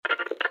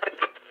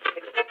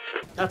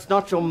That's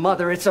not your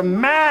mother, it's a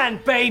man,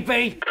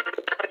 baby!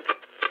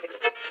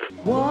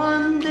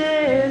 One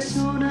day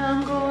soon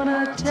I'm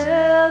gonna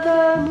tell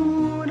the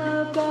moon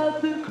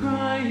about the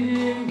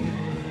crying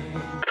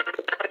game.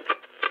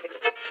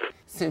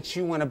 Since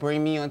you want to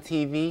bring me on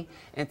TV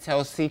and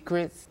tell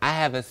secrets, I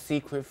have a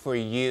secret for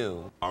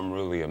you. I'm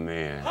really a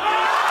man.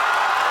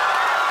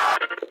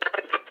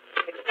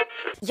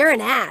 You're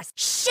an ass.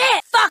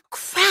 Shit! Fuck!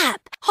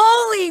 Crap!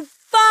 Holy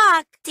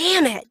fuck!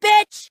 Damn it!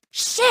 Bitch!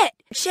 Shit!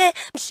 Shit!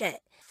 Shit!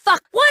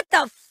 Fuck! What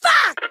the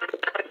fuck?!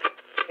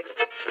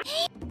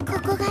 こ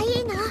こが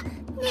いいな。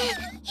ね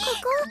え、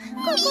こ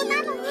こ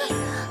なの。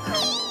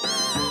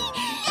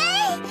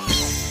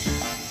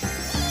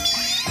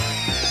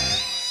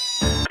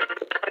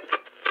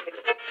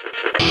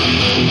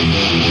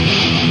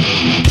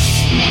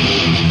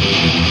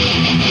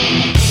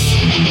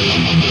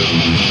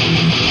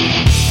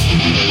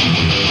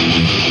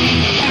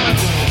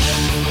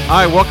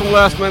Hi, welcome to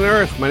Last Man on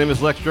Earth. My name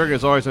is Lex Durgan.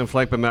 As always, I'm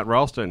flanked by Matt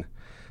Ralston.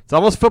 It's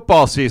almost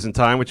football season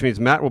time, which means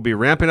Matt will be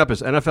ramping up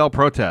his NFL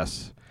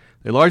protests.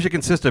 They largely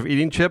consist of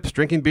eating chips,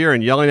 drinking beer,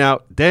 and yelling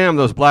out, "Damn,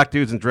 those black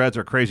dudes in dreads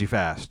are crazy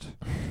fast."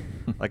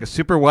 Like a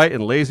super white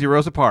and lazy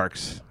Rosa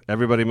Parks,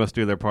 everybody must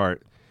do their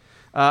part.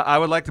 I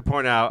would like to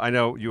point out, I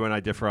know you and I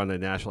differ on the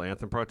national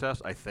anthem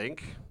protest. I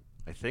think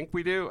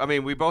we do. I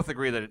mean, we both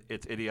agree that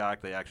it's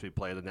idiotic they actually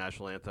play the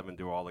national anthem and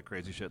do all the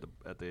crazy shit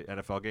at the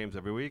NFL games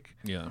every week.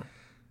 Yeah.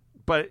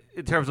 But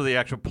in terms of the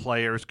actual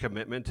players'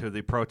 commitment to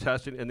the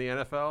protesting in the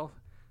NFL,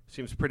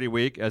 seems pretty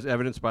weak, as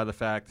evidenced by the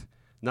fact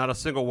not a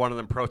single one of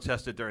them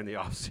protested during the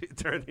off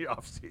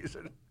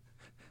season,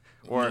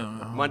 or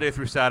Monday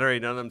through Saturday.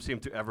 None of them seem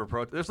to ever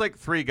protest. There's like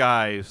three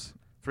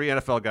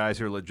NFL guys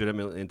who are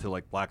legitimately into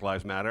like Black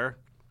Lives Matter.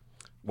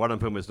 One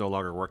of whom is no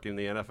longer working in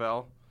the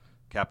NFL,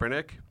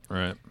 Kaepernick.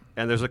 Right.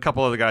 And there's a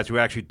couple other guys who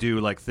actually do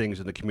like things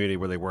in the community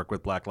where they work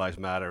with Black Lives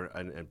Matter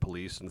and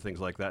police and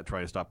things like that,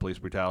 trying to stop police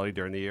brutality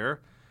during the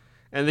year.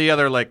 And the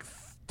other like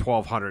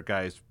 1,200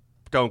 guys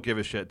don't give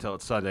a shit till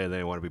it's Sunday and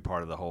they want to be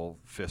part of the whole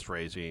fist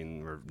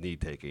raising or knee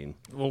taking.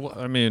 Well,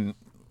 I mean,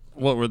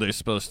 what were they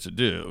supposed to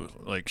do?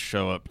 Like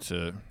show up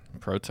to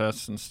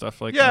protests and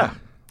stuff like that? How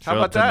Show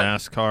about up to that?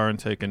 NASCAR and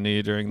take a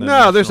knee during the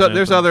No, national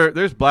anthem?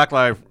 there's Black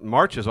Lives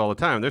marches all the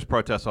time. There's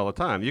protests all the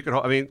time.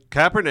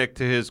 Kaepernick,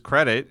 to his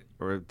credit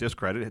or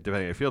discredit, depending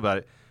on how you feel about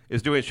it,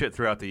 is doing shit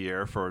throughout the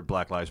year for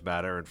Black Lives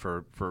Matter and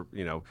for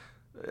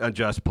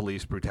unjust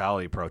police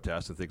brutality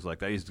protests and things like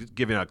that. He's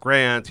giving out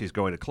grants. He's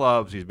going to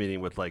clubs. He's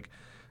meeting with like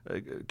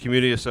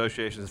community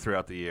associations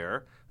throughout the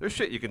year. There's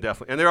shit you can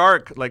definitely, and there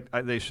are like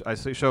I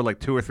show like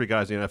 2 or 3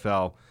 guys in the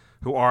NFL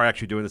who are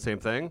actually doing the same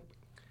thing,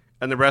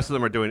 and the rest of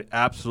them are doing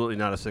absolutely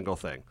not a single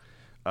thing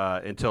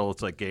until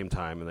it's like game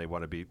time and they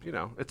want to be,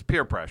 it's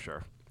peer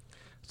pressure.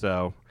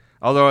 So,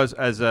 although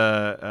as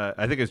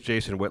I think as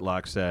Jason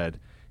Whitlock said,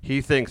 he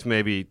thinks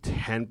maybe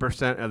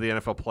 10% of the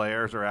NFL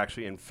players are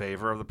actually in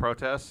favor of the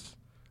protests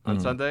on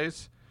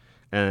Sundays,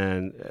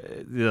 and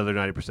the other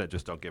 90%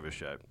 just don't give a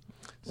shit.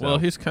 So. Well,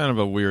 he's kind of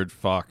a weird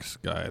Fox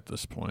guy at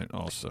this point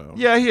also.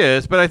 Yeah, he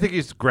is, but I think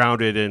he's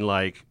grounded in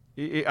like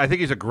I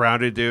think he's a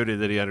grounded dude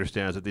and that he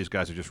understands that these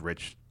guys are just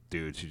rich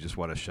dudes who just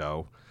want to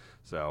show.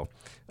 So,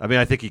 I mean,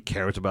 I think he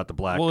cares about the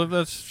black. Well, if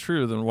that's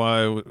true, then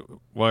why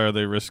are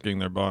they risking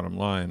their bottom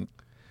line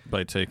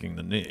by taking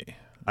the knee?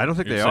 I don't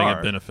think You're they saying are.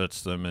 It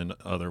benefits them in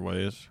other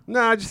ways.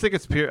 No, I just think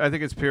it's peer. I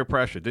think it's peer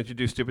pressure. Didn't you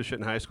do stupid shit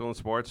in high school in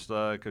sports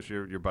because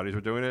your buddies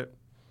were doing it?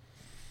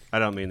 I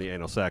don't mean the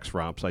anal sex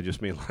romps. I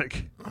just mean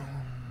like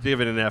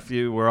giving an F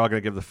you. We're all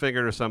going to give the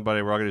finger to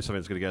somebody. We're all going to do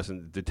something that's going to get us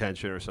in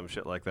detention or some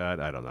shit like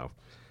that. I don't know.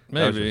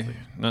 Maybe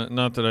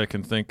not that I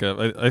can think of.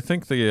 I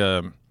think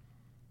the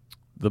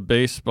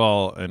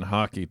baseball and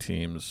hockey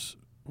teams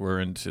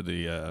were into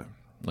the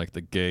like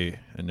the gay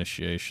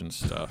initiation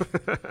stuff.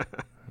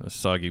 The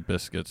soggy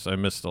biscuits. I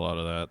missed a lot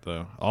of that,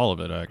 though. All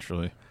of it,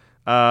 actually.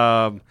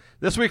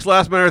 This week's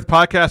Last Man on Earth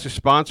podcast is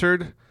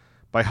sponsored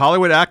by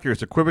Hollywood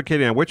actors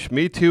equivocating on which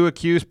Me Too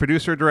accused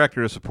producer or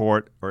director to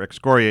support or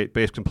excoriate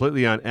based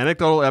completely on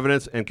anecdotal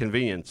evidence and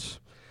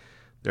convenience.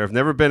 There have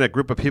never been a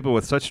group of people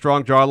with such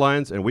strong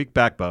jawlines and weak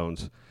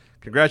backbones.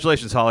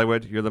 Congratulations,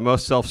 Hollywood. You're the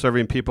most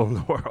self-serving people in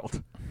the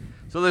world.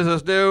 So there's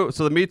this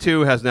so the Me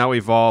Too has now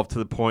evolved to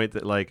the point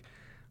that like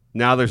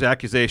now there's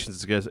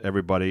accusations against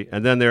everybody,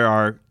 and then there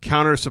are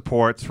counter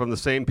supports from the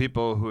same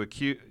people who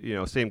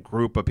same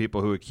group of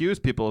people who accuse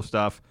people of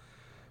stuff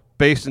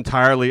based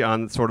entirely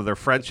on sort of their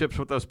friendships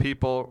with those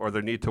people or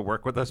their need to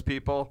work with those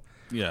people.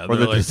 Yeah, or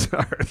like,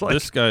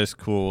 this guy's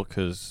cool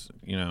because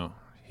he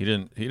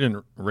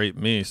didn't rape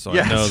me, so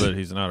yes. I know that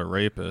he's not a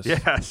rapist.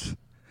 Yes,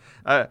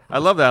 I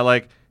love that.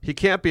 Like he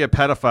can't be a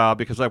pedophile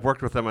because I've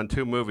worked with him on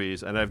 2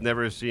 movies and I've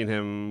never seen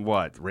him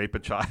rape a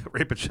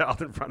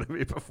child in front of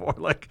me before.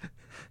 Like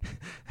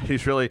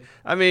he's really.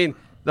 I mean,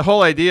 the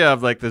whole idea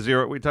of like the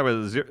zero. We talk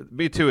about the zero,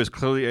 Me Too is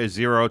clearly a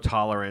zero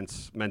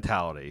tolerance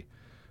mentality,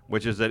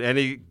 which is that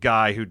any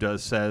guy who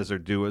says or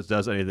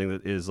does anything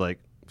that is like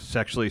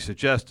sexually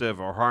suggestive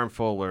or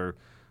harmful or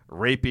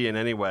rapey in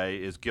any way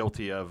is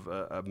guilty of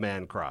a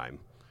man crime.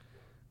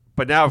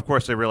 But now, of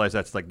course, they realize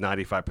that's like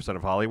 95%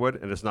 of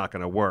Hollywood, and it's not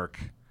going to work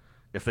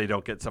if they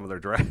don't get some of their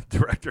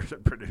directors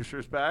and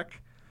producers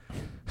back.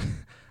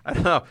 I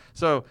don't know.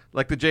 So,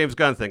 like the James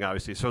Gunn thing,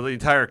 obviously. So the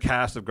entire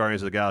cast of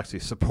Guardians of the Galaxy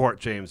support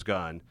James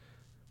Gunn.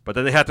 But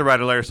then they have to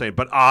write a letter saying,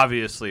 but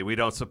obviously we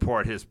don't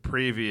support his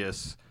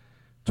previous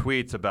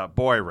tweets about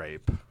boy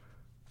rape.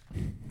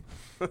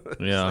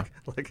 Yeah.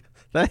 like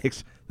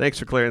thanks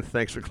for clearing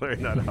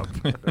that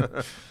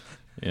up.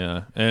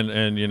 Yeah,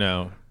 and you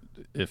know,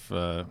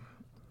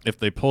 if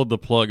they pulled the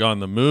plug on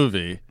the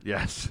movie,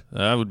 Yes,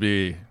 that would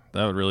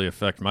really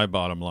affect my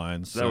bottom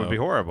line. So that would be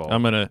horrible.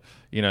 I'm gonna,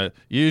 you know,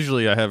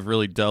 usually I have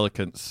really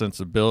delicate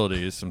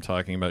sensibilities. I'm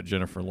talking about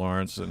Jennifer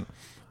Lawrence and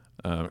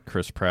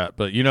Chris Pratt,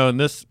 but you know, in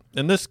this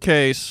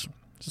case,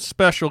 it's a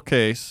special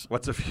case.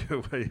 What's a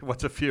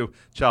few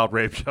child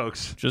rape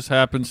jokes? Just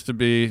happens to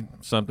be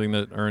something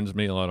that earns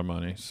me a lot of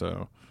money.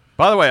 So,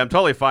 By the way, I'm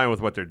totally fine with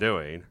what they're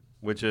doing,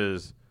 which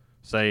is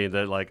saying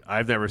that, like,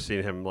 I've never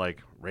seen him,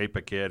 like, rape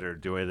a kid or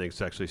do anything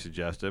sexually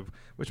suggestive,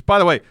 which, by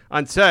the way,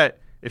 on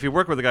set, if you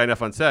work with a guy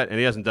enough on set and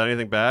he hasn't done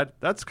anything bad,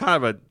 that's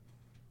kind of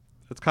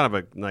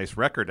a nice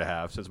record to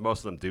have, since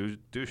most of them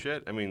do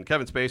shit. I mean,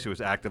 Kevin Spacey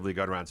was actively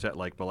going around set,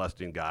 like,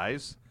 molesting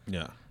guys.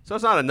 yeah. So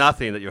it's not a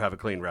nothing that you have a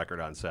clean record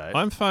on set.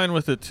 I'm fine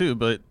with it too,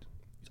 but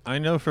I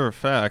know for a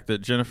fact that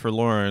Jennifer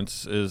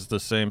Lawrence is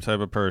the same type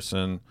of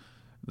person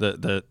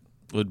that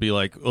would be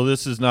like, "Oh,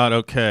 this is not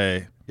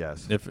okay."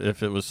 Yes.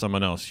 If it was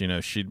someone else, you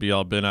know, she'd be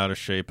all bent out of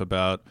shape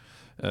about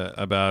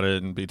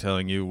it and be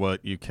telling you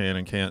what you can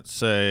and can't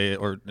say,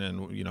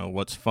 and you know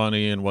what's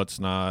funny and what's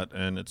not,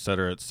 and et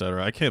cetera, et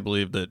cetera. I can't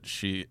believe that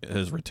she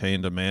has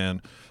retained a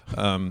man,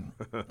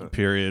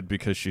 period,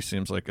 because she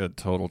seems like a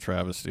total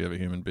travesty of a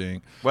human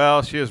being.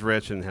 Well, she is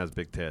rich and has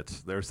big tits.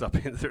 There's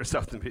something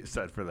to be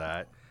said for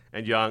that.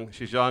 And young.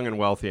 She's young and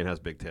wealthy and has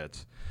big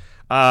tits.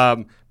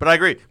 But I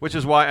agree, which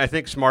is why I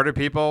think smarter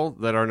people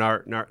that are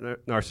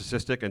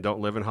narcissistic and don't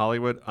live in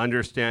Hollywood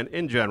understand,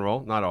 in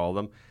general, not all of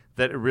them,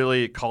 that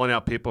really calling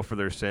out people for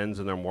their sins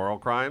and their moral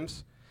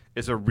crimes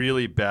is a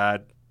really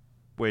bad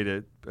way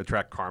to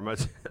attract karma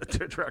to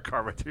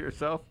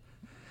yourself.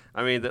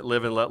 I mean, that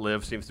live and let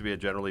live seems to be a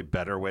generally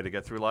better way to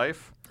get through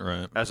life,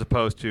 Right. as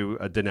opposed to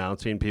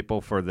denouncing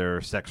people for their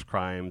sex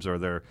crimes or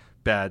their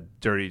bad,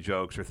 dirty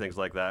jokes or things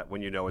like that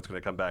when you know it's going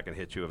to come back and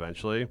hit you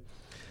eventually.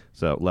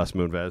 So, Les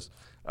Moonves.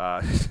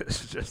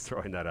 Just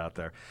throwing that out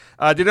there.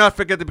 Do not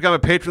forget to become a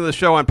patron of the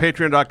show on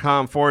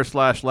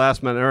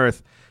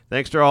patreon.com/lastmanearth.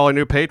 Thanks to all our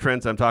new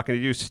patrons. I'm talking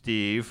to you,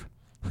 Steve.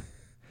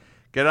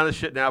 Get on the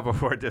shit now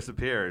before it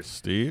disappears.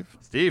 Steve?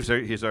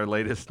 He's our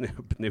latest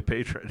new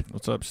patron.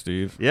 What's up,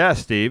 Steve? Yeah,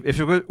 Steve. If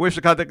you wish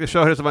to contact the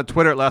show, hit us up on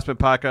Twitter at Last Man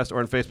Podcast or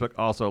on Facebook,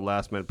 also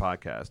Last Man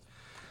Podcast.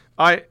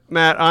 All right,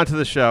 Matt, on to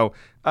the show.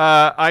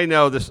 I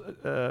know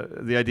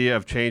the idea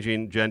of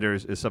changing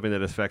genders is something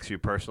that affects you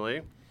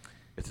personally.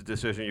 It's a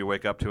decision you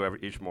wake up to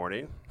each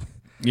morning.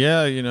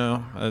 Yeah, you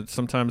know,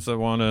 sometimes I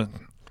want to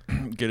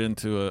get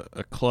into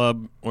a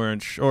club wearing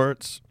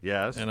shorts.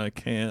 Yes. And I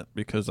can't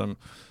because I'm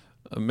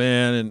a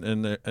man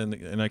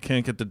and I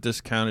can't get the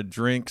discounted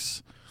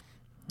drinks,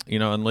 you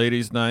know, on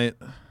ladies' night.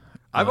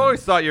 I've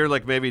always thought you're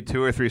like maybe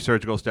 2 or 3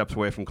 surgical steps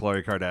away from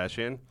Khloe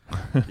Kardashian.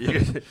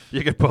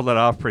 you could pull that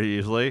off pretty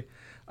easily.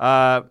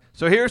 So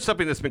here's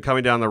something that's been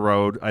coming down the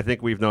road. I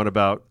think we've known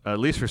about at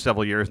least for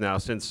several years now,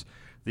 since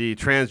the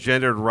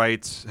transgendered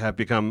rights have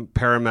become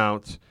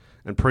paramount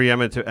and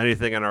preeminent to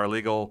anything in our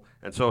legal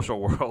and social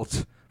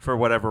worlds for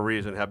whatever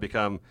reason have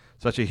become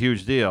such a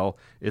huge deal,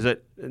 is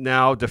that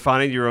now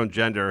defining your own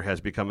gender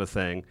has become a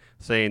thing,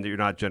 saying that you're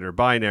not gender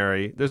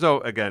binary. There's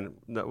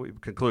we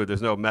conclude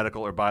there's no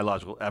medical or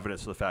biological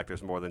evidence to the fact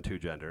there's more than 2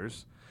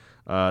 genders.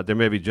 There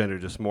may be gender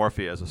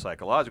dysmorphia as a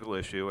psychological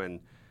issue, and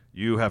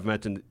you have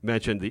mentioned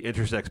the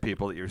intersex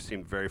people that you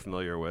seem very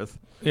familiar with.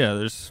 Yeah,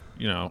 there's,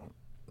 you know,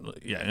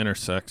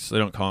 intersex. They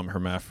don't call them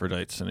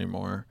hermaphrodites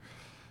anymore.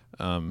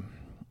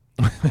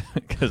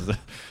 Because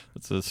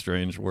it's a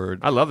strange word.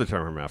 I love the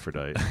term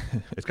hermaphrodite.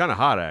 It's kind of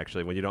hot,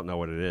 actually, when you don't know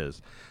what it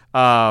is.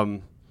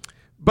 But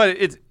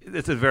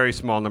it's a very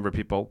small number of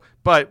people.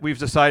 But we've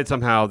decided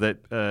somehow that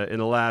in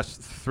the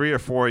last 3 or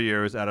 4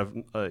 years out of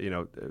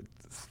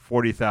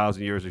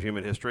 40,000 years of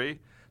human history,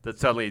 that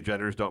suddenly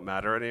genders don't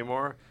matter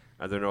anymore.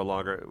 They're no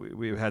longer.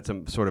 We've had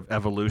some sort of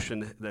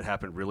evolution that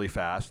happened really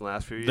fast in the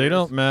last few years. They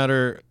don't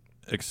matter,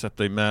 except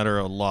they matter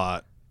a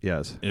lot.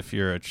 Yes. If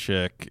you're a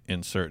chick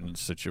in certain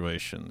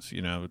situations,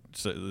 you know,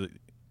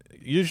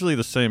 usually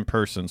the same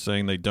person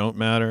saying they don't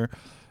matter,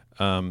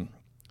 the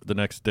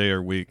next day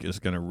or week is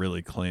going to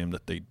really claim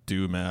that they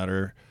do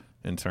matter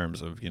in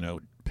terms of, you know,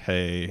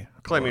 pay.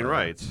 Claiming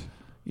rights.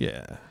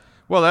 Yeah.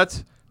 Well,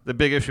 that's the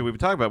big issue we've been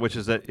talking about, which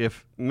is that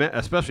if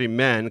especially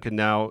men can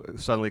now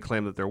suddenly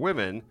claim that they're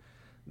women,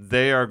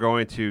 they are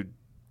going to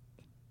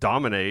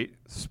dominate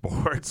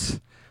sports.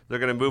 They're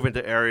going to move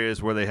into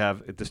areas where they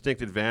have a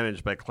distinct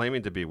advantage by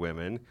claiming to be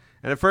women.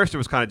 And at first it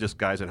was kind of just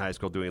guys in high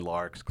school doing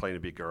larks, claiming to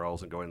be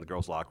girls and going to the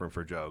girls' locker room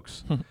for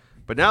jokes.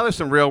 But now there's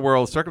some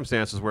real-world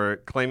circumstances where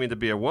claiming to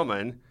be a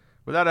woman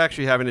without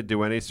actually having to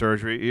do any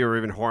surgery or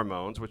even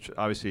hormones, which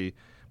obviously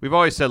we've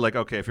always said, like,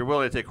 okay, if you're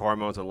willing to take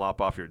hormones and lop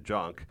off your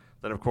junk,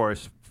 then of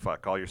course,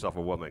 call yourself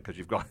a woman because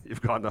you've gone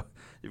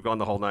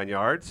the whole 9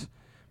 yards.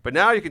 But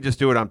now you can just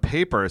do it on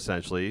paper,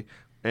 essentially.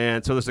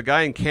 And so there's a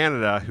guy in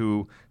Canada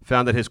who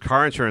found that his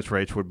car insurance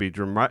rates would be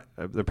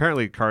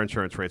apparently car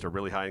insurance rates are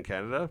really high in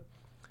Canada.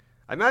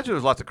 I imagine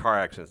there's lots of car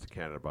accidents in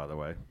Canada, by the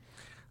way.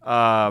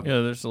 Yeah,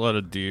 there's a lot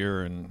of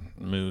deer and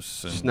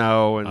moose and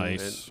snow and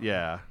ice.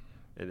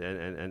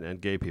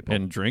 And gay people.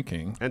 And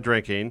drinking.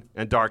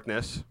 And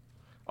darkness.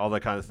 All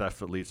that kind of stuff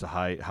that leads to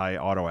high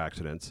auto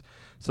accidents.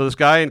 So this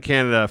guy in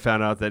Canada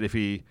found out that if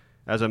he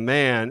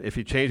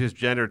changed his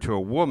gender to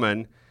a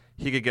woman,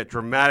 he could get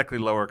dramatically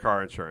lower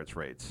car insurance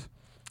rates.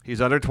 He's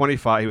under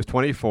 25. He was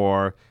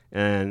 24.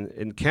 And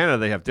in Canada,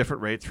 they have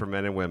different rates for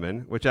men and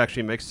women, which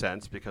actually makes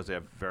sense because they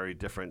have very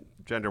different,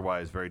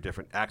 gender-wise, very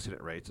different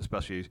accident rates,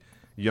 especially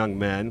young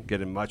men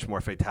getting much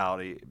more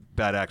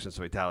bad accidents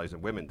and fatalities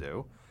than women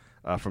do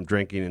from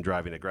drinking and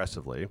driving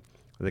aggressively.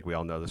 I think we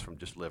all know this from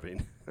just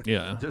living.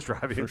 Yeah, just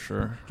driving. For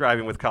sure.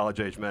 Driving with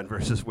college-age men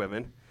versus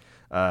women.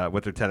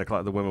 With their 10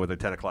 o'clock, the women with their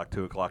 10 o'clock,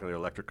 2 o'clock in their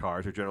electric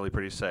cars are generally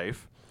pretty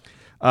safe.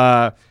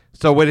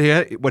 So what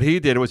he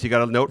did was he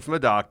got a note from a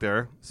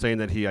doctor saying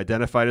that he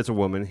identified as a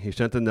woman. He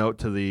sent the note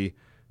to the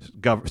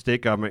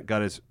state government,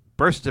 got his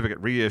birth certificate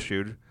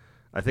reissued.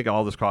 I think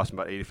all this cost him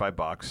about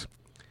 $85.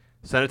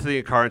 Sent it to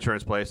the car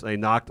insurance place, and they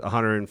knocked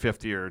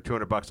 $150 or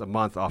 $200 a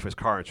month off his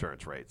car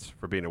insurance rates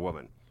for being a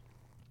woman.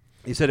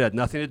 He said it had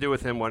nothing to do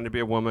with him wanting to be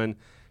a woman,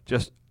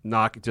 just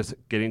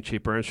getting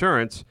cheaper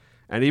insurance.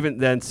 And even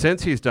then,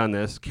 since he's done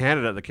this,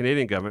 Canada, the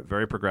Canadian government,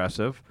 very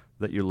progressive,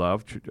 that you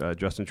love,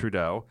 Justin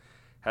Trudeau,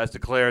 has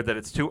declared that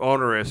it's too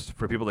onerous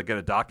for people to get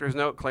a doctor's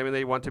note claiming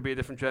they want to be a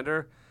different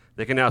gender.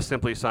 They can now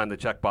simply sign the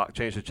checkbox,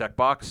 change the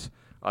checkbox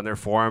on their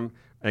form,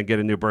 and get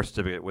a new birth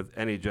certificate with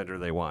any gender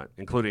they want,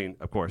 including,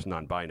 of course,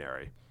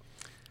 non-binary.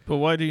 But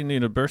why do you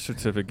need a birth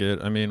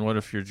certificate? I mean, what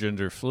if you're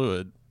gender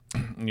fluid?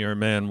 You're a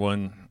man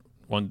one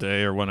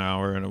day or 1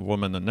 hour and a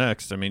woman the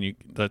next. I mean,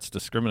 that's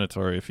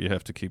discriminatory if you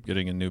have to keep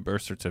getting a new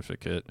birth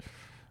certificate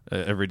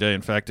every day.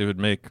 In fact, it would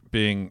make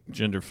being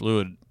gender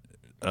fluid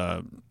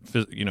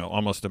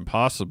almost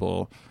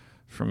impossible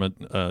from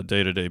a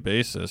day-to-day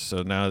basis.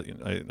 So now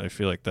I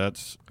feel like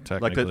that's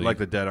technically like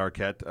the dead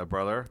Arquette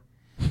brother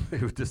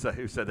who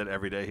said that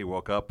every day he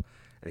woke up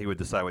and he would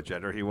decide what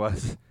gender he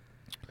was,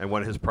 and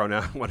one of his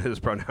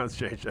pronouns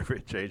changed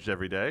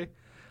every day.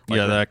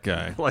 That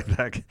guy.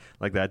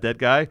 like that dead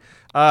guy.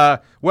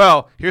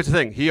 Well, here's the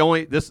thing.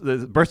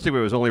 The birth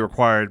certificate was only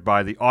required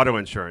by the auto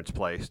insurance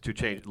place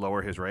to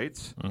lower his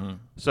rates. Mm-hmm.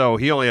 So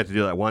he only had to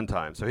do that one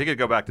time. So he could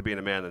go back to being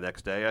a man the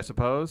next day, I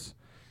suppose,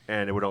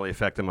 and it would only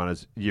affect him on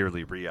his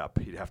yearly re-up.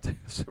 He'd have to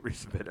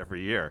resubmit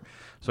every year.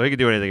 So he could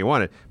do anything he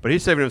wanted. But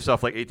he's saving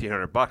himself like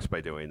 $1,800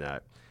 by doing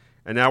that.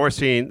 And now we're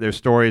seeing there's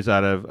stories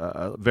out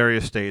of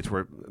various states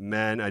where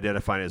men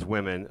identifying as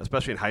women,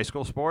 especially in high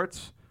school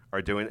sports,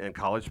 and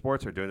college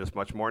sports are doing this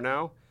much more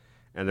now,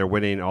 and they're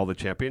winning all the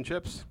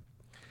championships.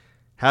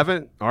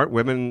 Aren't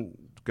women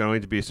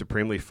going to be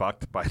supremely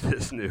fucked by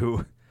this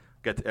new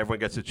everyone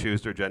gets to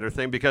choose their gender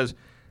thing? Because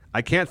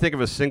I can't think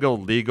of a single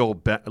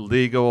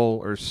legal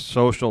or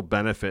social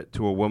benefit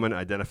to a woman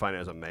identifying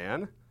as a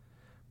man,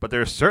 but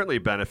there's certainly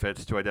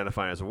benefits to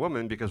identifying as a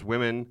woman because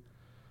women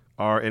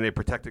are in a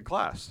protected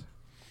class.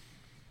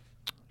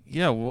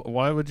 Yeah,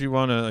 why would you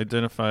want to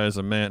identify as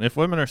a man? If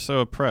women are so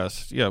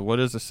oppressed, what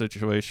is a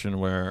situation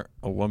where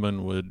a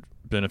woman would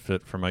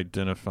benefit from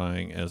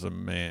identifying as a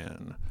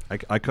man?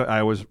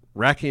 I was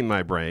racking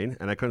my brain,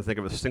 and I couldn't think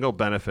of a single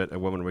benefit a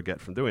woman would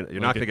get from doing it. You're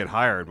not going to get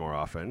hired more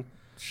often.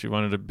 She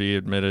wanted to be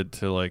admitted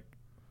to, like,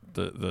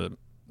 the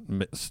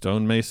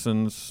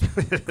stonemasons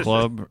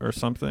club or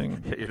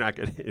something. You're not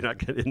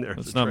getting in there.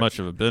 It's not much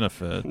of a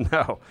benefit.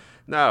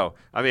 No.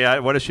 I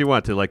mean, what does she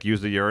want to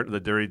use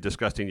the dirty,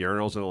 disgusting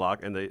urinals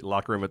in the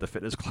locker room at the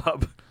fitness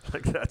club?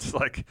 Like that's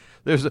like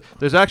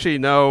there's actually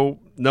no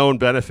known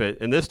benefit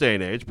in this day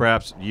and age,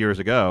 perhaps years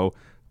ago,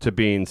 to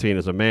being seen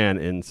as a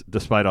man.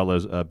 Despite all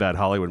those bad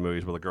Hollywood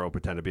movies where the girl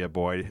pretend to be a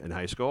boy in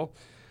high school.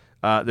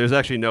 There's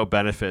actually no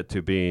benefit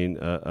to being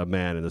a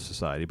man in this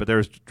society, but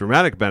there's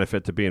dramatic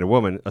benefit to being a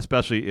woman,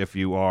 especially if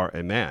you are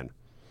a man.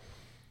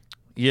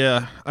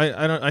 Yeah,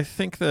 I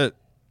think that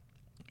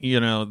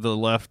the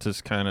left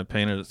has kind of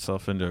painted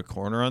itself into a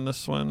corner on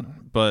this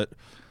one, but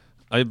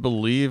I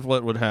believe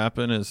what would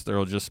happen is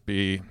there'll just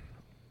be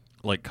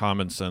like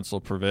common sense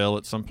will prevail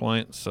at some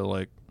point. So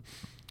like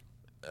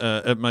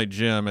at my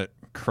gym at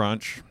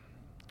Crunch,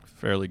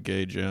 fairly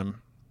gay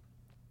gym,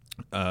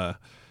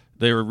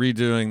 they were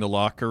redoing the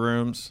locker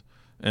rooms,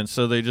 and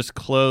so they just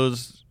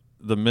closed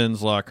the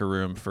men's locker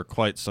room for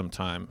quite some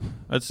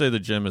time. I'd say the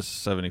gym is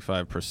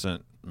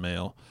 75%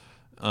 male.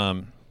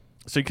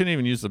 So you couldn't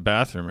even use the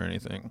bathroom or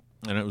anything,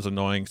 and it was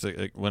annoying because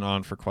it went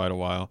on for quite a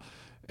while.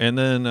 And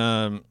then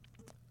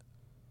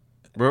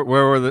where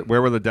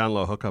were the down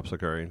low hookups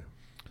occurring?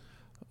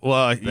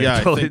 Well, yeah,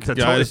 totally- I think they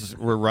guys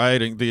were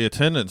rioting. The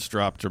attendance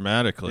dropped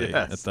dramatically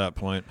Yes. at that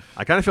point.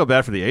 I kind of feel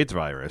bad for the AIDS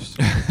virus.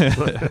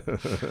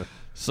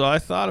 So I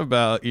thought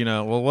about,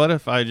 well, what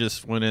if I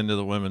just went into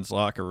the women's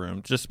locker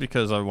room just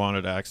because I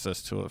wanted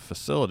access to a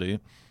facility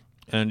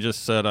and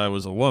just said I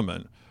was a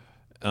woman?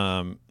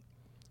 And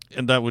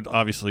that would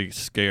obviously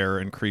scare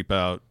and creep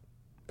out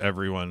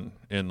everyone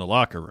in the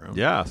locker room.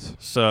 Yes.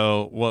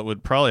 So what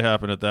would probably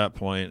happen at that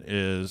point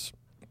is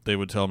they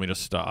would tell me to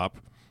stop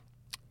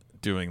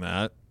doing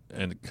that,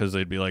 and because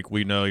they'd be like,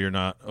 we know you're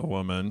not a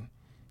woman.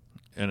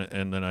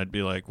 And then I'd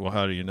be like, well,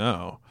 how do you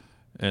know?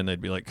 And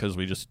they'd be like, because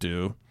we just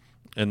do.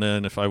 And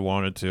then if I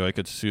wanted to, I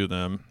could sue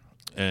them.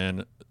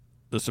 And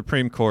the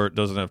Supreme Court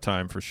doesn't have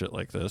time for shit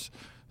like this.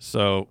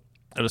 So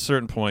at a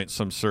certain point,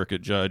 some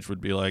circuit judge would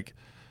be like,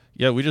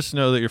 yeah, we just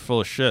know that you're full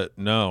of shit.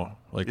 No.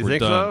 Like, You we're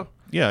think done. so?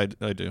 Yeah,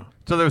 I do.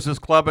 So there was this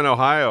club in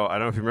Ohio. I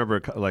don't know if you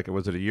remember, like,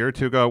 was it a year or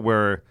two ago,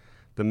 where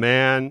the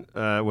man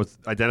was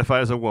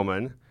identified as a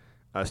woman,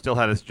 still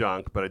had his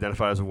junk, but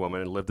identified as a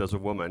woman and lived as a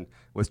woman,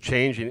 was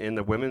changing in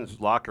the women's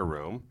locker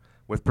room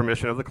with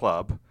permission of the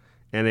club.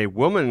 And a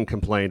woman in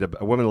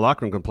the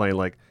locker room complained,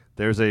 like,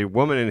 there's a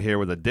woman in here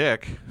with a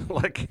dick,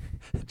 like,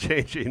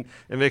 changing.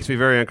 It makes me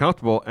very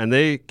uncomfortable. And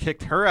they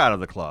kicked her out of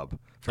the club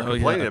for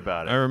complaining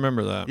about it. I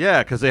remember that.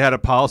 Yeah, because they had a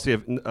policy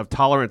of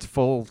tolerance,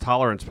 full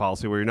tolerance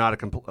policy, where you're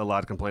not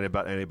allowed to complain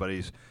about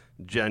anybody's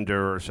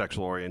gender or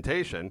sexual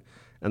orientation.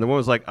 And the woman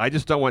was like, "I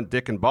just don't want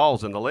dick and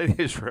balls in the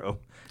ladies' room."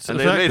 So and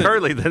the they fact made that- her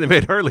leave. Then they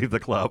made her leave the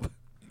club.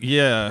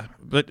 Yeah,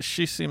 but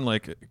she seemed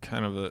like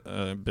kind of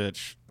a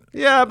bitch.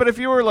 Yeah, but if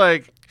you were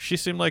like, She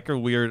seemed like a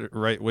weird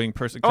right-wing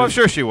person. oh, I'm 'cause,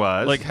 sure she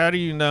was. Like, how do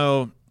you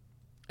know?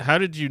 How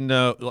did you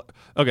know?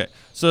 Okay,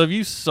 so if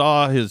you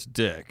saw his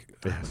dick,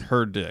 Yes.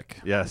 her dick,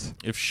 yes,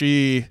 if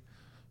she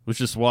was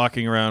just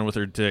walking around with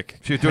her dick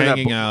she was doing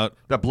hanging out,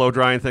 that blow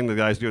drying thing the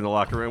guys do in the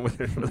locker room with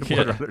their blow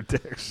dry their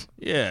dicks.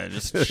 yeah,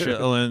 just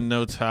chilling,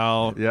 no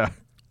towel. Yeah.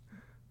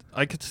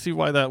 I could see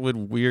why that would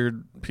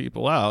weird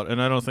people out, and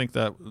I don't think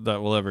that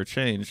will ever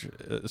change,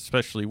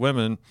 especially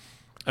women.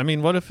 I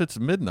mean, what if it's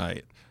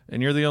midnight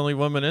and you're the only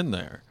woman in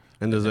there?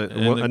 And there's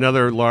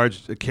another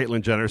large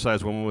Caitlyn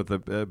Jenner-sized woman with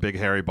the big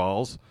hairy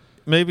balls.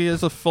 Maybe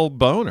as a full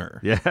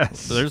boner.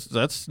 Yes.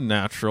 That's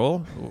natural.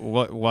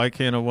 Why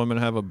can't a woman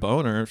have a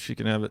boner if she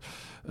can have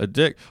a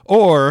dick?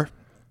 Or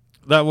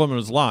that woman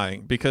was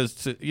lying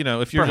because if you're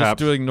just Perhaps.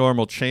 doing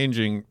normal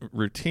changing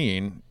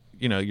routine,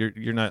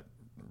 you're not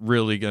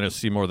really going to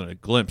see more than a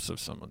glimpse of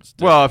someone's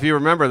dick. Well, if you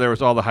remember, there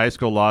was all the high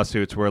school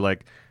lawsuits where,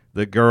 like,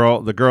 the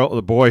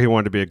boy who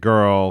wanted to be a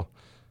girl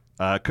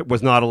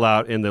was not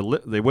allowed in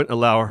they wouldn't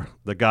allow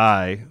the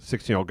guy,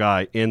 16-year-old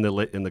guy, in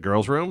the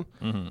girls' room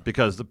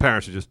because the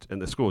parents are just, and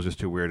the school was just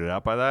too weirded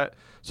out by that.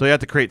 So they had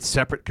to create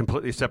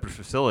completely separate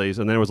facilities,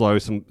 and then there was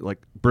always some like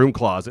broom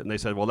closet, and they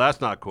said, well, that's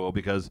not cool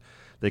because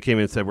they came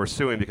in and said we're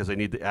suing because they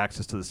need the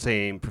access to the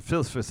same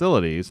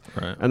facilities,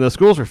 Right. and the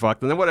schools were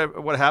fucked. And then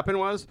what happened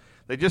was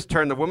they just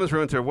turned the women's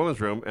room into a women's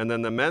room, and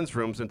then the men's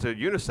rooms into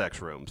unisex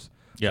rooms.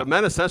 Yep. So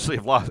men essentially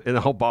have lost, in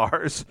the whole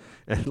bars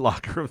and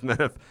locker rooms, men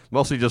have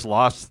mostly just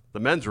lost. The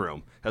men's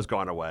room has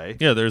gone away.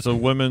 Yeah, there's a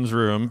women's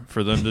room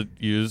for them to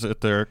use at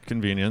their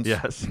convenience.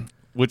 Yes.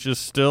 Which is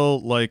still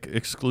like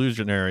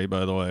exclusionary,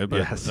 by the way. But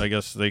Yes. I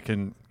guess you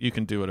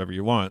can do whatever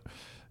you want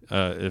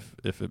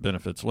if it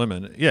benefits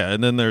women. Yeah,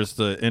 and then there's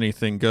the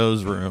anything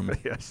goes room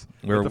Yes.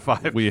 where With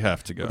the we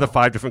have to go. the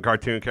 5 different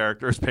cartoon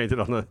characters painted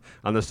on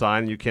the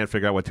sign, and you can't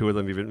figure out what 2 of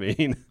them even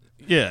mean.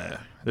 Yeah.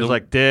 There's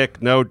like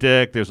dick, no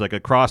dick. There's like a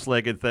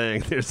cross-legged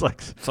thing. There's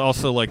like It's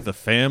also like the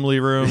family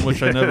room,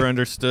 which I never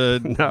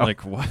understood. No.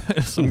 Like, what?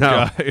 Some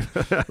No. guy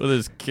with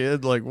his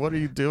kid, like, what are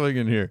you doing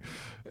in here?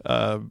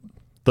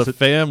 The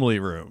family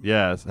room.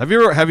 yes. Have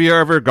you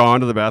ever gone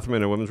to the bathroom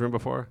in a women's room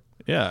before?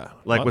 Yeah.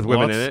 Like with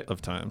women lots in it?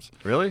 of times.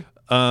 Really?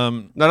 No,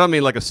 I don't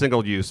mean like a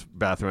single-use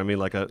bathroom. I mean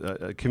like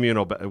a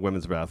communal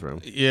women's bathroom.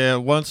 Yeah,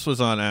 once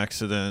was on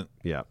accident.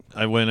 Yeah.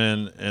 I went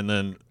in, and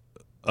then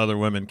other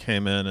women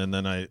came in, and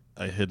then I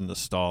hid in the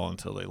stall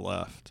until they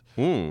left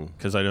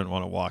because I didn't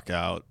want to walk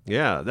out.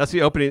 Yeah, that's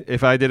the opening.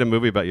 If I did a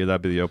movie about you,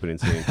 that'd be the opening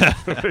scene.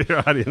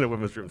 You're hiding in a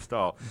women's room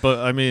stall. But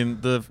I mean,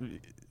 why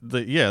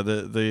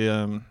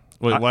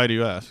do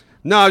you ask?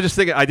 No, I was just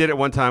thinking. I did it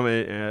one time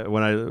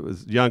when I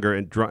was younger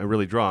and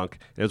really drunk.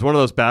 It was one of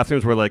those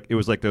bathrooms where it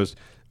was like those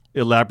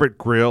elaborate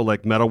grill,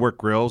 like metalwork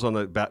grills on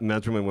the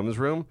men's room and women's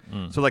room.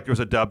 So like there was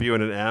a W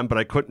and an M, but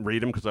I couldn't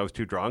read them because I was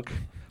too drunk.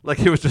 Like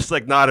it was just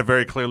like not a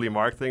very clearly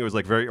marked thing. It was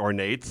like very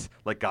ornate,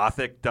 like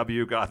Gothic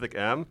W, Gothic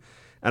M.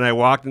 And I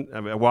walked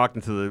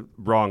into the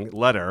wrong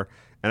letter,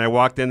 and I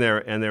walked in there,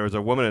 and there was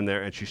a woman in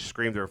there, and she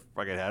screamed her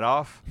fucking head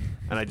off,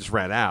 and I just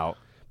ran out.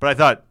 But I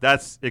thought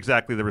that's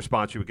exactly the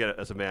response you would get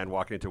as a man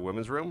walking into a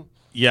women's room.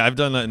 Yeah, I've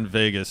done that in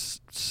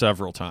Vegas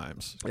several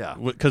times. Yeah.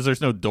 Because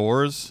there's no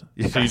doors,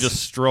 Yes. so you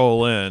just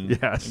stroll in.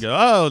 Yes. And go,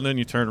 oh, and then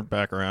you turn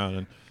back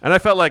around. And I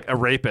felt like a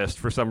rapist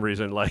for some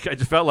reason. Like I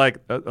just felt like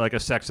a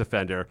sex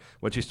offender.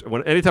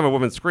 When anytime a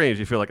woman screams,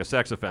 you feel like a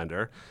sex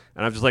offender.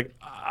 And I'm just like,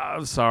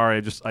 I'm sorry,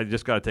 I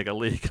just got to take a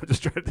leak. I'm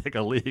just trying to take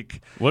a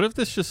leak. What if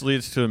this just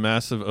leads to a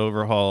massive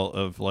overhaul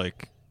of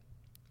like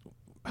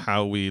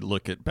how we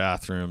look at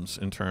bathrooms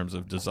in terms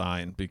of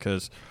design?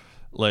 Because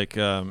like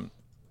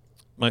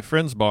my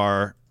friend's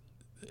bar,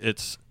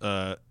 it's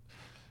a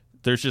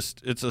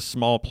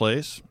small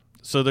place,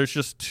 so there's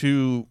just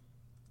two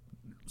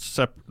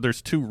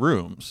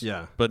rooms.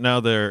 Yeah. But now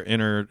they're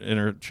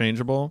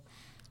interchangeable,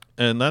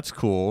 and that's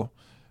cool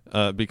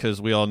because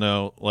we all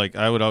know, like,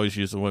 I would always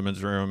use the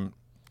women's room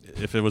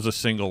if it was a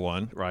single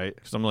one, Right.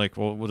 because I'm like,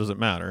 well, what does it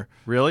matter?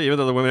 Really? Even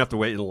though the women have to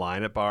wait in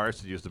line at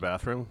bars to use the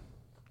bathroom?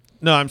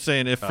 No, I'm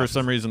saying if for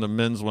some reason the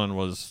men's one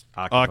was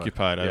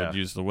occupied, I Yeah. would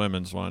use the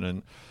women's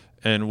one,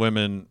 and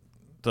women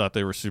thought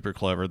they were super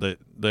clever.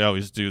 They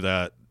always do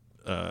that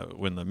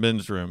when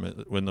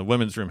the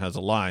women's room has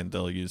a line,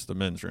 they'll use the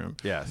men's room,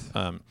 Yes.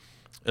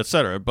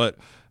 etc. But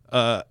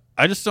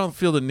I just don't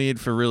feel the need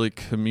for really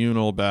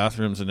communal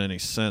bathrooms in any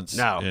sense.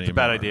 No, it's a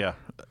bad anymore. idea.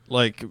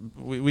 Like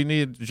we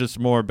need just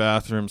more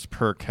bathrooms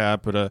per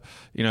capita.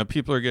 You know,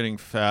 people are getting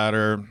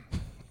fatter.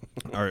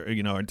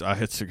 Our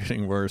diets are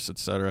getting worse,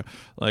 etc.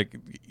 Like,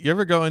 you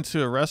ever go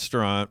into a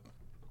restaurant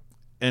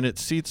and it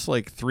seats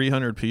like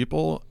 300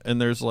 people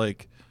and there's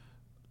like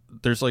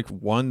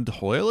one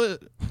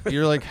toilet?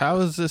 You're like, how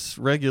is this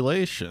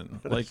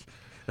regulation? Like,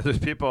 There's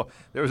people.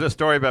 There was a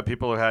story about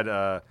people who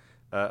had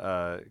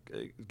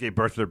gave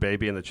birth to their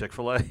baby in the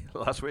Chick-fil-A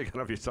last week. I don't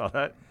know if you saw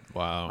that.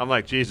 wow. I'm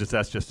like, Jesus,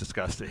 that's just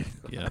disgusting.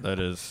 Yeah, that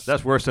is.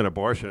 That's worse than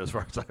abortion, as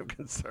far as I'm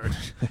concerned.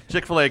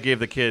 Chick-fil-A gave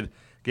the kid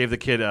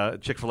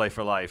Chick-fil-A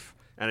for life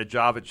and a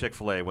job at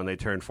Chick-fil-A when they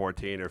turned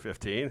 14 or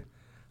 15.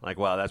 Like,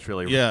 wow, that's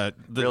really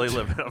really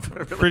living up.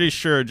 Pretty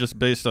sure, just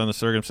based on the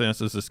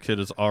circumstances, this kid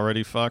is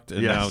already fucked,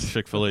 and now Yes.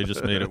 Chick-fil-A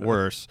just made it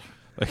worse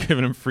by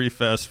giving him free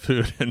fast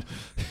food and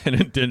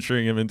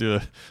indenturing him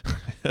into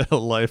a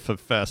life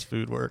of fast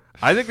food work.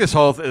 I think this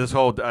whole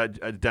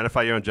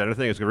identify your own gender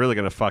thing is really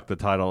going to fuck the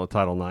Title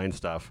IX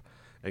stuff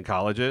in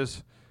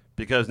colleges,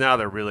 because now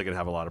they're really going to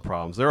have a lot of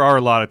problems. There are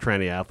a lot of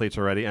tranny athletes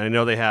already, and I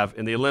know they have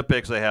in the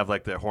Olympics. They have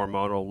like the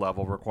hormonal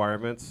level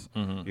requirements.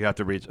 Mm-hmm. You have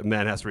to reach a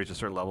man has to reach a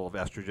certain level of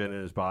estrogen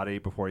in his body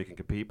before he can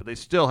compete, but they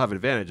still have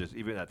advantages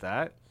even at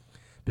that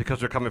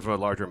because they're coming from a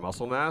larger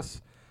muscle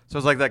mass. So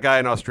it's like that guy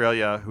in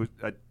Australia who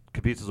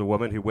competes as a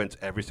woman who wins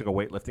every single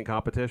weightlifting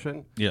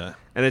competition. Yeah.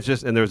 And it's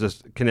just, and there's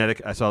this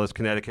I saw this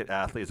Connecticut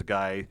athlete, is a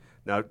guy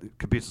now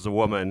competes as a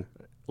woman,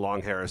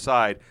 long hair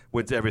aside,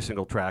 wins every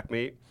single track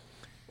meet.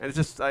 And it's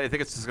just, I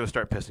think it's just going to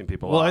start pissing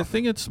people off. Well, I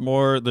think it's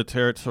more the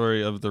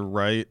territory of the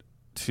right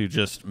to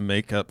just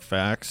make up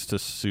facts to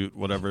suit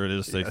whatever it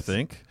is they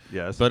think.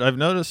 Yes. But I've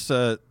noticed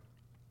that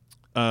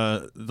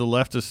the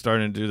left is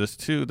starting to do this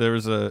too. There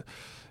was a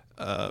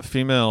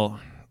female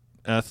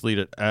athlete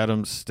at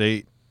Adams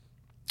State,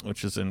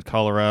 which is in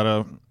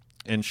Colorado,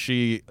 and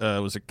she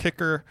was a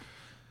kicker.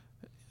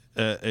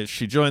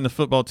 She joined the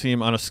football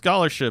team on a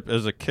scholarship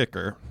as a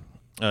kicker.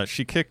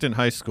 She kicked in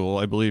high school.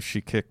 I believe she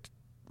kicked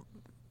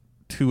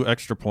 2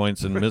 extra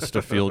points and missed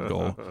a field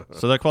goal.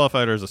 So that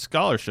qualified her as a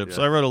scholarship. Yeah.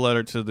 So I wrote a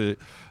letter to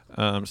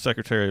the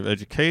Secretary of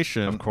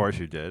Education. Of course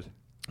you did.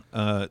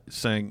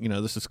 Saying,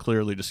 this is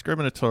clearly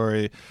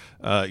discriminatory.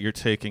 You're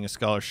taking a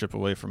scholarship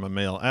away from a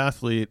male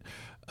athlete.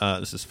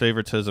 This is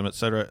favoritism,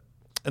 etc.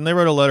 And they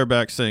wrote a letter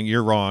back saying,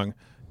 you're wrong.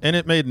 And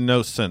it made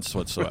no sense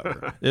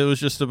whatsoever. It was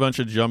just a bunch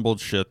of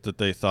jumbled shit that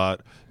they thought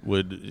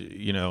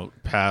would,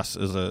 pass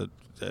as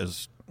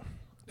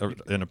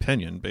an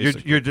opinion,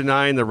 basically. You're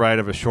denying the right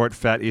of a short,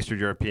 fat Eastern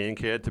European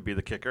kid to be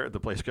the kicker, the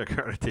place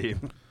kicker on a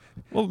team.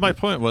 Well, my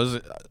point was,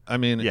 I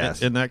mean,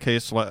 Yes. in that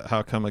case,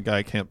 how come a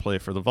guy can't play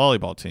for the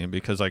volleyball team?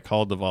 Because I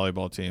called the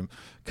volleyball team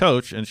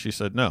coach, and she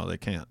said, no, they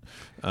can't.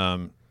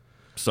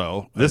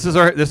 So This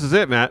is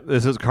it, Matt.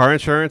 This is car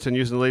insurance and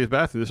using the ladies'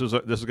 bathroom. This is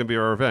going to be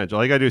our revenge.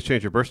 All you got to do is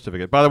change your birth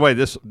certificate. By the way,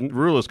 this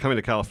rule is coming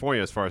to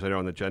California, as far as I know,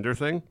 on the gender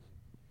thing,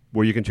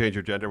 where you can change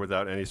your gender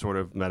without any sort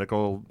of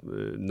medical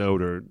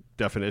note or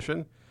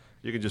definition.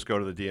 You can just go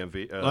to the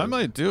DMV. I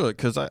might do it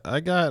because I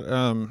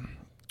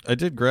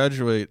did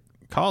graduate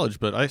college,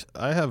 but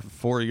I have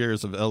 4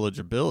 years of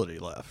eligibility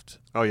left.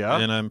 Oh yeah,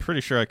 and I'm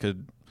pretty sure I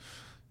could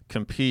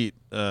compete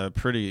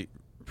pretty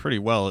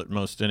well at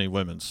most any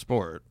women's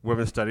sport.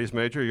 Women's studies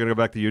major. You're gonna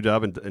go back to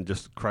UW and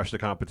just crush the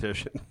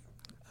competition.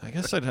 I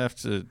guess I'd have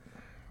to.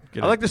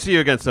 I'd like to see you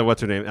against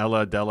what's her name,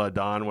 Ella Della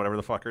Don, whatever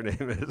the fuck her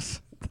name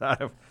is.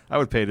 I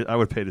would pay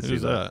to see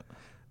Who's that?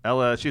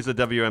 Ella, she's the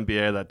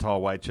WNBA, that tall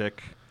white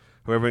chick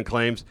who everyone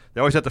claims. They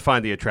always have to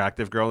find the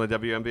attractive girl in the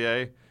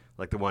WNBA,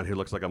 like the one who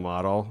looks like a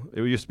model.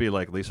 It used to be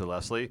like Lisa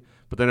Leslie,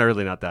 but they're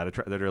really not that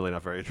they're really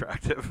not very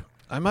attractive.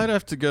 I might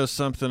have to go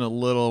something a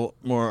little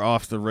more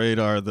off the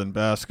radar than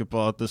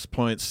basketball at this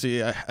point.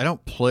 See, I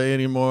don't play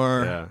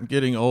anymore. Yeah. I'm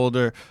getting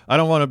older. I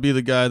don't want to be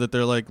the guy that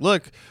they're like,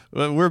 look,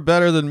 we're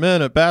better than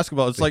men at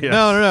basketball. It's like, Yes.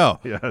 no.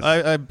 Yes.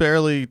 I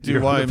barely do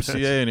You're on the YMCA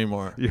bench.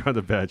 anymore. You're on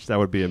the bench. That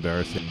would be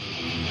embarrassing.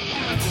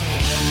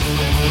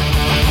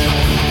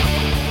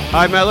 All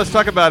right, Matt, let's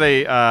talk about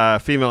a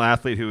female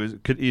athlete who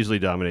could easily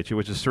dominate you,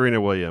 which is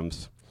Serena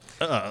Williams.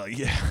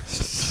 Yeah.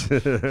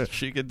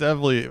 She could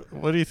definitely.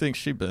 What do you think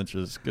she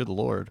benches? Good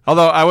Lord.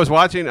 Although I was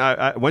watching,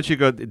 once you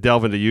go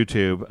delve into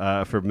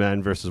YouTube for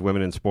men versus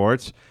women in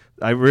sports,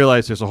 I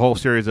realized there's a whole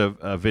series of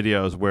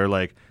videos where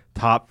like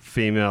top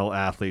female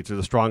athletes are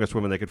the strongest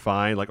women they could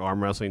find, like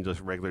arm wrestling,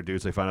 just regular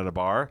dudes they find at a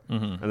bar,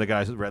 and the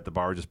guys that were at the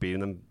bar were just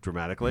beating them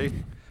dramatically.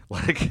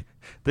 Like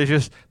they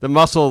just the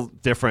muscle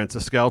difference,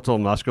 the skeletal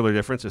muscular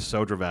difference is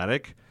so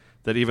dramatic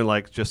that even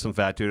like just some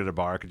fat dude at a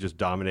bar could just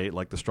dominate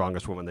like the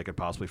strongest woman they could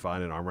possibly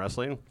find in arm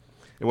wrestling.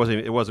 It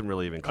wasn't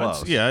really even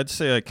close. I'd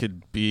say I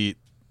could beat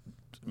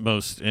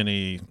most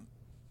any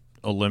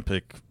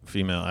Olympic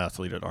female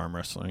athlete at arm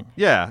wrestling.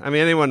 Yeah, I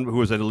mean anyone who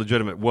was a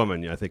legitimate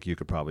woman, I think you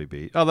could probably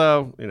beat.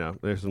 Although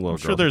there's some little. I'm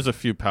sure girls. there's a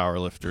few power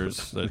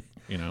lifters that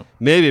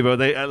Maybe, but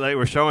they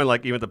were showing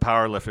like even the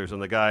power lifters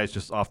and the guys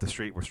just off the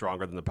street were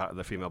stronger than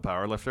the female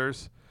power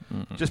lifters,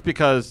 just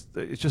because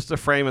it's just the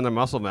frame and the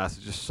muscle mass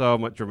is just so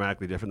much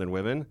dramatically different than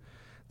women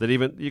that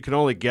even you can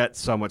only get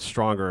so much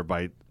stronger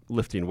by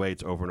lifting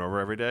weights over and over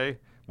every day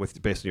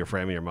based on your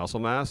frame and your muscle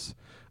mass,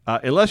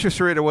 unless you're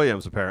Serena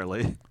Williams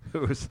apparently,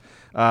 who's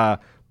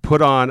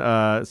put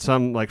on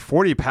some like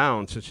 40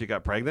 pounds since she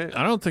got pregnant.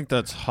 I don't think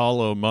that's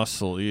hollow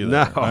muscle either.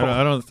 No.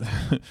 I don't.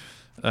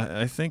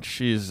 I think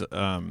she's.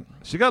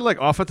 She got like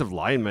offensive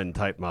lineman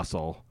type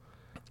muscle.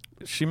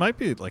 She might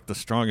be like the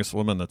strongest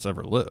woman that's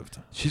ever lived.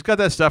 She's got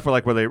that stuff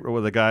where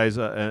the guys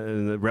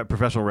in the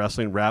professional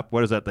wrestling wrap.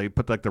 What is that? They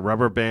put like the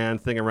rubber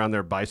band thing around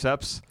their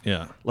biceps,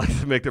 Yeah. like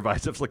to make their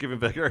biceps look even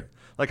bigger.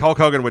 Like Hulk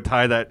Hogan would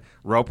tie that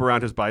rope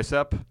around his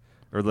bicep,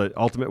 or the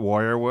Ultimate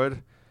Warrior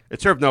would.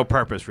 It served no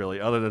purpose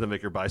really, other than to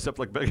make your bicep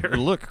look bigger.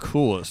 You look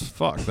cool as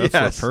fuck. That's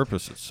Yes. what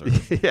purpose it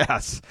serves.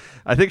 Yes,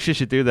 I think she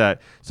should do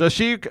that. So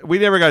we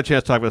never got a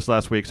chance to talk about this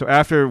last week. So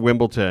after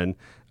Wimbledon,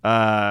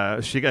 I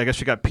guess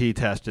she got P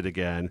tested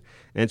again,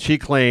 and she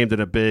claimed in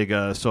a big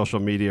social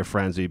media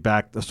frenzy,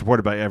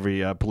 supported by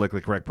every politically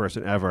correct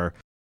person ever.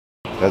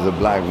 As a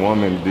black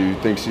woman, do you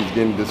think she's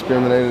getting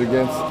discriminated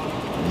against?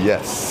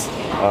 Yes.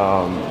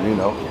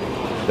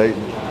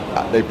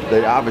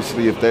 They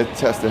obviously, if they're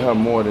testing her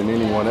more than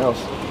anyone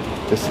else,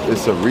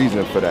 it's a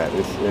reason for that.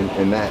 It's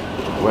in that,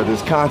 whether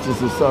it's conscious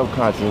or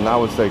subconscious, and I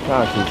would say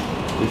conscious,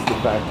 it's the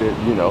fact that,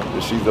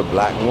 that she's a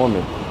black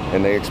woman,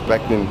 and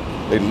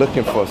they're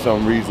looking for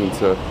some reason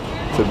to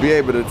be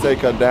able to take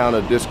her down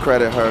or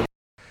discredit her.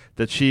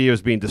 That she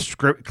was being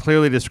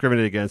clearly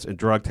discriminated against in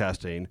drug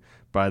testing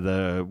by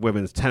the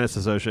Women's Tennis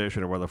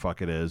Association or where the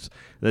fuck it is.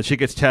 And that she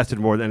gets tested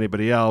more than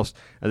anybody else,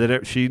 and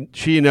that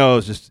she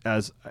knows, just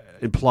as I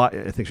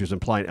think she was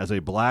implying, as a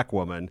black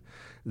woman,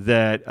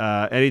 that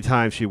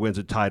anytime she wins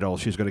a title,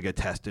 she's going to get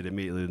tested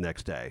immediately the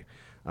next day,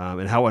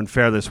 and how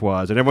unfair this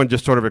was. And everyone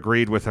just sort of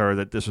agreed with her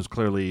that this was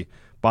clearly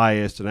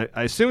biased. And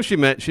I assume she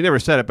never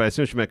said it, but I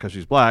assume she meant because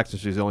she's black,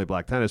 since she's the only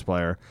black tennis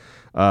player.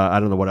 I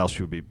don't know what else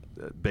she would be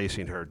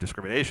basing her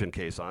discrimination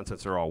case on,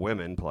 since they're all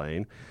women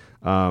playing.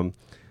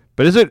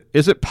 But is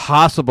it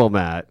possible,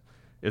 Matt?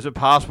 Is it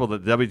possible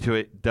that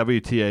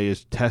WTA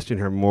is testing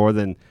her more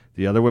than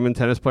the other women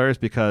tennis players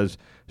because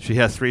she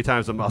has 3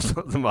 times the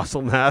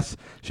muscle mass?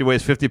 She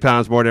weighs 50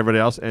 pounds more than everybody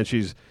else, and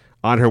she's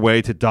on her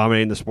way to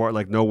dominating the sport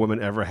like no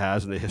woman ever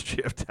has in the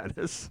history of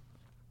tennis.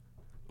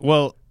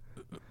 Well,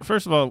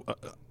 first of all,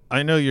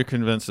 I know you're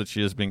convinced that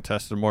she is being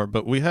tested more,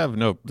 but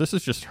this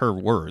is just her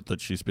word that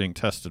she's being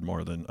tested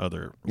more than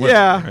other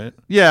women, right?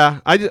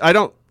 Yeah.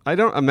 I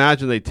don't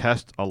imagine they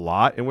test a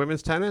lot in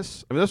women's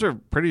tennis. I mean, those are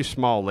pretty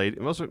small ladies.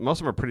 Most of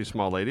them are pretty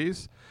small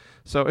ladies.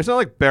 So it's not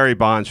like Barry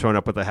Bonds showing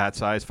up with a hat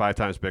size 5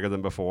 times bigger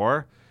than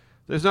before.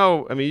 There's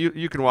no, I mean,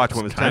 you can watch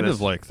women's tennis. Kind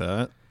of like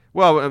that.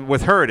 Well,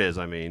 with her it is,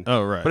 I mean.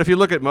 Oh, right. But if you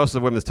look at most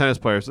of the women's tennis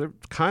players, they're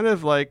kind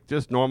of like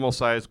just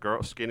normal-sized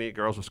girls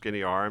with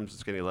skinny arms and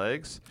skinny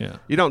legs. Yeah.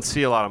 You don't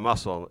see a lot of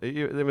muscle. I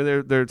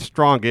mean, they're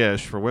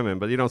strong-ish for women,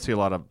 but you don't see a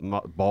lot of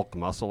bulk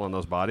muscle on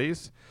those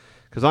bodies.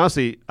 Because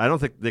honestly, I don't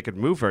think they could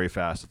move very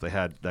fast if they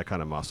had that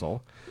kind of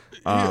muscle.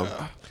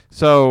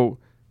 So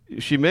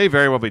she may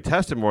very well be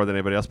tested more than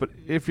anybody else. But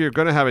if you're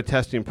going to have a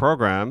testing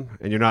program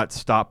and you're not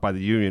stopped by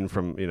the union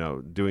from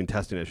doing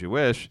testing as you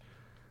wish,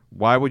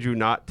 why would you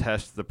not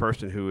test the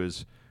person who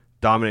is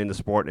dominating the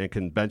sport and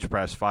can bench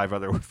press 5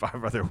 other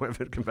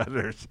women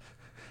competitors?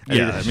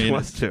 Yeah, I she mean,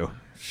 wants to.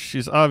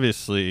 She's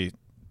obviously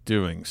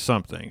doing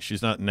something.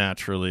 She's not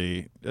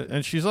naturally,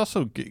 and she's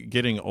also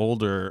getting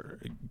older,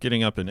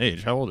 getting up in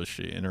age. How old is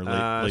she? In her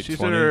late she's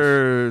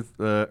 20s?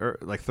 in her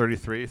like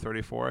 33,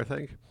 34, I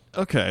think.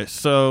 Okay,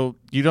 so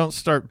you don't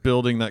start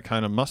building that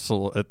kind of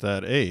muscle at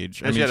that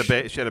age. And she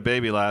had a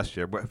baby last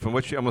year, from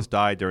which she almost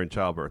died during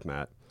childbirth,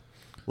 Matt.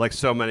 like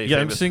so many. Yeah,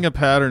 famous, I'm seeing a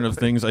pattern of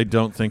things I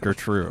don't think are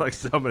true. like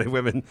so many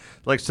women,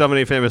 like so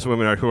many famous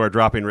women who are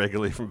dropping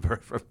regularly from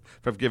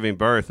giving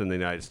birth in the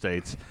United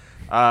States.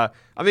 I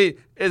mean,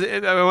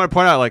 I want to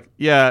point out, like,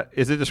 yeah,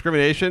 is it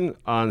discrimination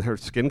on her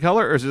skin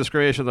color, or is it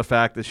discrimination on the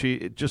fact that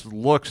she just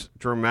looks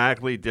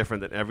dramatically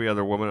different than every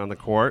other woman on the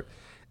court,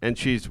 and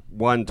she's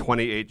won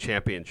 28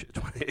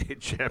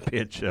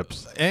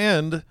 championships?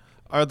 And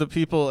are the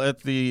people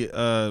at the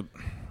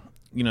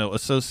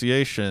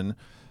association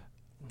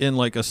in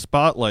like a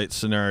spotlight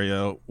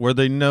scenario where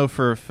they know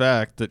for a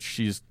fact that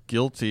she's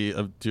guilty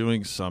of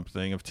doing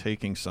something, of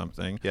taking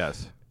something?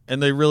 Yes.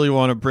 And they really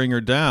want to bring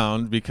her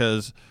down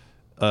because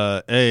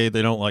they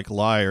don't like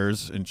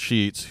liars and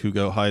cheats who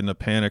go hide in a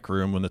panic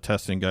room when the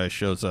testing guy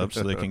shows up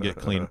so they can get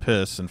clean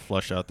piss and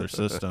flush out their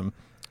system,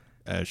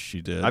 as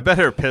she did. I bet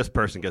her piss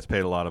person gets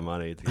paid a lot of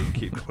money to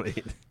keep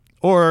clean.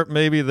 Or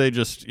maybe they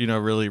just,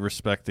 really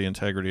respect the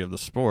integrity of the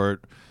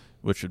sport,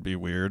 which would be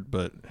weird,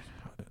 but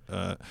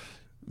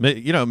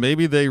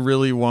maybe they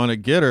really want to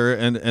get her,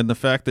 and the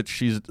fact that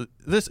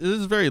this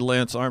is very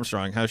Lance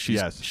Armstrong, how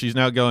she's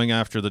now going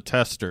after the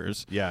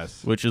testers,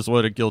 yes, which is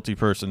what a guilty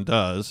person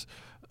does.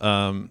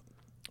 So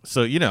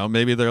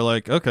maybe they're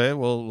like, okay,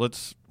 well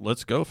let's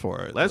go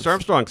for it. Lance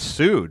Armstrong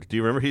sued. Do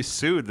you remember he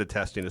sued the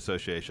testing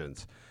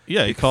associations?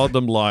 Yeah, he called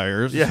them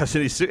liars. Yes,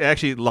 and he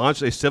actually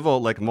launched a civil,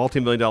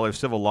 multi-million-dollar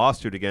civil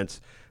lawsuit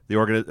against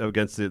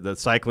the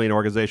cycling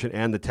organization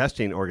and the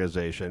testing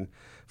organization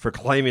for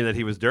claiming that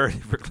he was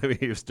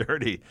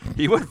dirty.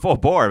 He went full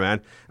bore,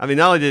 man. I mean,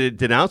 not only did he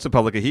denounce them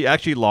publicly, he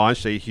actually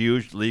launched a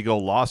huge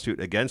legal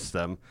lawsuit against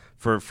them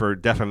for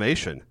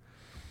defamation,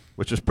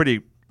 which is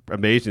pretty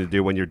amazing to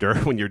do when you're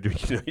dirty. When you're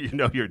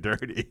you're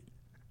dirty.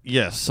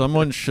 Yes,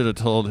 someone should have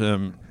told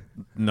him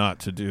not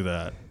to do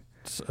that.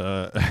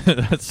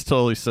 That's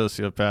totally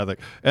sociopathic,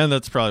 and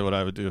that's probably what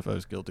I would do if I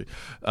was guilty.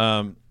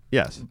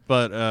 Yes,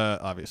 but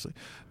obviously,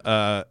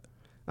 I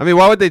mean,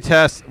 why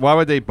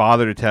would they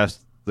bother to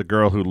test the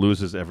girl who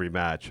loses every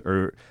match,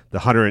 or the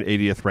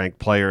 180th ranked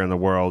player in the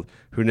world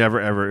who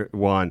never ever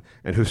won,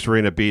 and who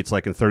Serena beats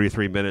in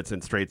 33 minutes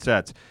in straight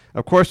sets?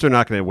 Of course, they're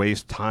not going to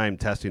waste time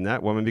testing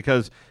that woman,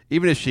 because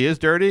even if she is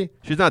dirty,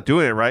 she's not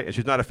doing it right, and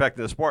she's not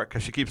affecting the sport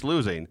because she keeps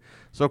losing.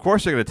 So of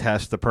course they're going to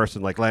test the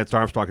person like Lance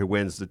Armstrong, who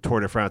wins the Tour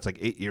de France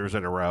 8 years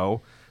in a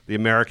row, the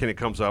American who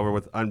comes over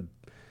with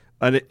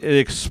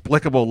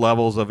inexplicable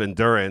levels of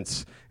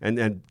endurance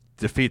and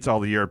defeats all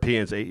the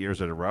Europeans 8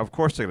 years in a row. Of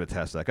course they're going to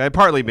test that guy,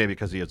 partly maybe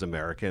because he is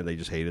American and they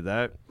just hated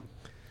that.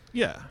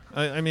 Yeah,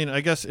 I mean,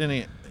 I guess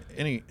any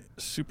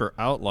super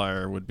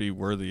outlier would be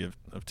worthy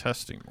of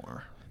testing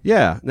more.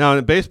 Yeah. Now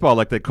in baseball,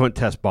 they couldn't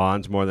test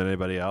Bonds more than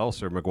anybody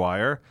else, or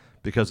McGuire,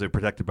 because they're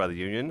protected by the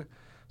union.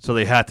 So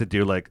they had to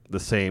do the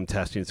same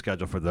testing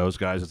schedule for those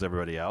guys as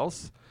everybody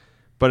else.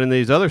 But in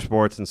these other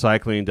sports, in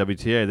cycling,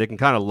 WTA, they can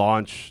kind of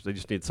launch. They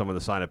just need someone to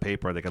sign a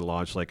paper, and they can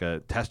launch a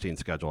testing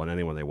schedule on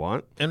anyone they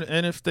want.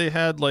 And if they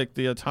had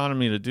the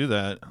autonomy to do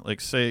that,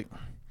 say,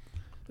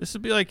 this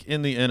would be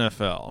in the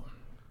NFL.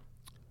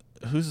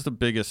 Who's the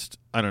biggest?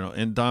 I don't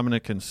know.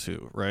 Ndamukong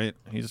Suh, right?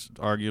 He's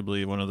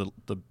arguably one of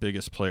the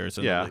biggest players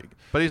in the league.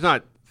 But he's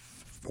not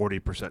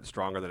 40%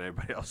 stronger than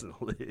anybody else in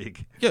the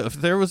league. Yeah, if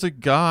there was a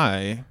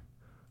guy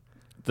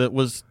that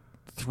was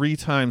 3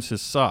 times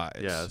his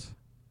size, yes,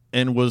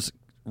 and was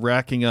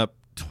racking up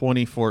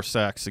 24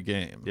 sacks a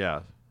game.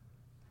 Yeah.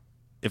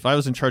 If I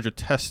was in charge of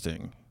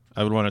testing,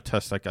 I would want to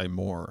test that guy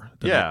more.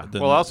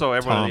 Than also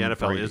everyone Tom in the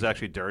NFL Brady. is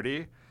actually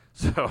dirty.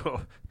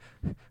 So,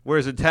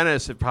 whereas in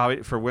tennis, it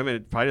probably for women,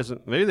 it probably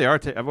doesn't. Maybe they are.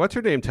 What's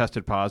her name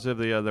tested positive?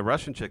 The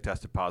Russian chick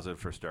tested positive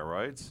for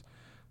steroids.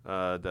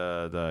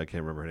 I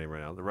can't remember her name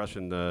right now. The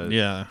Russian,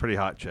 pretty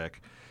hot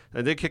chick,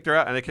 and they kicked her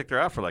out. And they kicked her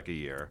out for a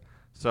year.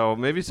 So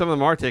maybe some of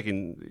them are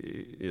taking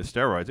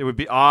steroids. It would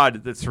be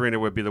odd that Serena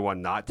would be the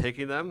one not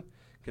taking them,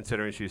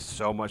 considering she's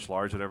so much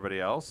larger than everybody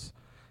else.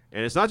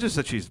 And it's not just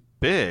that she's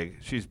big.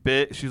 She's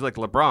big. She's like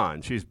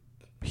LeBron. She's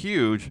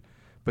huge,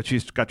 but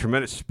she's got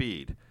tremendous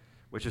speed,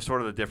 which is sort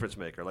of the difference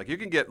maker. You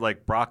can get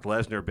Brock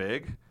Lesnar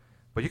big,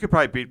 but you could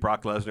probably beat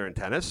Brock Lesnar in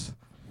tennis,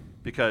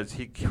 because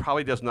he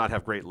probably does not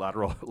have great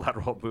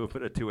lateral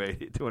movement at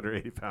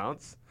 280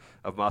 pounds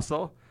of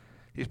muscle.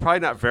 He's probably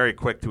not very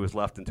quick to his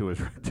left and to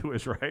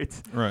his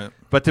right. Right.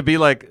 But to be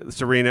like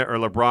Serena or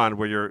LeBron,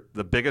 where you're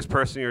the biggest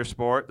person in your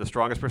sport, the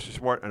strongest person in your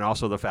sport, and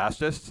also the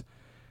fastest,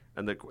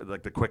 and the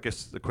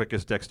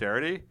quickest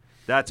dexterity,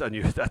 that's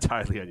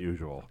highly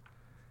unusual.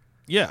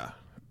 Yeah,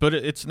 but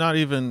it's not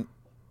even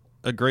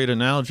a great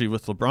analogy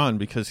with LeBron,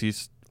 because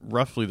he's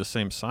roughly the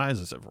same size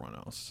as everyone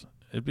else.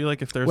 It'd be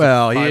like if there's a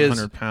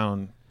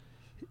 500-pound.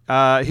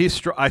 I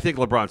think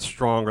LeBron's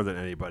stronger than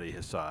anybody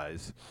his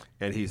size,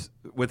 and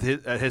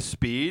at his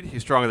speed,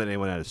 he's stronger than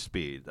anyone at his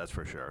speed. That's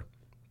for sure.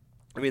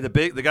 I mean,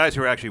 the guys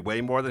who are actually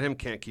way more than him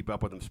can't keep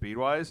up with him speed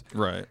wise,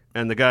 right?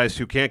 And the guys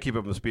who can't keep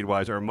up with him speed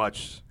wise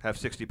have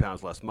 60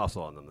 pounds less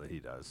muscle on them than he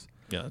does.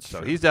 Yeah, that's so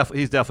true. he's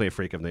definitely a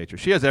freak of nature.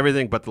 She has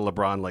everything but the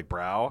LeBron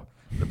brow,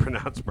 the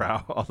pronounced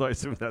brow. Although I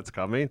assume that's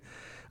coming.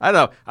 I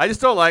don't know. I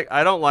just don't like.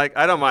 I don't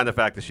mind the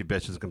fact that she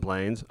bitches and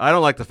complains. I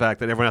don't like the fact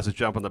that everyone has to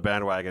jump on the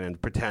bandwagon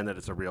and pretend that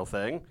it's a real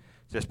thing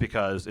just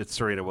because it's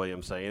Serena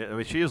Williams saying it. I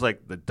mean, she is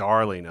like the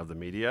darling of the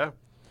media.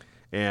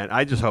 And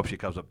I just hope she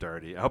comes up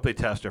dirty. I hope they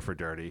test her for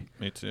dirty.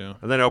 Me too.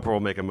 And then Oprah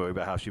will make a movie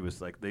about how she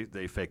was like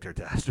they faked her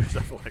test or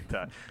something like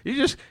that.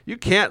 You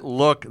can't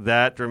look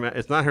that dramatic.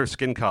 It's not her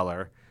skin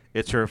color.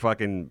 It's her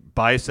fucking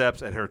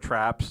biceps and her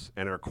traps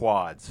and her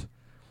quads.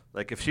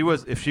 Like if she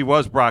was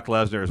Brock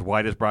Lesnar, as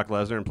white as Brock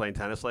Lesnar, and playing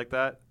tennis like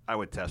that, I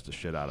would test the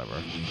shit out of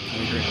her.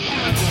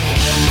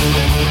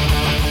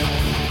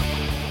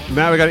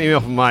 Matt, we got an email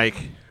from Mike.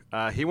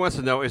 He wants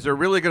to know: is there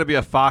really going to be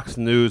a Fox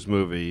News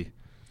movie?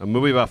 A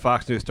movie about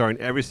Fox News starring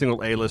every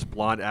single A-list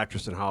blonde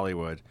actress in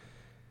Hollywood.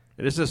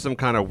 And this is some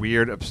kind of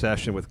weird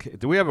obsession with...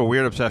 Do we have a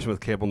weird obsession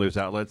with cable news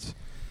outlets?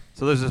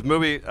 So there's this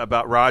movie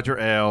about Roger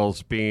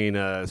Ailes being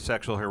a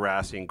sexual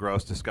harassing,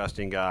 gross,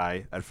 disgusting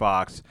guy at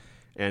Fox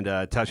and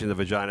touching the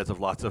vaginas of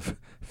lots of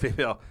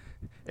female,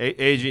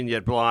 aging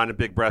yet blonde and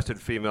big-breasted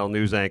female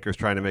news anchors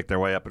trying to make their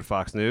way up at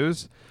Fox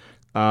News.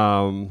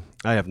 I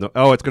have no...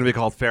 Oh, it's going to be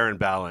called Fair and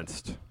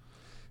Balanced.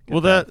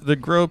 The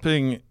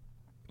groping...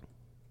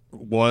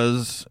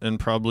 was and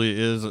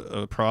probably is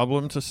a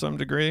problem to some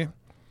degree.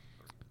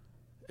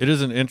 It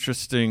is an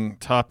interesting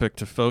topic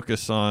to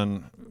focus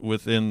on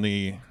within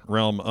the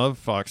realm of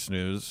Fox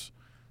News,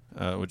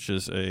 which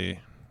is a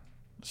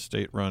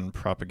state-run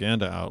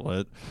propaganda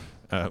outlet,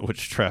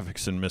 which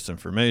traffics in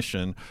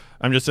misinformation.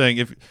 I'm just saying,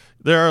 if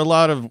there are a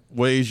lot of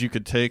ways you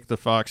could take the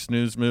Fox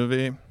News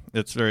movie,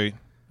 I'm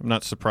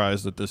not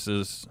surprised that this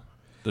is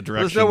the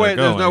direction they're going.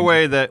 There's no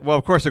way that, well,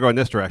 of course they're going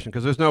this direction,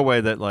 because there's no way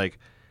that, like,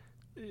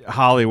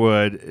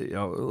 Hollywood,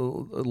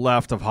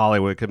 left of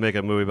Hollywood could make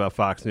a movie about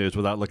Fox News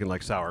without looking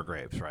like sour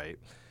grapes, right?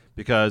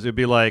 Because it'd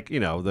be like,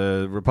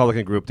 the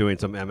Republican group doing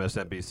some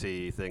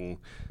MSNBC thing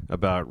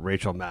about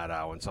Rachel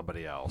Maddow and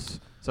somebody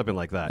else, something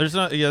like that. There's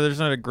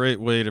not a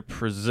great way to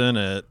present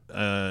it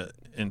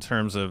in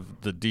terms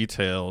of the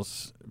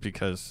details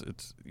because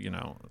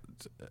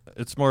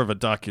it's more of a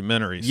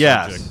documentary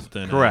subject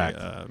than correct.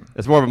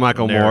 It's more of a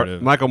Michael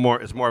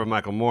Moore. It's more of a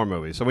Michael Moore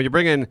movie. So when you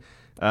bring in,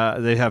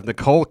 they have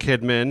Nicole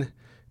Kidman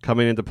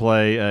coming in to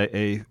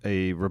play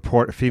a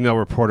female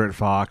reporter at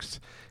Fox,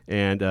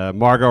 and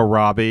Margot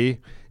Robbie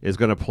is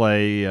going to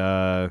play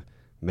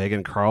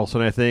Megan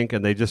Carlson, I think,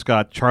 and they just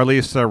got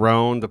Charlize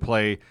Theron to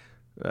play,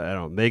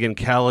 Megyn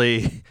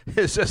Kelly.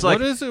 It's just like,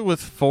 what is it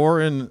with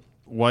foreign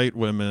white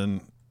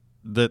women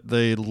that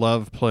they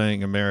love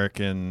playing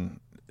American,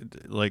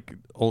 like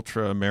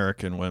ultra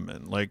American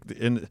women, like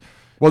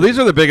Well, these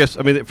are the biggest.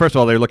 I mean, first of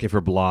all, they're looking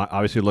for blonde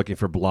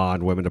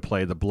women to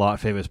play the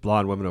famous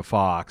blonde women of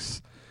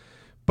Fox.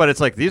 But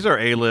it's like these are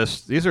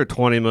A-list. These are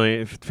 $20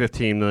 million,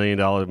 $15 million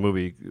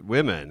movie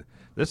women.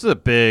 This is a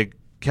big.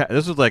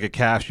 This is like a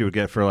cast you would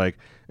get for like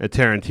a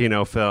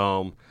Tarantino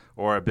film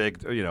or a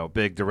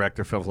big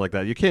director films like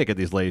that. You can't get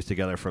these ladies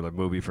together for the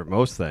movie for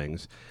most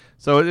things.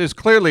 So it is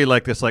clearly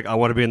like this. Like I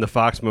want to be in the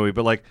Fox movie,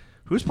 but like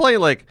who's playing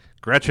like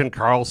Gretchen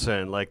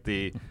Carlson, like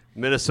the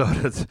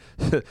Minnesota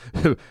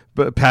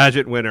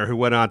pageant winner who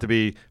went on to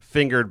be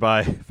fingered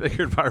by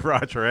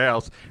Roger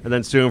Ailes and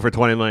then sued him for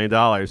 $20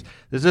 million.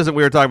 This isn't,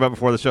 we were talking about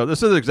before the show,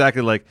 this is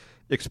exactly like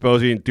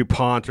exposing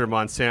DuPont or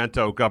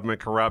Monsanto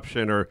government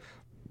corruption or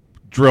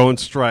drone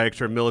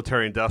strikes or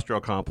military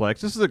industrial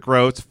complex. This is a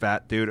gross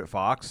fat dude at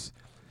Fox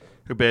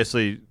who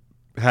basically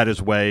had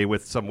his way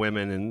with some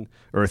women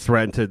or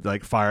threatened to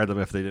like fire them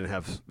if they didn't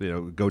have,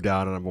 go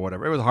down on them or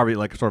whatever. It was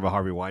sort of a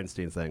Harvey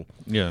Weinstein thing.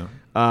 Yeah.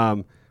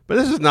 But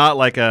this is not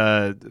like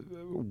a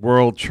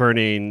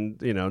world-churning,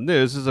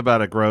 news. This is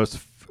about a gross,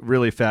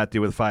 really fat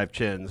dude with 5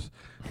 chins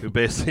who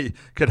basically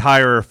could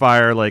hire or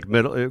fire like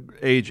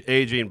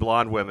aging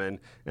blonde women,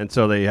 and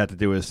so they had to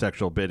do his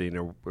sexual bidding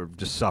or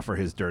just suffer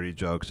his dirty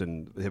jokes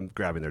and him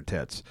grabbing their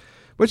tits,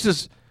 which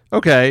is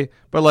okay.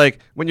 But like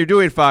when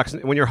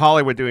you're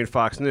Hollywood doing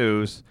Fox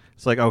News,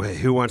 it's like, okay,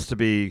 who wants to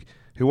be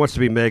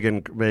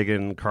Megyn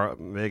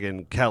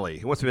Kelly?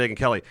 Who wants to be Megyn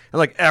Kelly? And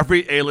like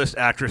every A-list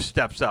actress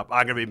steps up.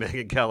 I'm gonna be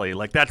Megyn Kelly.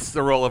 Like that's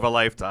the role of a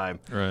lifetime.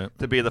 Right.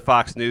 To be the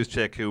Fox News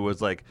chick who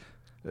was like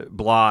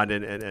blonde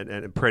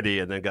and pretty,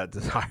 and then got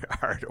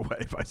hired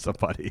away by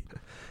somebody.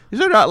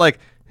 These are not like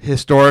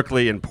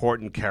historically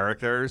important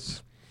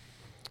characters.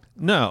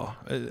 No,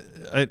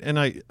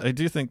 I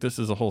do think this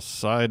is a whole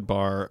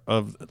sidebar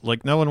of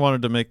like no one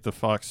wanted to make the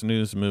Fox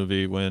News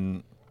movie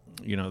when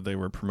they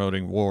were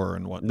promoting war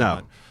and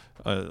whatnot.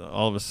 No.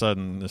 All of a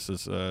sudden, this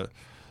is a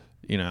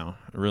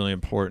really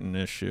important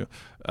issue.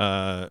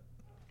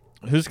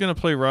 Who's going to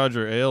play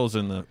Roger Ailes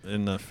in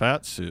the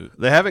fat suit?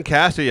 They haven't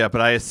cast it yet,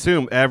 but I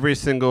assume every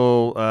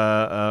single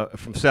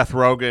from Seth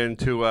Rogen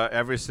to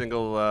every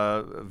single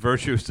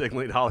virtue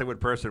signaling Hollywood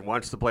person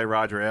wants to play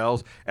Roger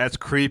Ailes as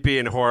creepy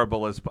and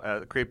horrible as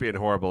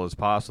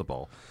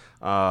possible.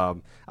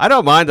 I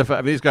don't mind the fact.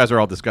 I mean, these guys are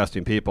all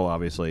disgusting people,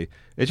 obviously.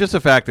 It's just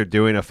the fact they're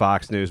doing a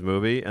Fox News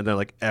movie, and they're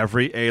like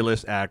every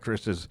A-list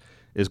actress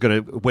is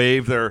going to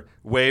waive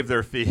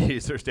their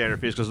fees, their standard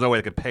fees, because there's no way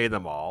they could pay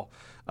them all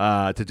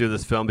to do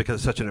this film because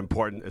it's such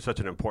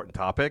an important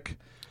topic.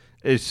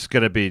 It's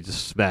going to be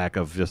just smack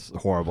of just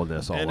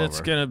horribleness all over. And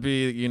it's going to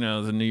be,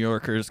 the New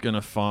Yorker's going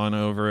to fawn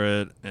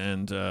over it,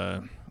 and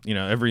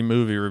every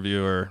movie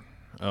reviewer.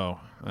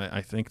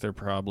 I think they're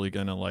probably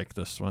going to like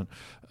this one.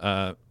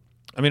 I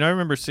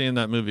remember seeing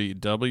that movie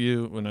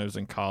W when I was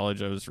in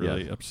college. I was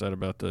really upset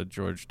about the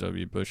George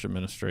W. Bush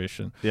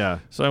administration. Yeah.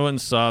 So I went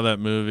and saw that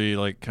movie,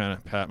 kind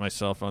of pat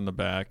myself on the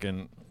back,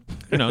 and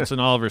it's an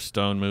Oliver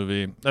Stone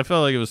movie. I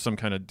felt like it was some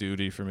kind of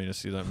duty for me to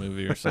see that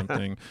movie or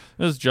something.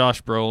 It was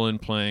Josh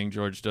Brolin playing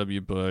George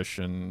W. Bush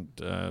and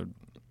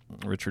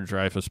Richard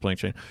Dreyfuss playing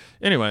Shane.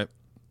 Anyway.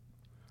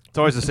 It's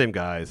always the same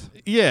guys.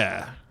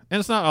 Yeah. And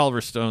it's not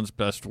Oliver Stone's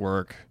best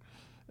work.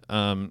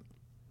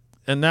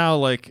 And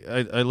now,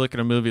 I look at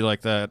a movie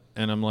like that,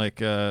 and I'm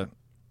like, no,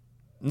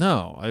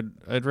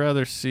 I'd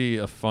rather see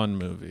a fun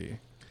movie.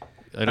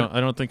 I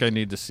don't think I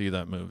need to see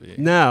that movie.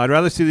 No, I'd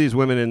rather see these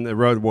women in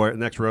the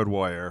next Road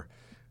Warrior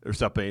or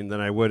something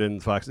than I would in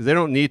Fox. They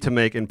don't need to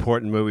make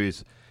important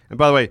movies. And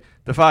by the way,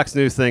 the Fox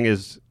News thing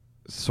is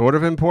sort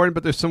of important,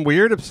 but there's some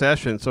weird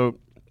obsession. So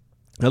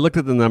I looked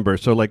at the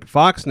numbers. So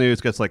Fox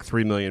News gets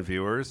 3 million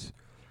viewers,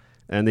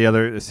 and the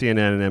other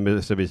CNN and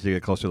MSNBC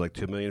get closer to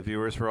 2 million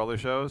viewers for all their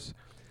shows.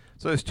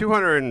 So there's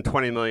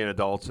 220 million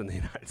adults in the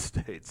United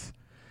States.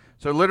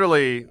 So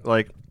literally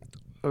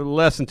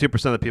less than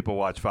 2% of the people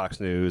watch Fox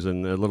News,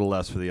 and a little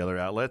less for the other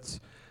outlets.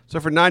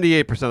 So for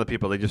 98% of the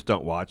people, they just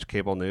don't watch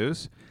cable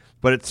news.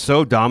 But it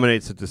so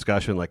dominates the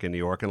discussion, in New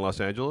York and Los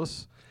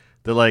Angeles,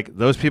 that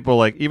those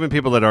people, even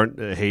people that aren't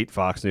hate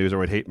Fox News or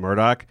would hate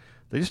Murdoch,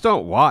 they just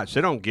don't watch.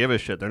 They don't give a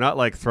shit. They're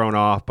not thrown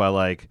off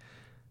by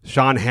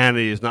Sean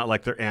Hannity is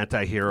not their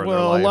anti-hero.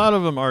 Well, a lot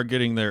of them are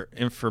getting their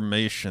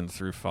information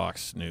through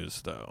Fox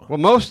News, though. Well,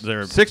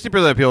 60% of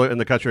the people in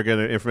the country are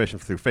getting information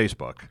through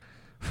Facebook.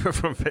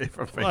 from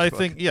Facebook. Well,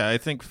 I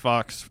think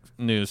Fox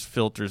News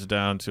filters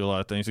down to a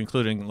lot of things,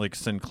 including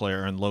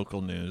Sinclair and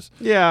local news.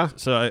 Yeah.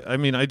 So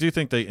I do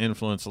think they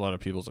influence a lot of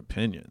people's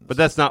opinions. But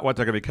that's not what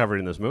they're going to be covering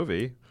in this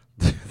movie.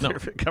 No,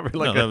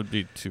 that would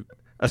be too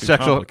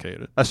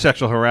complicated. A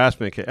sexual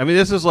harassment case.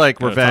 this is revenge.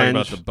 Talking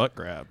about the butt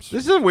grabs.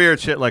 This is weird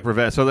shit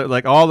revenge. So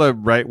that, all the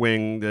right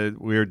wing, the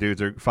weird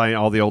dudes are finding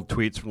all the old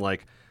tweets from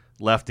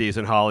lefties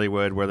in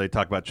Hollywood where they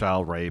talk about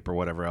child rape or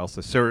whatever else.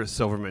 The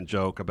Silverman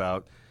joke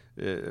about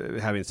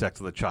having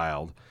sex with a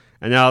child.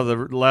 And now the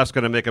left's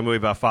going to make a movie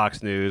about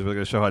Fox News. We're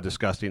going to show how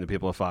disgusting the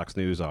people of Fox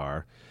News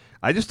are.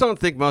 I just don't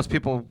think most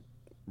people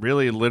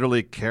really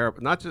literally care,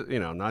 not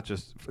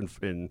just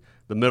in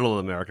the middle of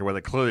America where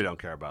they clearly don't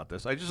care about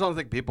this. I just don't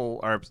think people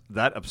are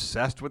that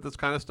obsessed with this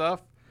kind of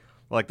stuff.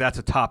 That's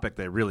a topic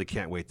they really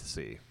can't wait to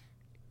see.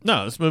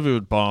 No, this movie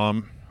would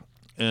bomb,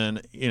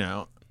 and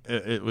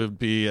it would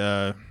be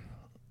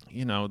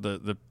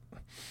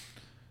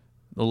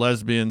the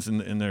lesbians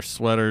in their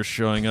sweaters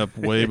showing up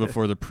way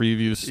before the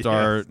previews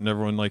start, yes. And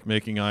everyone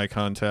making eye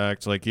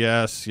contact.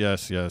 Yes.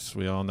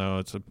 We all know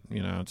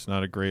it's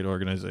not a great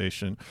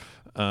organization.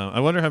 I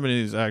wonder how many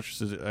of these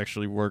actresses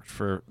actually worked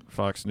for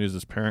Fox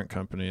News' parent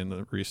company in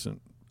the recent.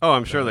 Oh,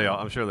 I'm sure they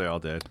all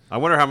did. I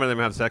wonder how many of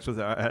them have sex with,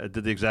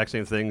 did the exact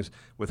same things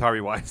with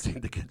Harvey Weinstein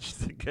to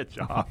get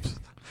jobs.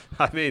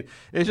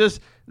 It's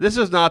just, this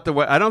is not the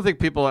way. I don't think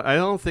people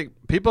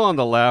on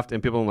the left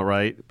and people on the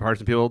right,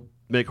 partisan people,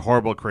 make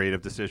horrible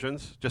creative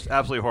decisions, just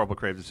absolutely horrible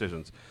creative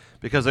decisions,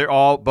 because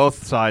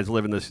both sides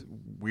live in this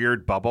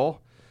weird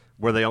bubble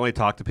where they only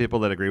talk to people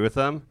that agree with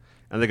them,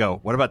 and they go,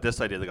 what about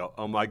this idea? They go,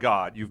 oh my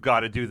God, you've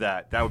got to do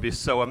that. That would be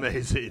so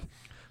amazing.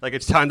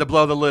 It's time to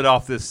blow the lid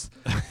off this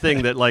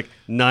thing that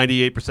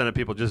 98% of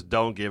people just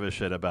don't give a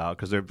shit about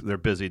because they're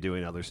busy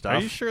doing other stuff.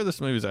 Are you sure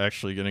this movie is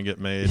actually going to get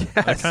made?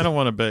 Yes. I kind of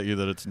want to bet you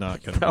that it's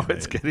not going to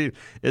be made.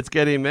 It's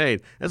getting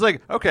made. It's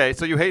okay,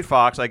 so you hate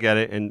Fox, I get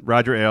it, and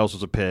Roger Ailes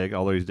was a pig,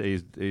 although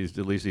he's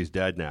at least he's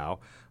dead now.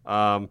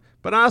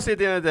 But honestly, at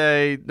the end of the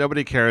day,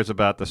 nobody cares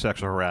about the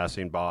sexual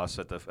harassing boss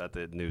at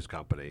the news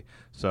company.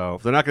 So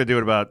if they're not going to do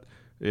it about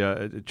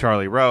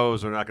Charlie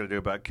Rose, they're not going to do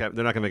about they're not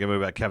going to make a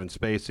movie about Kevin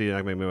Spacey. They're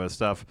not going to make a movie about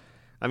stuff.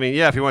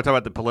 If you want to talk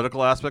about the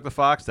political aspect of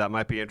Fox, that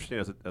might be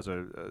interesting as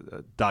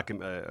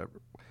a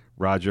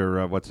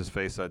Roger what's his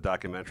face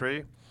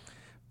documentary.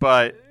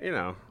 But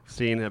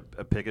seeing a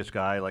piggish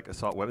guy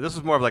assault women, this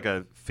is more of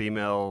a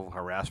female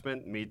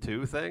harassment Me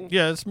Too thing.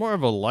 Yeah, it's more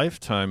of a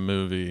Lifetime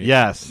movie.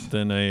 Yes,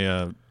 than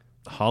a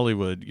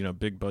Hollywood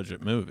big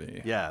budget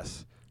movie.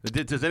 Yes.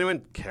 Does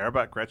anyone care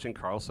about Gretchen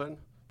Carlson?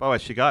 By the way,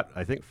 she got,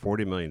 I think,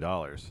 $40 million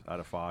out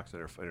of Fox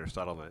in her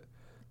settlement.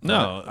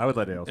 No. I would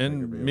let Ailes.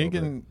 And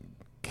Megyn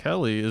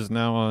Kelly is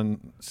now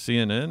on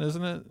CNN,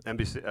 isn't it?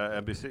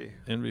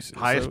 NBC.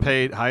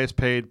 Highest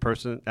paid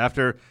person.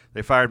 After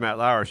they fired Matt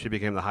Lauer, she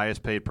became the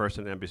highest paid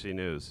person at NBC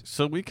News.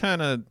 So we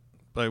kind of,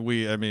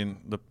 the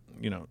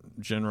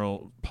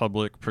general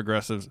public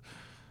progressives,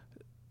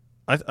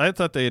 I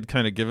thought they had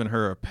kind of given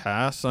her a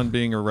pass on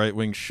being a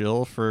right-wing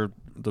shill for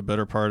the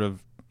better part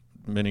of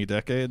many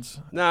decades.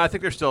 No, I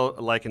think they're still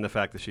liking the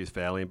fact that she's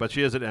failing, but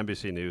she is at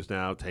NBC News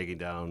now, taking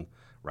down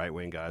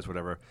right-wing guys,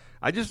 whatever.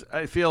 I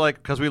feel like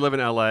because we live in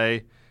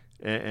L.A.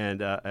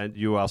 and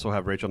you also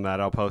have Rachel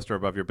Maddow poster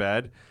above your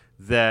bed,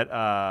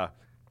 that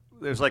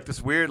there's like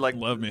this weird like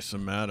Love me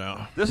some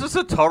Maddow. this is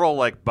a total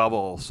like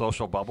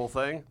social bubble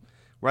thing,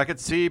 where I could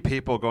see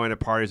people going to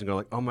parties and go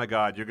like, oh my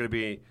God, you're going to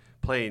be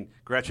playing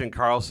Gretchen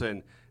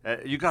Carlson.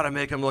 You got to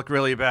make him look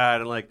really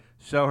bad and like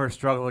show her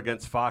struggle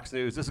against Fox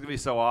News. This is going to be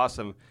so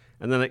awesome.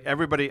 And then like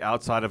everybody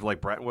outside of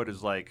like Brentwood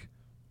is like,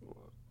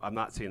 I'm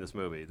not seeing this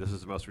movie. This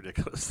is the most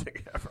ridiculous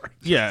thing ever.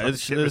 Yeah, it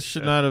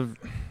should not have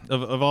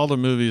of all the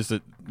movies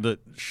that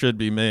should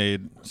be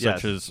made,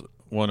 such as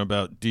one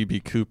about D.B.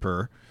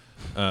 Cooper,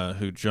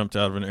 who jumped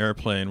out of an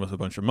airplane with a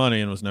bunch of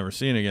money and was never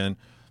seen again.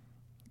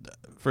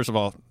 First of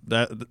all,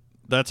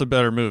 that's a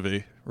better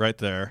movie right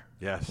there.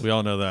 Yes, we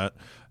all know that.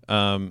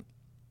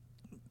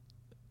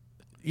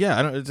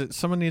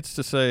 Someone needs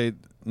to say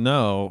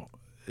no.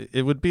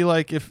 It would be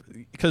like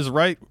because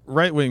right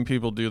wing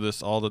people do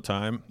this all the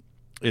time.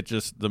 It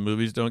just the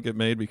movies don't get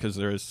made because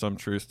there is some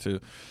truth to,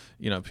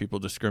 people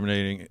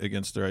discriminating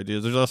against their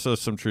ideas. There's also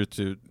some truth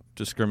to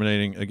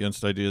discriminating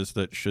against ideas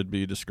that should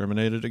be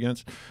discriminated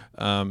against,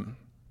 and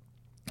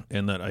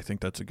that I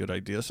think that's a good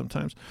idea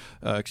sometimes.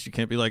 Because you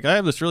can't be like, I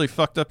have this really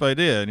fucked up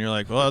idea, and you're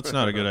like, well, that's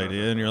not a good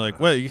idea, and you're like,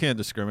 well, you can't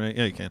discriminate.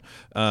 Yeah, you can.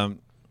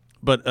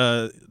 But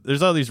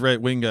there's all these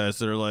right-wing guys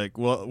that are like,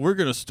 well, we're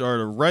going to start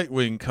a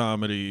right-wing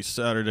comedy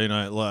Saturday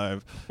Night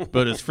Live,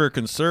 but it's for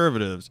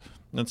conservatives.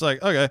 And it's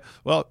like, okay,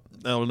 well,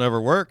 that'll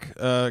never work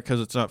because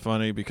it's not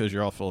funny because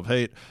you're all full of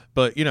hate.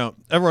 But,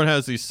 everyone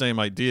has these same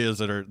ideas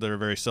that are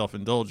very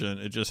self-indulgent.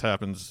 It just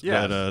happens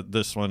that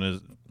this one is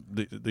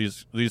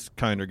these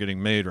kind are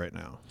getting made right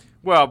now.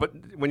 Well, but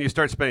when you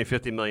start spending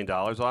 $50 million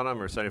on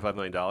them or $75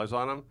 million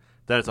on them,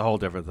 then it's a whole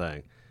different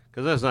thing.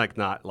 Because it's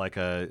not like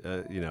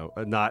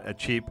not a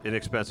cheap,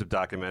 inexpensive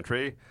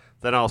documentary.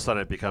 Then all of a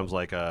sudden it becomes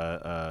like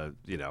a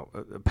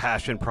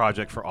passion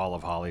project for all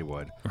of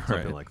Hollywood,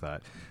 something like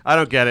that. I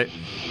don't get it.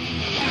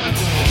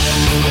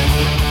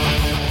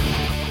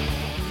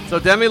 So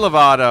Demi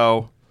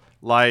Lovato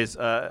lies.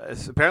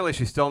 Apparently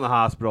she's still in the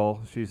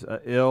hospital. She's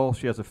ill.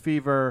 She has a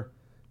fever.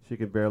 She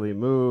can barely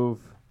move.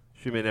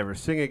 She may never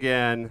sing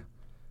again.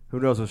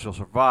 Who knows if she'll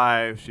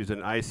survive? She's in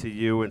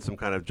ICU in some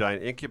kind of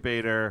giant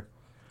incubator.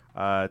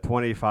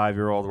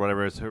 25-year-old,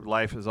 whatever it is, her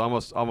life is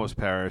almost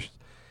perished.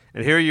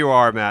 And here you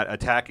are, Matt,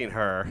 attacking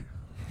her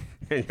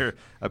in your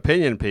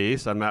opinion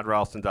piece on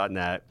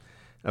mattralston.net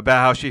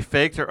about how she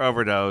faked her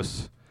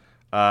overdose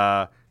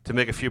to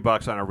make a few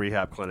bucks on a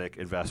rehab clinic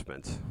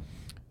investment.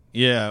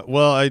 Yeah,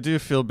 well, I do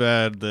feel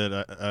bad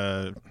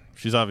that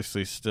she's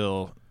obviously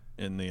still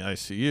in the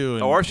ICU.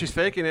 And or she's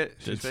faking it.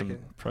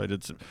 Probably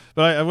did some.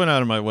 But I went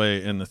out of my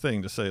way in the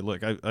thing to say,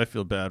 look, I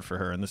feel bad for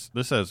her, and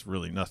this has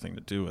really nothing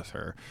to do with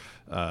her.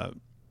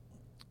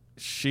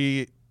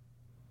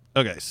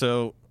 Okay,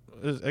 so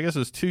I guess it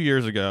was 2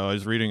 years ago, I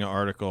was reading an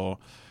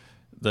article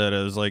that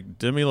is like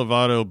Demi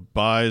Lovato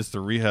buys the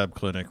rehab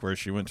clinic where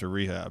she went to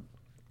rehab.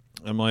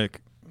 I'm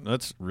like,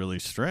 that's really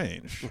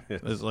strange.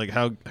 It's like,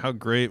 how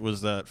great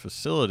was that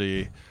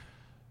facility?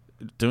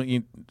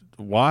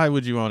 Why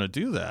would you want to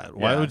do that?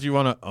 Why would you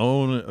want to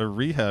own a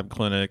rehab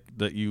clinic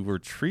that you were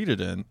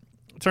treated in?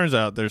 It turns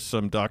out there's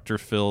some Dr.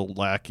 Phil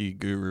Lackey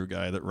guru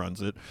guy that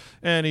runs it,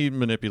 and he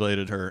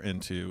manipulated her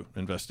into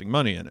investing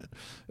money in it.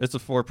 It's a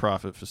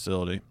for-profit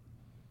facility.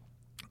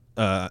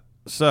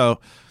 So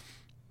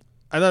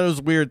I thought it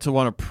was weird to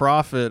want to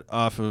profit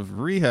off of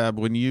rehab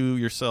when you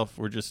yourself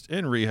were just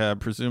in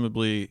rehab,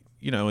 presumably,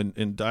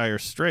 in dire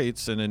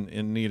straits and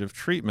in need of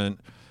treatment.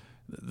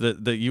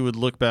 That you would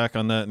look back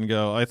on that and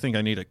go, I think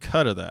I need a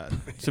cut of that.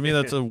 To me,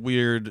 that's a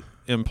weird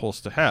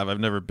impulse to have.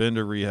 I've never been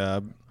to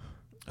rehab.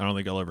 I don't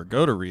think I'll ever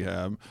go to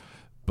rehab.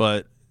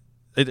 But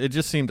it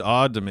just seemed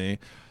odd to me.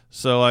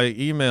 So I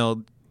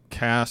emailed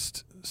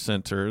Cast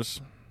Centers,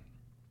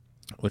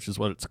 which is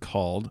what it's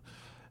called.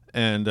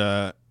 And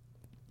they're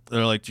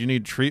like, do you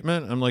need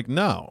treatment? I'm like,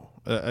 no.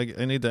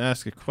 I need to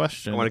ask a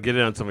question. I want to get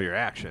in on some of your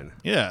action.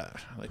 Yeah.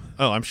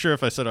 I'm sure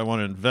if I said I want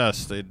to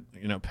invest, they'd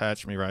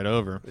patch me right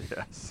over.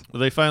 Yes. Well,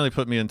 they finally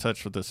put me in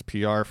touch with this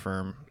PR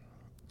firm,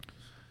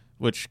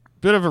 which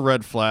bit of a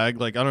red flag.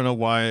 Like, I don't know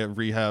why a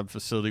rehab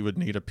facility would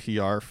need a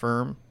PR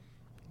firm.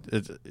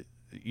 It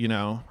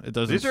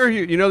doesn't. These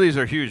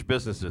are huge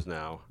businesses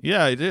now.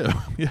 Yeah, I do.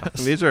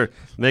 Yes. These are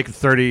making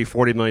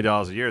 $30-40 million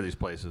a year. These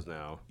places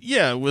now.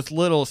 Yeah, with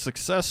little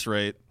success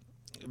rate.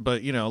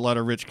 But, a lot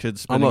of rich kids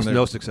spending almost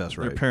no success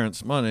rate. Their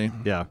parents' money.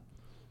 Yeah.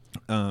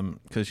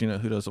 Because,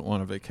 who doesn't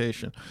want a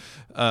vacation?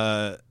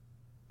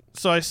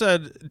 So I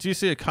said, do you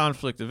see a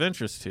conflict of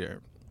interest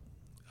here?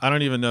 I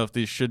don't even know if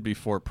these should be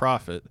for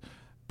profit,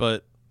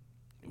 but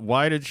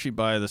why did she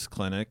buy this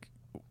clinic?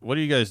 What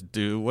do you guys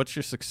do? What's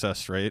your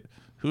success rate?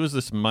 Who is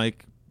this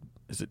Mike?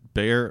 Is it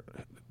Bear?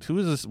 Who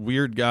is this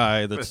weird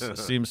guy that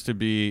seems to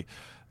be,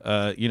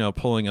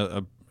 pulling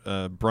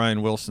a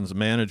Brian Wilson's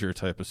manager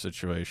type of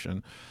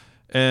situation?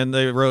 And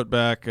they wrote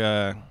back,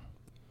 where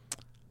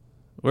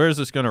is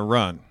this going to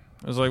run?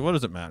 I was like, what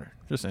does it matter?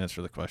 Just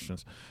answer the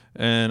questions.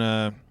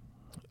 And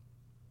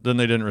then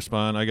they didn't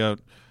respond. I go,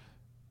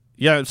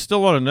 Yeah, I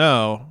still want to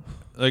know.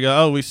 Like,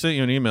 oh, we sent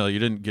you an email. You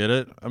didn't get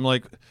it. I'm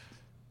like,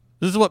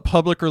 this is what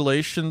public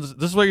relations.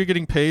 This is what you're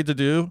getting paid to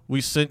do.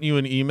 We sent you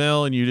an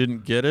email and you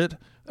didn't get it.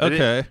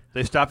 Okay.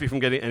 They stop you from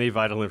getting any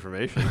vital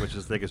information, which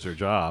is, I think, is their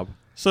job.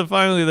 So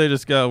finally, they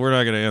just go, we're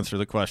not going to answer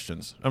the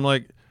questions. I'm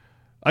like,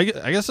 I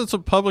guess that's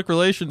what public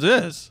relations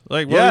is.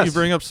 Like, well, you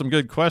bring up some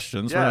good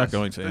questions. We're not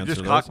going to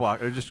answer those.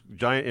 They're just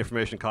giant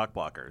information cock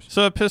blockers.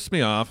 So it pissed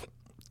me off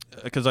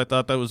because I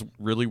thought that was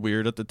really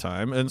weird at the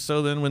time. And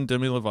so then when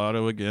Demi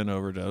Lovato again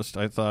overdosed,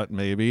 I thought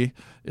maybe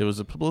it was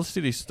a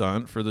publicity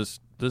stunt for this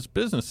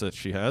business that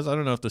she has. I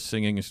don't know if the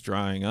singing is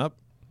drying up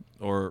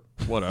or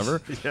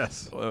whatever.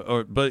 Yes.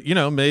 But,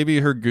 maybe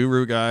her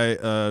guru guy,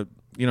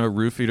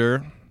 roofied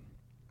her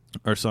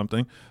or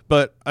something.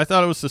 But I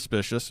thought it was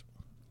suspicious.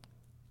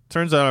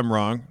 Turns out I'm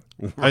wrong.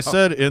 I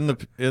said in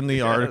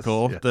the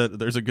article that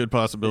there's a good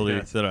possibility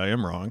that I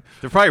am wrong.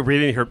 They're probably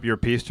reading your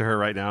piece to her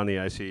right now in the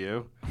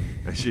ICU,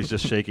 and she's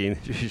just shaking.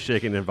 She's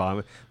shaking and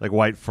vomit, like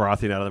white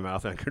frothing out of the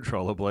mouth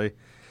uncontrollably.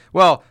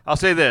 Well, I'll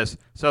say this.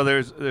 So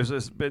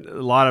there's been a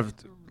lot of,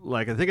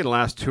 like, I think in the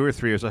last 2 or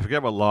 3 years, I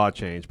forget what law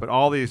changed, but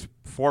all these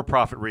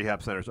for-profit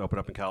rehab centers open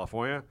up in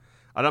California.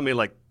 I don't mean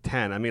like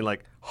 10. I mean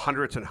like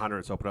hundreds and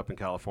hundreds open up in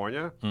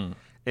California.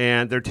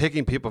 And they're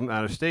taking people from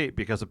out of state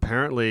because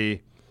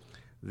apparently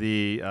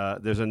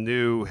there's a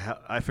new,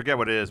 I forget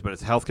what it is, but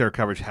it's healthcare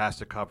coverage has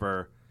to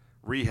cover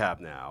rehab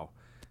now.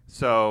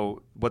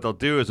 So what they'll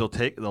do is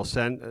they'll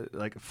send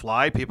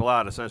fly people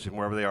out essentially from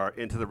wherever they are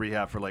into the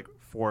rehab for like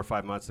 4 or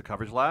 5 months the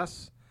coverage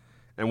lasts.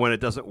 And when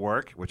it doesn't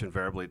work, which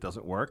invariably it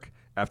doesn't work,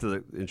 after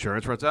the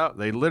insurance runs out,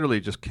 they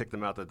literally just kick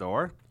them out the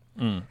door.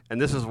 And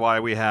this is why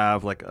we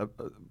have like a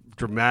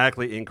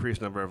dramatically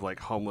increased number of like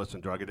homeless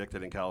and drug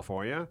addicted in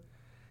California.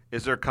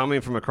 Is they're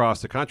coming from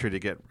across the country to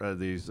get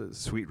these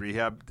sweet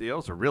rehab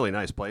deals or really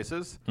nice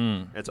places.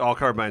 It's all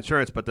covered by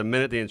insurance, but the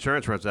minute the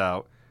insurance runs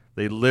out,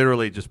 they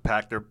literally just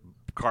pack their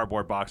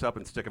cardboard box up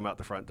and stick them out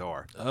the front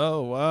door.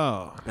 Oh,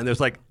 wow. And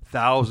there's like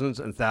thousands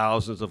and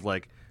thousands of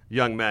like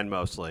young men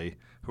mostly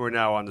who are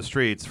now on the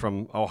streets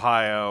from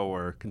Ohio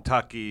or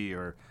Kentucky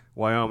or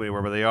Wyoming,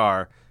 wherever they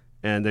are.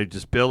 And they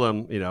just bill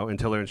them,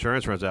 until their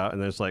insurance runs out.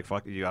 And then it's like,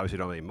 fuck, you obviously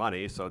don't have any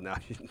money. So now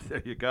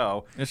there you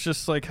go. It's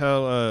just like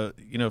how,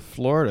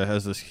 Florida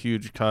has this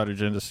huge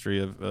cottage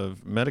industry of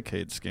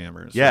Medicaid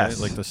scammers. Yes.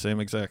 Right? Like the same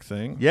exact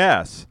thing.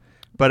 Yes.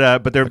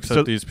 But they're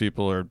except these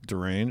people are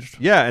deranged.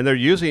 Yeah, and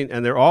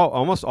they're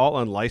almost all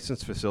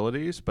unlicensed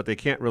facilities, but they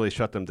can't really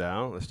shut them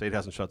down. The state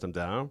hasn't shut them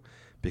down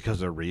because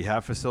they're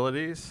rehab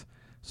facilities.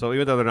 So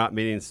even though they're not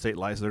meeting state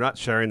license, they're not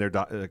sharing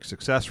their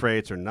success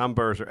rates or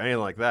numbers or anything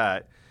like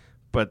that.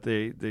 But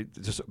they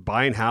just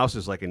buying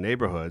houses like in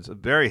neighborhoods,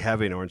 very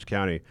heavy in Orange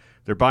County.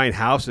 They're buying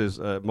houses,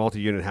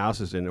 multi-unit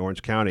houses in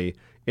Orange County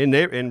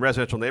in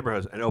residential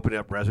neighborhoods and opening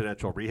up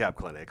residential rehab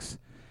clinics.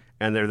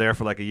 And they're there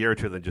for like a year or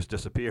two, then just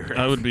disappear.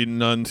 I would be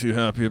none too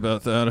happy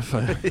about that if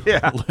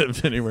I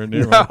lived anywhere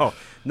near one.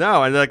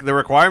 No, and like the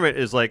requirement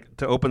is like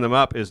to open them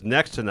up is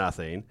next to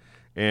nothing,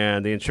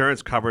 and the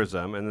insurance covers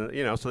them,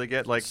 and so they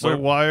get like. So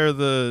why are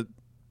the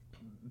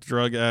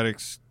drug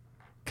addicts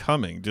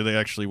coming? Do they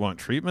actually want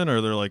treatment,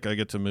 or they're like, I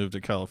get to move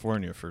to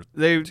California for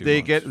 2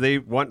 months? They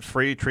want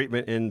free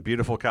treatment in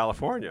beautiful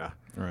California,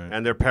 right?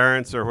 And their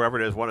parents or whoever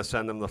it is want to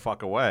send them the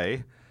fuck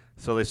away.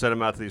 So they send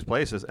them out to these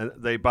places, and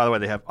by the way,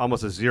 they have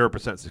almost a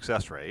 0%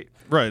 success rate.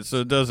 Right, so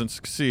it doesn't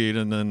succeed,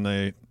 and then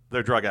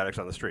they're drug addicts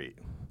on the street.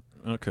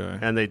 Okay.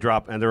 And they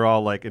drop, and they're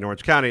all like in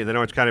Orange County. Then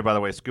Orange County, by the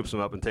way, scoops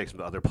them up and takes them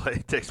to other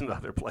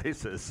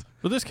places.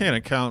 But this can't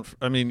account.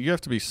 You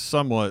have to be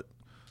somewhat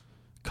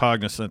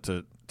cognizant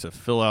to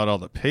fill out all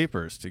the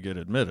papers to get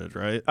admitted,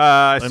 right?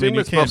 I assume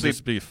you it's can't mostly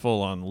just be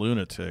full on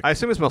lunatic. I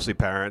assume it's mostly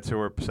parents who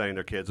are sending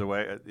their kids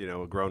away,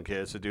 grown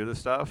kids to do this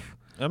stuff.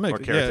 Or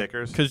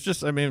caretakers. Because just,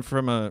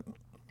 from a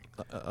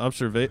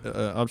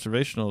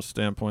observational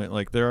standpoint,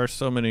 like there are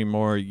so many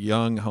more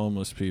young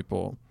homeless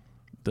people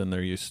than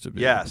there used to be.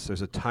 Yes,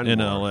 there's a ton in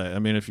more. LA.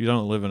 If you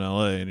don't live in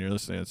LA and you're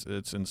listening,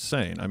 it's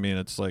insane.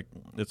 It's like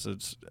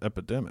it's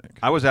epidemic.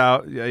 I was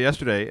out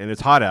yesterday and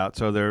it's hot out,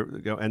 so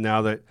and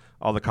now that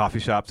all the coffee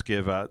shops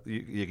give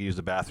you can use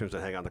the bathrooms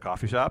that hang on the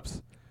coffee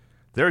shops.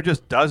 There are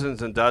just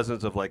dozens and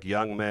dozens of like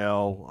young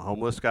male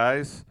homeless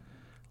guys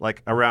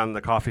like around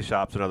the coffee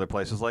shops and other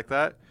places like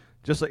that.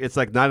 Just like it's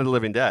like Night of the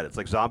Living Dead. It's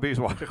like zombies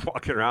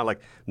walking around, like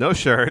no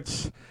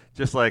shirts,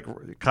 just like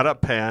cut up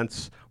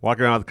pants,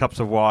 walking around with cups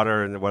of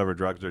water and whatever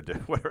drugs they're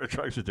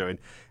doing,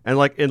 and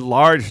like in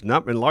large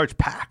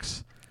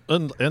packs.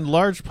 And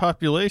large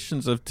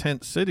populations of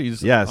tent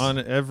cities. Yes. On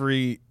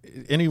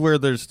anywhere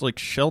there's like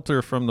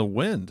shelter from the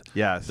wind.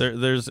 Yes.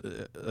 There's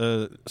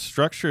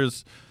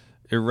structures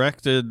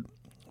erected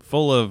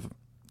full of,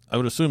 I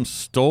would assume,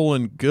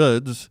 stolen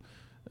goods.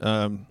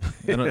 I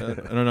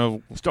don't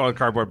know. Stolen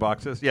cardboard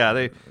boxes. Yeah,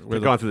 they've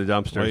gone through the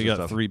dumpsters. Well, you got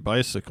stuff. 3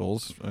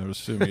 bicycles. I would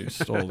assume you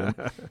stole them.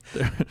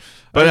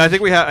 But I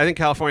think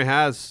California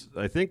has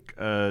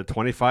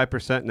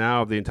 25%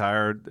 now of the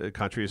entire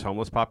country's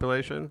homeless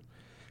population,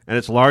 and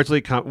it's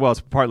largely well,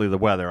 it's partly the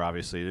weather.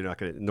 Obviously, you're not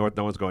going no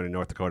one's going to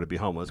North Dakota to be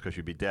homeless because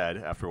you'd be dead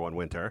after one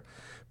winter.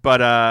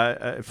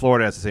 But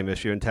Florida has the same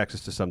issue, and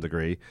Texas to some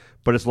degree.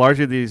 But it's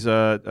largely these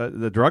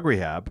the drug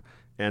rehab,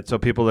 and so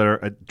people that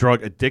are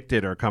drug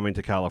addicted are coming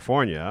to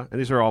California, and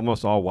these are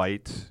almost all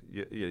white,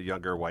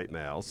 younger white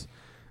males.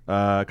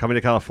 Coming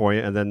to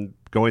California and then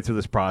going through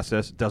this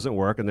process, doesn't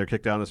work, and they're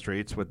kicked down the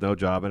streets with no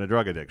job and a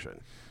drug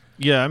addiction.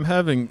 Yeah, I'm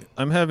having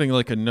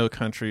like a No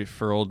Country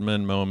for Old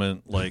Men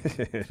moment,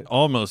 like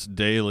almost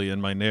daily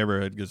in my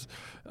neighborhood because,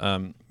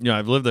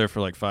 I've lived there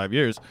for like 5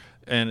 years,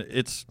 and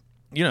it's,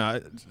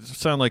 I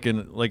sound like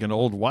an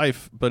old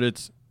wife, but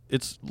it's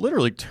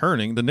literally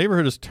turning. The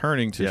neighborhood is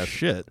turning to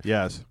shit.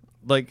 Yes.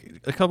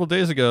 Like a couple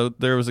days ago,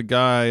 there was a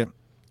guy.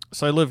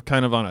 So I live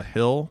kind of on a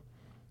hill,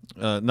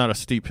 not a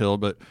steep hill,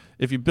 but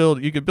you could build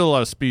a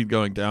lot of speed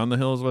going down the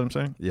hill. Is what I'm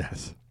saying.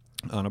 Yes.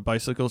 On a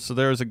bicycle. So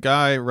there was a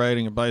guy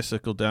riding a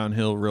bicycle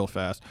downhill real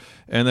fast,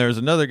 and there was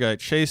another guy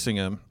chasing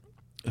him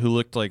who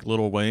looked like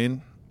Lil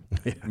Wayne,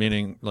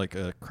 meaning like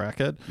a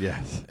crackhead.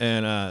 Yes.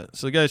 And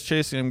so the guy's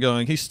chasing him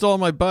going, he stole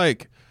my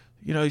bike.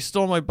 He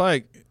stole my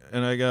bike.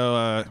 And I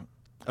go,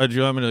 do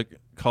you want me to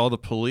call the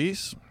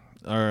police?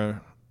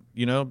 Or,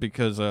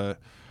 because, and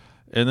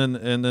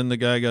then the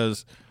guy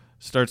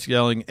starts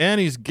yelling,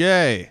 and he's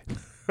gay.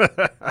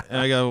 And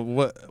I go,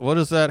 what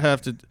does that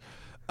have to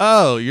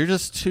Oh, you're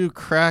just two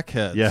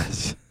crackheads.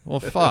 Yes.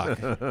 Well, fuck.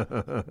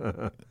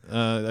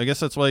 I guess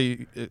that's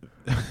why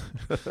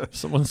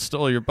someone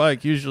stole your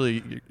bike.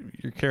 Usually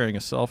you're carrying a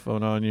cell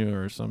phone on you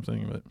or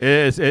something. But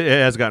it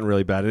has gotten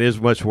really bad. It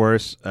is much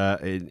worse.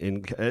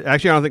 Actually, I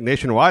don't think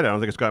nationwide. I don't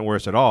think it's gotten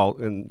worse at all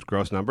in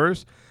gross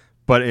numbers.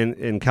 But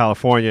in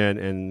California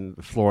and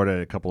Florida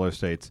and a couple other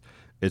states,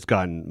 it's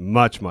gotten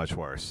much, much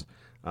worse,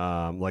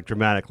 like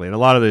dramatically. And a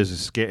lot of this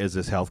is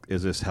this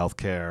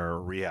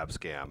healthcare rehab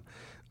scam.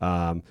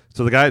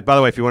 So the guy, by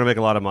the way, if you want to make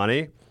a lot of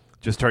money,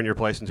 just turn your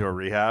place into a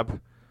rehab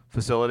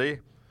facility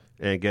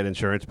and get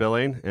insurance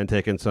billing and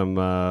taking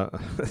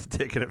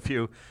taking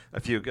a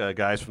few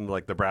guys from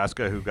like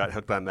Nebraska who got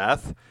hooked on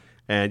meth,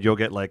 and you'll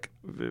get like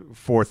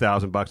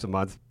 $4,000 a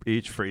month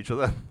for each of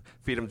them.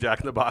 Feed them Jack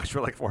in the Box for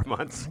like 4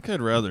 months. I think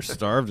I'd rather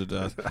starve to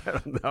death. I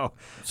don't know.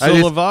 So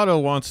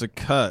Lovato wants a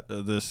cut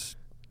of this.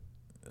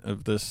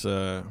 But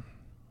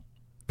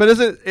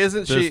isn't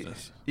business. she?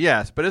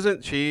 Yes, but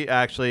isn't she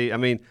actually? I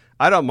mean,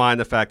 I don't mind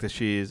the fact that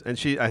she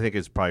I think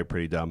is probably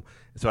pretty dumb.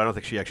 So I don't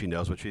think she actually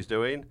knows what she's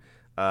doing.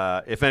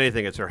 If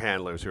anything, it's her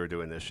handlers who are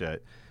doing this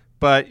shit.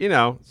 But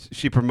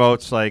she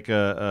promotes like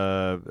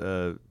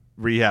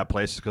rehab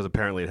places because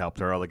apparently it helped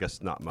her. I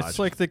guess not much. It's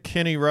like the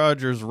Kenny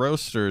Rogers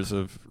Roasters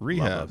of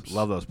rehabs.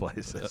 Love those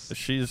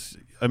places.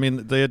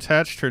 They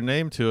attached her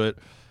name to it,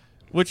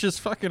 which is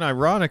fucking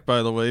ironic,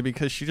 by the way,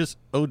 because she just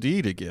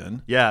OD'd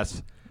again.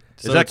 Yes.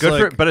 So is that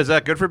good but is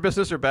that good for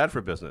business or bad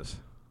for business?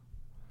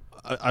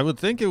 I would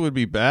think it would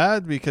be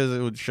bad because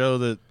it would show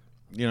that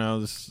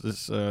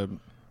this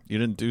you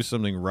didn't do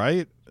something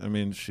right. I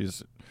mean,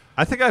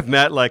 I think I've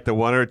met like the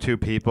one or two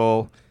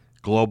people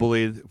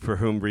globally for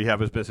whom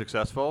rehab has been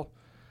successful,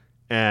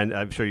 and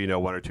I'm sure you know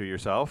one or two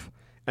yourself,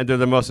 and they're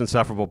the most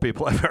insufferable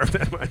people I've ever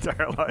met in my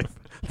entire life.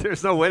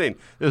 There's no winning.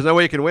 There's no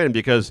way you can win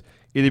because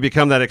either you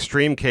become that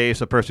extreme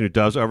case, a person who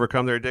does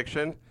overcome their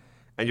addiction,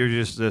 and you're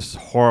just this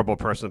horrible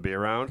person to be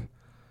around,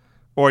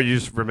 or you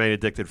just remain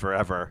addicted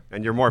forever,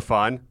 and you're more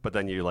fun, but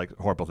then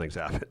horrible things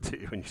happen to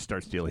you when you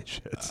start stealing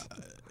shit.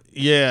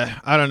 Yeah,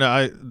 I don't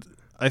know.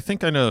 I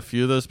think I know a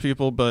few of those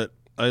people, but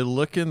I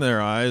look in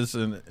their eyes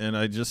and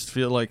I just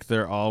feel like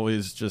they're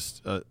always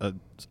just a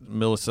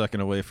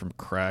millisecond away from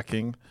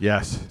cracking.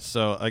 Yes.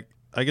 So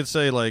I could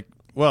say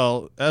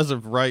well, as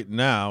of right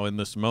now in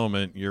this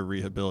moment, you're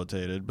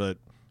rehabilitated, but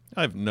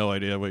I have no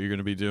idea what you're going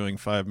to be doing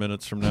 5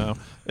 minutes from now.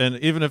 And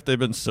even if they've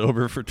been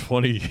sober for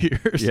 20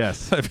 years,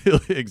 yes, I feel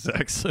the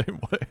exact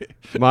same way.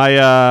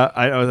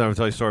 I don't know if I'll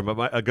tell you a story,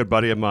 but a good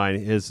buddy of mine,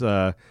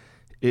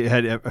 he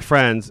had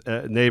friends,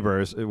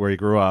 neighbors where he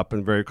grew up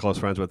and very close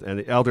friends with, and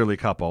the elderly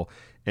couple,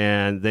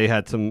 and they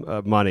had some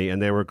money and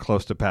they were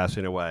close to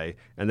passing away.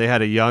 And they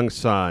had a young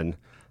son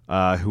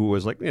who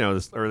was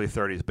this early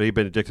 30s, but he'd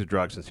been addicted to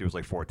drugs since he was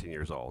 14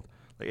 years old,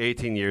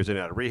 18 years in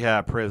and out of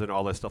rehab, prison,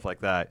 all this stuff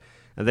like that.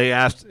 And they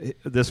asked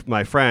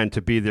my friend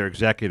to be their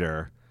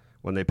executor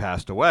when they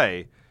passed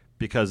away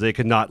because they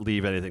could not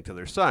leave anything to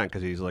their son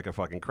because he's like a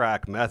fucking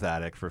crack meth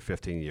addict for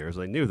 15 years.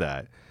 They knew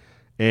that.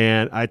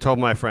 And I told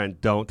my friend,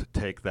 don't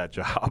take that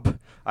job.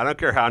 I don't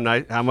care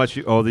how much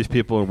you owe these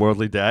people in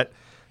worldly debt.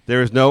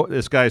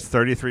 This guy's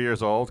 33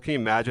 years old. Can you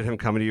imagine him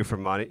coming to you for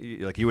money?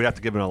 You would have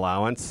to give an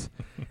allowance,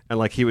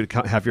 and he would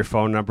have your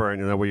phone number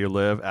and know where you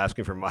live,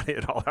 asking for money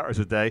at all hours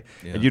a day.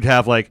 Yeah. And you'd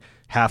have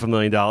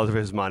 $500,000 of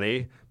his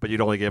money, but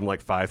you'd only give him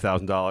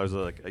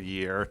 $5,000 a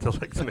year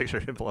to make sure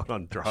you didn't blow it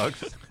on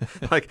drugs.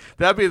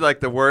 That'd be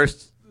the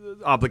worst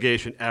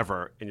obligation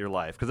ever in your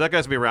life because that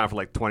guy's gonna be around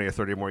for 20 or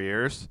 30 more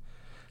years,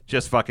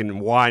 just fucking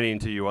whining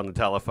to you on the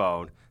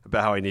telephone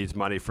about how he needs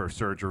money for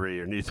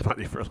surgery or needs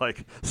money for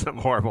some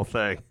horrible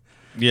thing.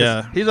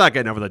 Yeah. He's not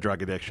getting over the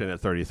drug addiction at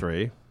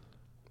 33.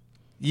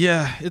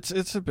 Yeah,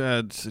 it's a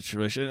bad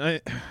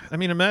situation. I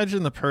mean,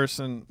 imagine the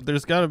person.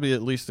 There's got to be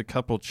at least a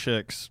couple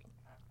chicks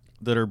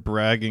that are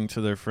bragging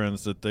to their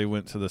friends that they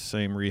went to the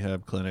same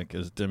rehab clinic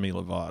as Demi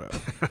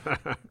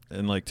Lovato,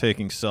 and like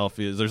taking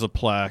selfies. There's a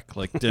plaque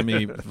like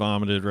Demi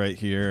vomited right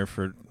here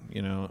for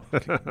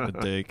a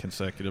day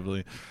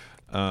consecutively.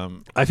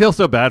 I feel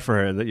so bad for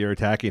her that you're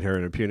attacking her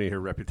and impugning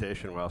her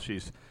reputation while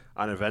she's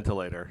on a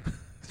ventilator.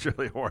 It's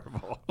really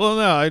horrible. Well,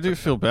 no, I do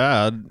feel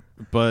bad,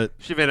 but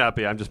she may not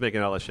be. I'm just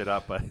making all this shit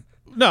up, but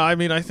no, I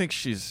mean, I think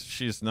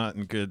she's not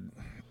in good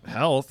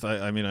health.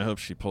 I mean, I hope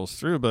she pulls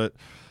through, but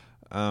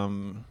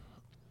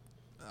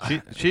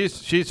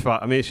she's fine.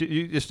 I mean,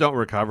 you just don't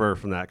recover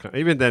from that.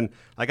 Even then,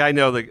 like I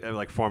know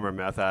like former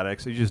meth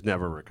addicts, you just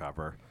never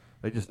recover.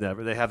 They just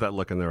never. They have that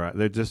look in their eye.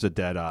 They're just a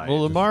dead eye.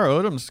 Well, Lamar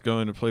Odom's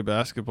going to play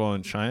basketball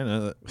in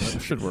China.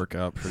 That should work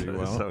out pretty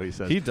well. So he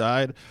says. He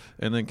died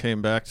and then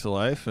came back to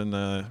life, and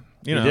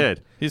he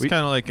did. He's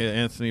kind of like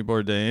Anthony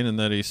Bourdain in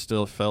that he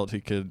still felt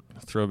he could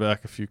throw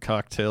back a few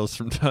cocktails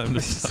from time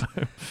to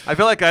time. I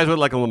feel like guys with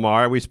like a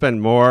Lamar, we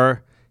spend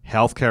more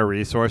healthcare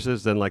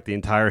resources than like the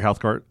entire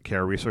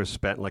healthcare resource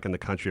spent like in the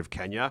country of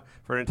Kenya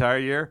for an entire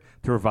year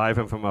to revive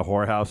him from a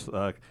whorehouse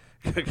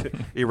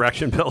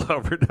erection pill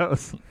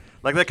overdose.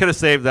 Like that could have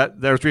saved that.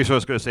 Those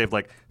resources could have saved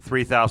like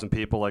 3,000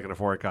 people like in a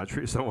foreign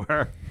country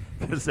somewhere.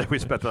 Instead, we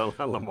spent that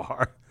on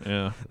Lamar.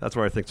 Yeah, that's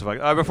where I think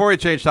so. Before we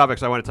change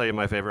topics, I want to tell you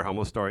my favorite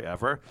homeless story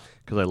ever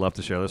because I love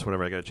to share this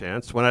whenever I get a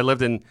chance. When I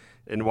lived in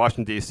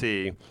Washington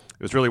D.C., it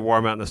was really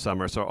warm out in the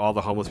summer, so all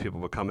the homeless people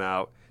would come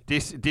out.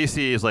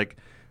 D.C. is like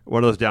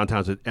one of those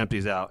downtowns that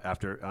empties out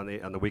after on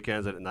the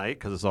weekends and at night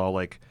because it's all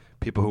like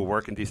people who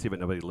work in D.C. but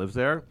nobody lives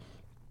there.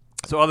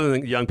 So other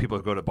than young people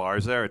who go to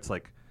bars there, it's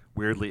like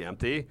weirdly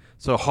empty.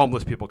 So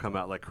homeless people come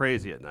out like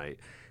crazy at night.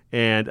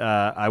 And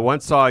I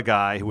once saw a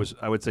guy who was,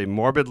 I would say,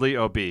 morbidly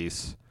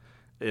obese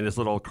in his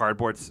little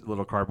cardboard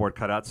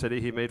cutout city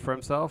he made for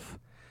himself.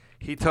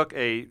 He took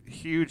a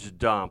huge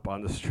dump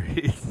on the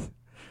street.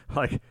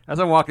 Like, as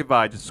I'm walking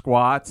by, just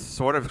squats,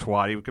 sort of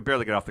squatty. We could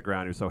barely get off the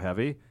ground. He was so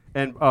heavy.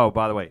 And, oh,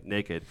 by the way,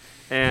 naked.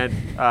 And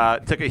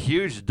took a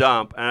huge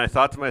dump. And I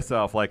thought to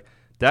myself, like,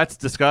 that's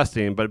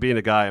disgusting. But being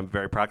a guy, I'm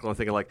very practical. I'm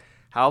thinking, like,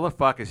 how the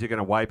fuck is he going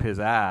to wipe his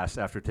ass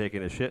after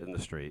taking a shit in the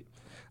street?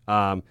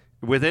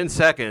 Within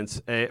seconds,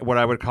 what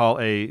I would call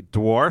a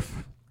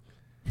dwarf,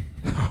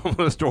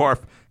 homeless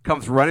dwarf,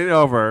 comes running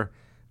over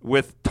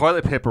with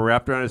toilet paper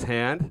wrapped around his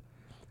hand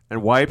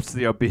and wipes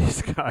the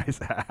obese guy's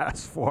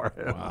ass for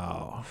him.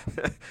 Wow.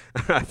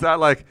 I thought,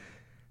 like,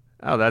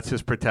 oh, that's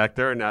his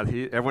protector, and now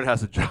everyone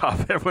has a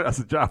job. Everyone has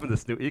a job in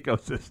this new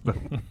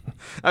ecosystem.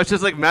 I was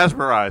just like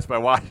mesmerized by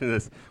watching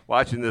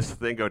this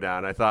thing go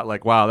down. I thought,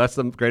 like, wow, that's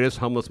the greatest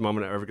homeless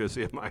moment I'm ever going to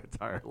see in my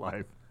entire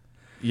life.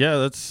 Yeah,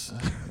 that's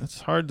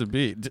hard to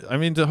beat. I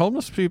mean, do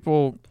homeless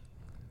people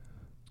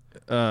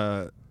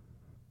do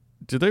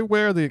they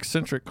wear the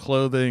eccentric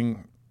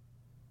clothing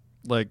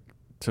like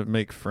to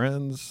make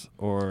friends,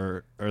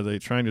 or are they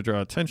trying to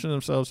draw attention to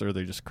themselves, or are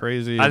they just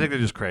crazy? I think they're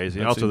just crazy.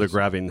 And also, they're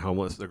grabbing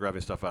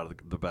stuff out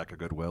of the back of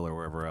Goodwill or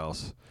wherever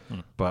else.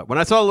 But when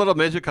I saw a little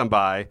midget come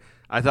by,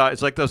 I thought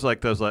it's like those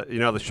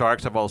the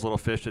sharks have all those little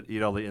fish that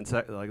eat all the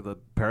the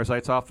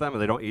parasites off them,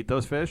 and they don't eat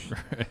those fish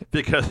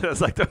because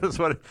it's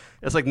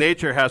like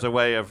nature has a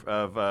way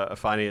of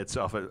finding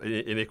itself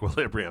in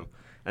equilibrium.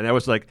 And that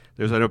was like,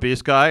 there's an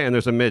obese guy and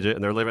there's a midget,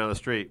 and they're living on the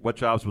street. What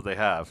jobs would they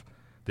have?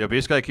 The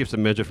obese guy keeps the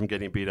midget from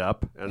getting beat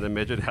up, and the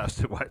midget has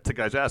to wipe the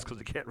guy's ass because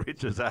he can't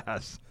reach his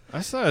ass. I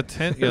saw a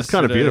tent yesterday. It's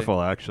kind of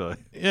beautiful, actually.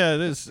 Yeah,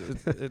 it is.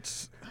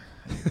 It's.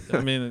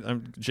 I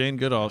mean, Jane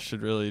Goodall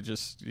should really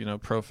just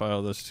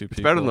profile those two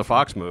people. It's better than the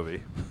Fox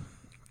movie.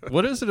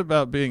 What is it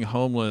about being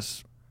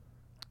homeless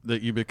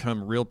that you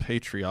become real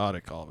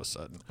patriotic all of a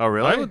sudden? Oh,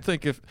 really? I would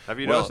think Have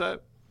you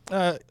noticed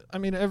that? I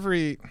mean,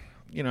 every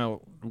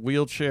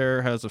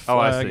wheelchair has a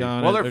flag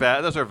on it.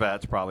 Well, those are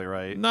vets, probably,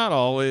 right? Not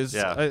always.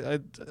 Yeah.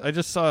 I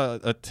just saw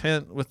a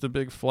tent with the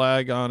big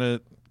flag on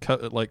it,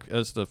 cut like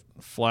as the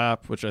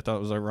flap, which I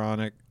thought was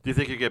ironic. Do you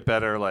think you get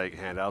better like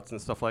handouts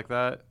and stuff like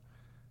that?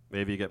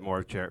 Maybe you get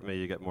more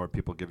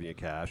people giving you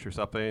cash or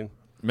something.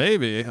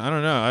 Maybe. I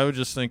don't know. I would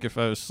just think if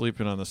I was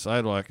sleeping on the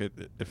sidewalk,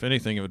 if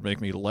anything, it would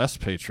make me less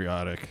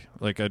patriotic.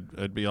 Like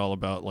I'd be all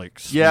about like.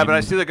 Sweden. Yeah, but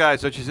I see the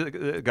guys. Don't you see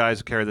the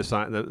guys carry the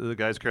sign? The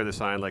guys carry the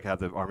sign like have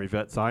the Army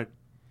vet sign,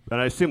 and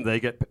I assume they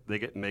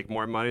make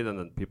more money than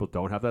the people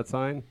don't have that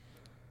sign.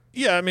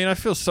 Yeah, I mean, I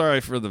feel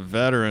sorry for the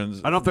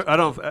veterans. I don't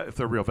know if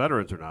they're real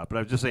veterans or not, but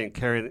I'm just saying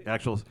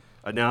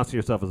announcing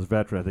yourself as a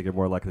veteran. I think you're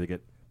more likely to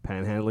get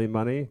panhandling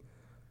money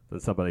than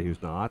somebody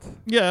who's not.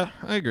 Yeah,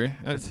 I agree.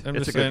 It's a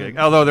good gig.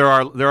 Although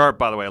there are,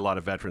 by the way, a lot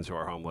of veterans who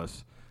are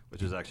homeless,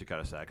 which is actually kind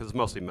of sad because it's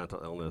mostly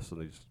mental illness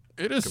and these.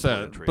 It is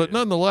sad, but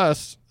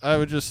nonetheless, I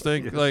would just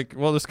think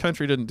this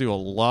country didn't do a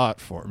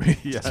lot for me.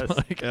 Yes,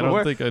 like, I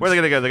don't think. Where are they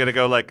going to go?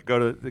 They're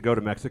going to go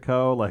to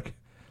Mexico, like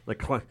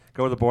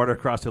go to the border,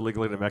 cross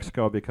illegally to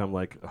Mexico, and become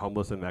like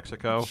homeless in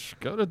Mexico.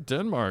 Go to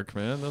Denmark,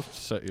 man. They'll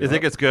set you You up.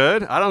 think it's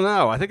good? I don't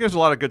know. I think there's a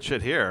lot of good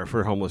shit here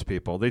for homeless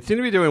people. They seem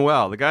to be doing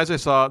well. The guys I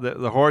saw,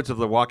 the hordes of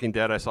The Walking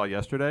Dead I saw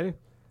yesterday,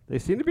 they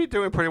seem to be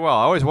doing pretty well.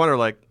 I always wonder,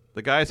 like,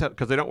 the guys have,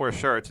 because they don't wear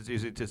shirts, it's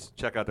easy to just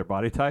check out their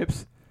body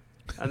types.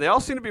 And they all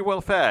seem to be well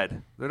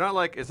fed. They're not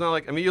like, it's not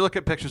like, I mean, you look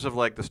at pictures of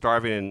like the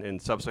starving in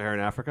sub-Saharan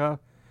Africa,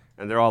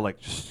 and they're all like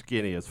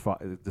skinny as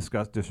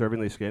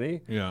disturbingly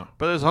skinny. Yeah.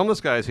 But there's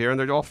homeless guys here, and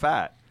they're all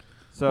fat.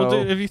 So well,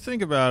 dude, if you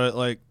think about it,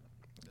 like,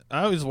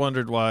 I always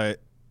wondered why.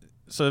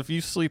 So if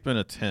you sleep in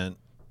a tent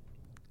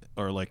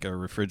or like a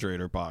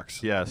refrigerator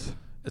box, yes,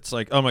 it's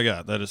like, oh my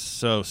God, that is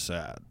so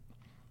sad.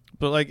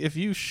 But like if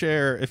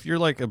you're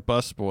like a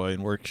busboy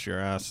and works your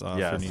ass off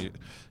yes. and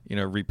you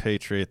know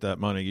repatriate that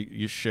money,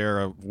 you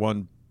share a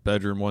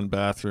 1-bedroom,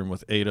 1-bathroom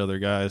with 8 other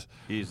guys.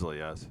 Easily,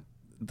 yes.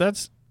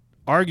 That's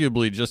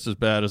arguably just as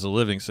bad as a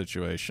living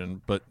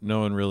situation, but no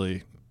one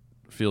really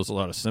feels a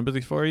lot of sympathy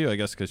for you, I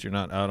guess, because you're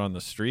not out on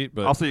the street.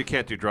 But also, you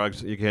can't do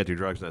drugs. You can't do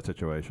drugs in that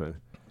situation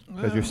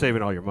because you're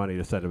saving all your money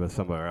to send them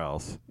somewhere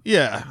else.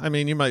 Yeah, I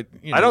mean, you might.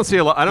 You know, I don't see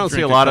a lot. I don't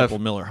see a lot of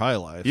Miller High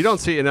Life. You don't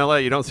see in LA.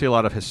 You don't see a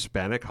lot of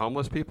Hispanic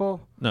homeless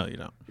people. No, you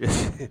don't.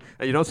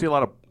 And you don't see a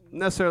lot of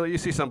necessarily. You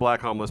see some black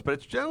homeless, but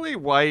it's generally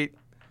white,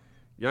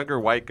 younger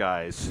white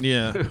guys.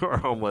 Yeah, who are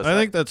homeless. I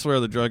think that's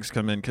where the drugs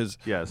come in because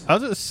yes, I'll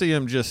just see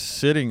him just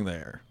sitting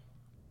there,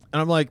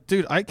 and I'm like,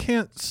 dude, I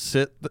can't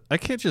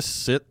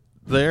just sit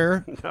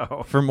there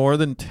no. for more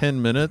than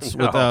 10 minutes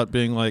No. without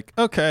being like,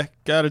 okay,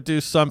 got to do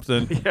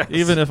something, Yes.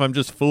 even if I'm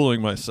just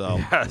fooling myself.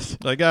 Yes.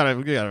 I gotta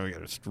read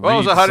Well,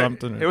 it was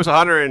something. It was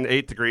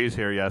 108 degrees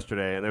here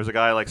yesterday, and there was a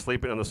guy like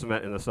sleeping on the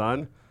cement in the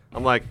sun.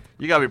 I'm like,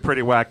 you got to be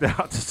pretty whacked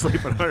out to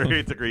sleep in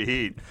 108 degree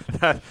heat.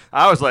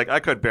 I was like, I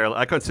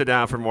couldn't sit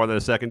down for more than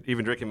a second,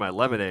 even drinking my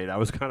lemonade. I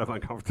was kind of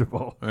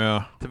uncomfortable.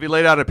 Yeah. To be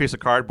laid out on a piece of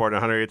cardboard in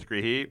 108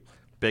 degree heat,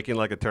 baking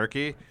like a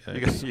turkey,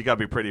 you got to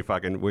be pretty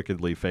fucking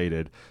wickedly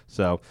faded.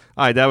 So,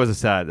 all right, that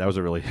was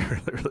a really,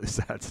 really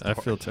sad story.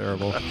 I feel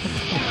terrible.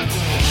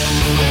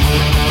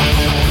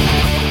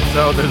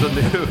 So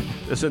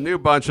there's a new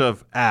bunch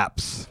of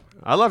apps.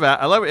 I love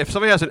if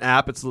somebody has an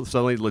app, it's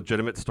suddenly a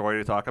legitimate story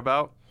to talk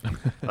about.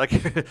 Like,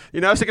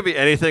 you know, it could be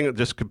anything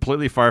just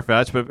completely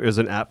far-fetched, but if there's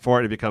an app for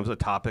it, it becomes a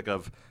topic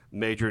of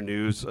major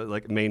news,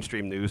 like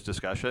mainstream news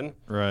discussion.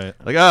 Right.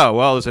 Like, oh,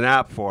 well, there's an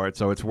app for it,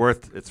 so it's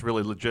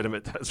really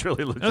legitimate. It's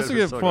really legitimate. That's a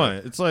good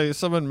point. It's like if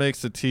someone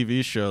makes a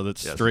TV show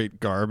that's straight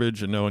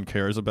garbage and no one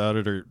cares about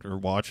it or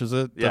watches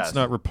it. That's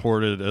not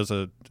reported as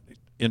a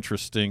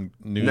interesting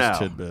news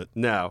tidbit.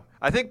 No.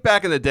 I think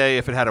back in the day,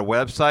 if it had a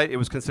website, it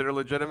was considered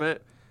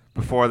legitimate.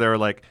 Before there were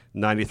like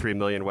 93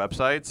 million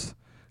websites.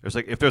 There's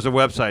like if there's a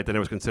website, then it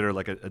was considered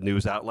like a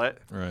news outlet.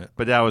 Right.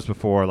 But that was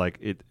before like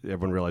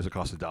everyone realized it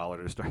costs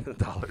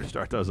 $1 to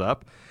start those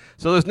up.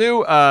 So there's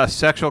new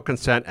sexual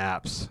consent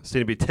apps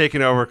seem to be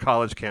taking over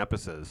college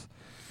campuses.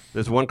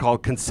 There's one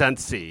called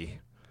Consensy.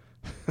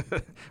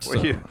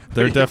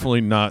 They're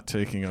definitely not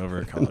taking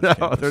over college campuses.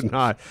 No, they're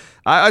not.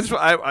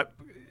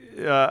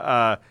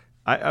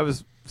 I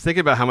was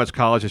thinking about how much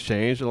college has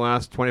changed in the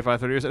last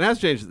 25, 30 years. It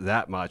hasn't changed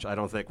that much, I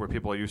don't think, where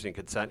people are using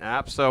consent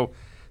apps. So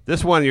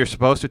this one you're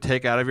supposed to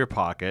take out of your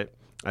pocket.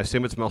 I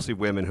assume it's mostly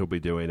women who'll be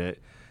doing it.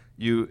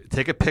 You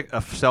take a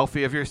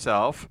selfie of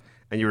yourself,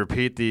 and you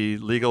repeat the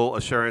legal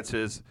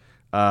assurances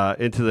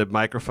into the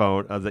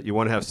microphone that you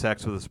want to have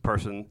sex with this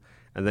person.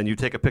 And then you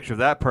take a picture of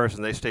that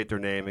person. They state their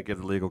name and give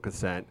the legal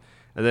consent.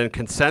 And then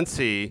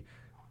Consensy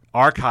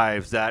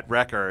archives that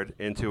record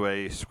into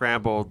a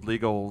scrambled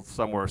legal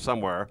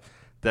somewhere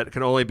that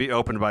can only be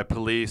opened by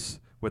police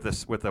with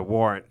a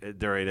warrant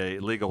during a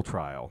legal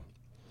trial,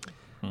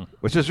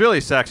 which is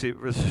really sexy.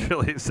 It's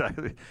really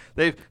sexy.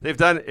 They've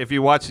done. If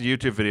you watch the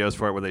YouTube videos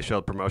for it, where they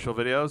showed promotional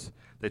videos,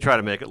 they try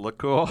to make it look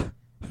cool.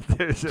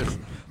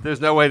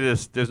 there's no way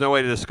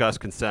to discuss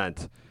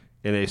consent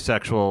in a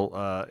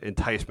sexual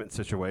enticement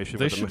situation.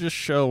 They should just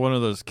show one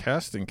of those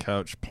casting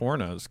couch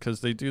pornos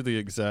because they do the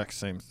exact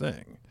same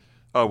thing.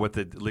 Oh, with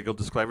the legal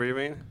disclaimer, you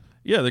mean?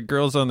 Yeah, the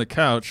girl's on the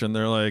couch and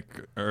they're like,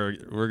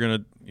 we're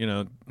going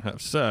to,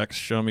 have sex.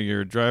 Show me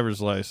your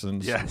driver's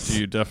license. Yes. Do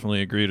you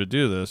definitely agree to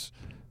do this?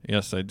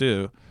 Yes, I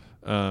do.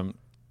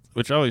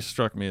 Which always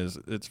struck me as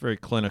it's very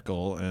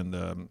clinical,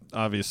 and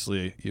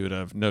obviously you would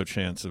have no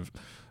chance of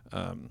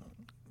the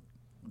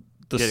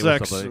Getting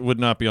sex would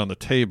not be on the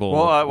table.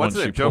 Well, what's once his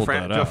you name? Joe pulled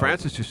that out.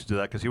 Francis used to do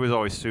that because he was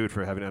always sued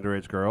for having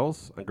underage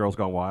girls and Girls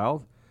Gone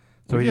Wild.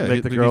 So Well, he'd yeah,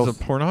 make the girls. he's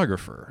a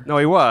pornographer. No,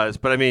 he was,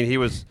 but I mean,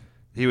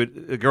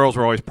 the girls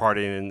were always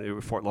partying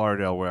in Fort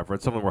Lauderdale, wherever.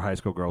 And some of them were high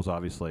school girls,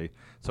 obviously.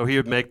 So he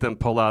would make them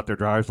pull out their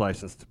driver's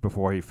license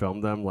before he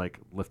filmed them, like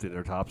lifting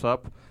their tops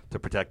up to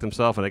protect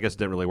himself. And I guess it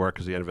didn't really work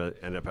because he ended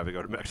up having to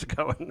go to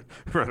Mexico and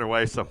run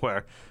away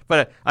somewhere.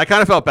 But I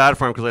kind of felt bad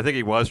for him because I think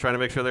he was trying to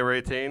make sure they were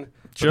 18.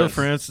 Joe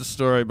Francis'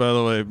 story, by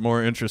the way,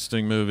 more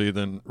interesting movie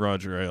than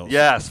Roger Ailes.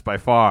 Yes, by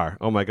far.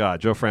 Oh my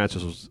God, Joe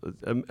Francis was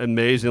an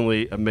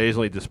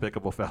amazingly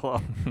despicable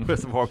fellow. And by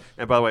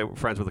the way, best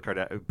friends with the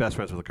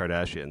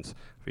Kardashians,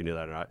 if you knew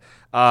that or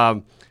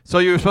not. So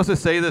you were supposed to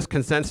say this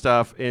consent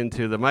stuff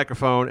into the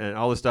microphone and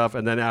all this stuff,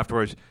 and then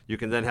afterwards you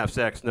can then have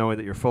sex, knowing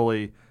that you're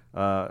fully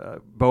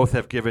both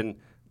have given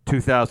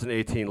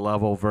 2018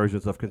 level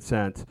versions of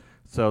consent,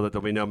 so that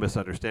there'll be no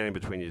misunderstanding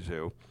between you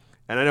two.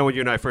 And I know when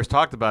you and I first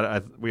talked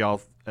about it, we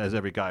all, as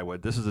every guy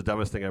would, this is the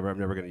dumbest thing ever. I'm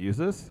never going to use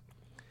this.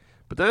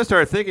 But then I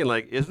started thinking,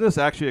 like, isn't this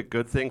actually a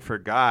good thing for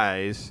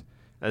guys,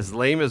 as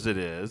lame as it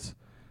is,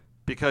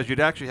 because you'd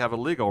actually have a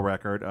legal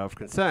record of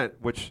consent,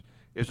 which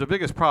is the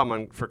biggest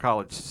problem for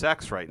college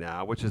sex right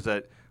now, which is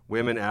that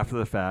women after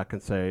the fact can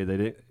say they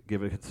didn't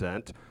give a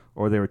consent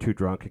or they were too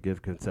drunk to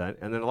give consent.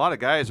 And then a lot of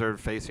guys are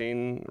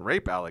facing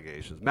rape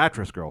allegations.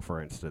 Mattress Girl, for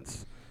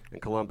instance, in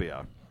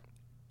Colombia.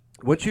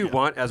 Wouldn't you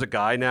want, as a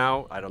guy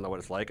now, I don't know what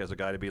it's like as a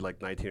guy to be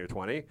like 19 or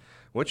 20,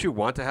 wouldn't you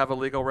want to have a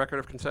legal record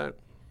of consent?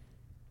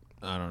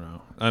 I don't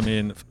know. I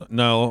mean,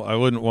 no, I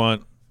wouldn't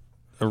want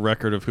a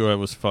record of who I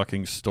was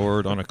fucking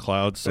stored on a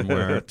cloud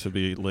somewhere to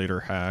be later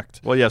hacked.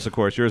 Well, yes, of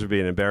course. Yours would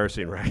be an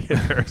embarrassing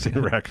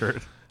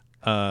record.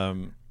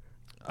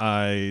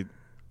 I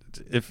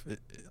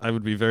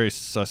would be very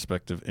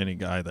suspect of any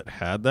guy that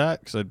had that,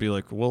 because I'd be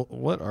like, well,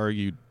 what are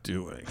you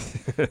doing?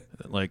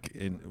 Like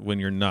when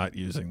you're not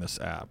using this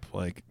app,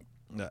 like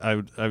I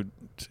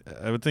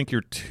would think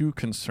you're too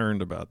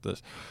concerned about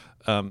this.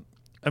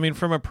 I mean,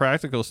 from a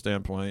practical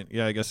standpoint,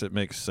 yeah, I guess it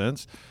makes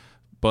sense,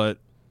 but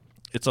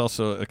it's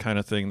also a kind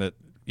of thing that,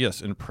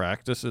 yes, in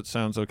practice it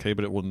sounds okay,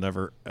 but it will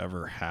never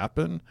ever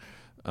happen.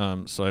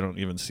 So I don't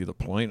even see the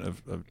point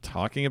of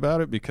talking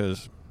about it,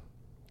 because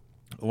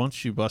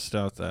once you bust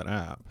out that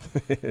app,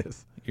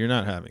 you're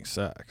not having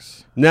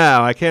sex.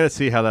 No, I can't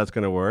see how that's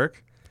going to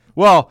work.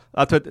 Well,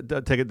 I'll take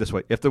it this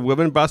way. If the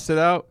woman busts it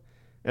out,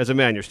 as a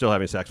man, you're still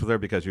having sex with her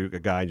because you're a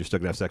guy and you're still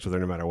going to have sex with her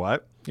no matter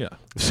what. Yeah.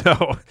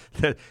 So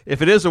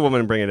if it is a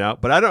woman bringing it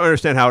out, but I don't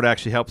understand how it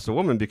actually helps the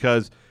woman,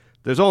 because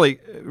there's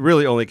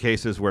really only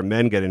cases where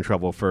men get in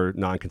trouble for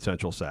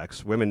non-consensual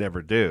sex. Women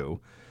never do.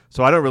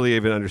 So I don't really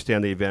even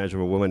understand the advantage of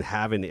a woman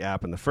having the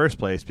app in the first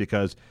place,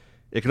 because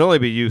it can only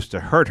be used to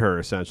hurt her,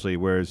 essentially,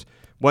 whereas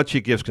once she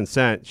gives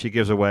consent, she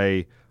gives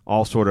away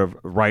all sort of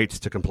rights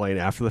to complain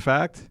after the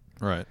fact.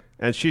 Right.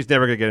 And she's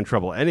never going to get in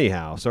trouble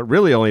anyhow. So it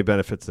really only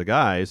benefits the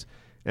guys.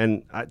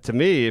 And to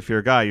me, if you're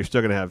a guy, you're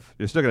still going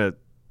to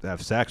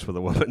have sex with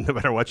a woman no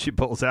matter what she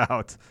pulls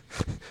out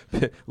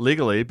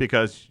legally,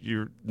 because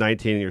you're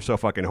 19 and you're so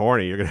fucking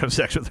horny, you're going to have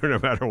sex with her no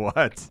matter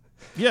what.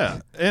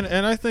 Yeah.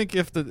 And I think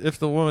if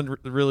the woman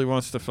really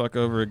wants to fuck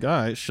over a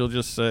guy, she'll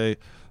just say,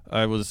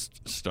 I was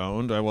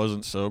stoned, I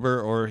wasn't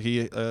sober, or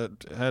he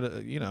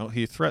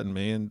he threatened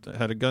me and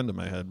had a gun to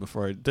my head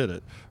before I did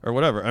it, or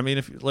whatever. I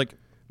mean,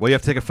 Well, you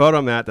have to take a photo,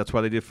 Matt. That's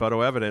why they do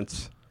photo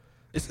evidence.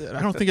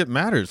 I don't think it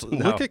matters.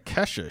 No. Look at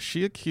Kesha.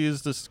 She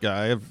accused this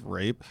guy of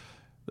rape.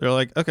 They're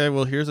like, okay,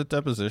 well, here's a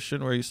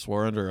deposition where you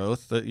swore under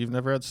oath that you've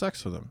never had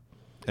sex with him,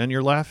 and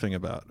you're laughing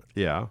about it.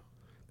 Yeah.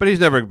 But he's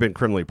never been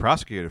criminally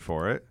prosecuted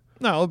for it.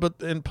 No, but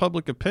in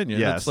public opinion,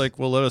 Yes. It's like,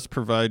 well, let us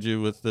provide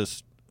you with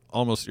this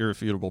almost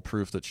irrefutable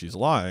proof that she's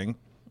lying.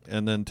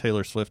 And then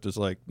Taylor Swift is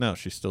like, no,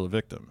 she's still a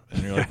victim.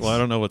 And you're like, well, I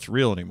don't know what's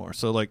real anymore.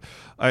 So, like,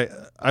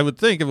 I would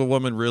think if a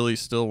woman really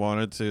still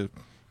wanted to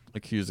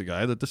accuse a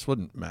guy, that this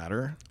wouldn't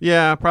matter.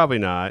 Yeah, probably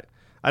not.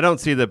 I don't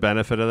see the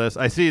benefit of this.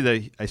 I see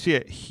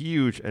a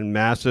huge and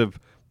massive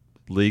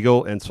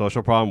legal and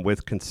social problem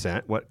with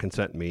consent, what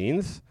consent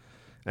means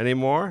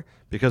anymore.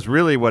 Because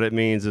really what it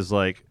means is,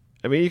 like,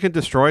 I mean, you can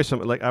destroy some,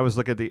 like, I was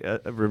looking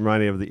at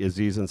reminding of the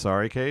Aziz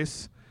Ansari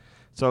case.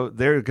 So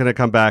they're going to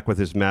come back with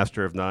his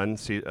Master of None,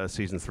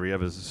 season 3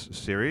 of his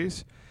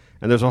series.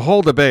 And there's a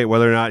whole debate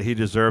whether or not he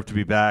deserved to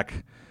be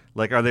back.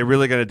 Like, are they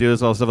really going to do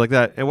this, all stuff like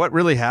that? And what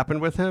really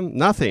happened with him?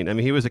 Nothing. I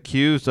mean, he was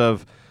accused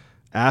of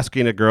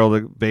asking a girl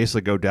to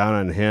basically go down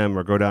on him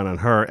or go down on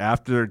her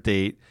after their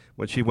date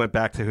when she went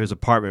back to his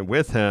apartment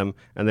with him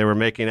and they were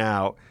making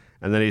out.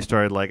 And then he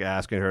started, like,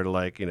 asking her to,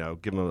 like, give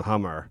him a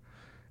Hummer.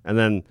 And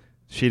then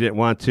she didn't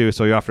want to,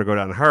 so he offered to go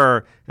down on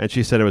her, and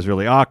she said it was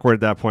really awkward at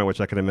that point,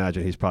 which I can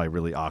imagine he's probably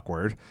really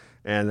awkward.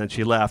 And then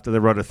she left, and they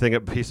wrote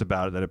a piece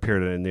about it that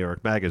appeared in a New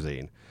York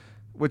magazine,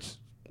 which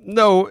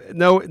not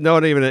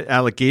even an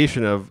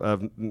allegation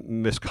of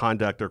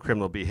misconduct or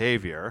criminal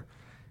behavior.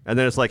 And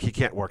then it's like he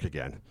can't work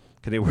again.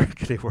 Can he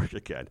work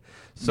again?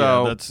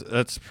 So yeah,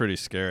 that's pretty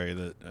scary.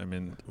 That, I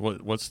mean,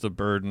 what's the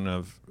burden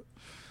of?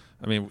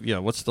 I mean, yeah,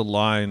 what's the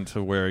line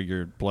to where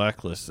you're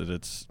blacklisted?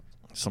 It's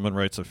someone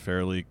writes a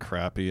fairly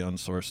crappy,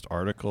 unsourced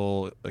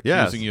article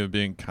accusing you of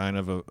being kind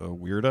of a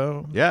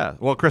weirdo. Yeah.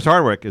 Well, Chris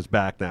Hardwick is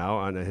back now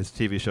on his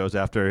TV shows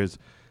after his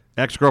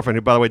ex-girlfriend,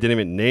 who, by the way, didn't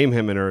even name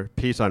him in her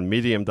piece on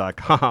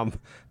Medium.com,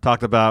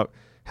 talked about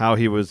how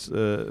he was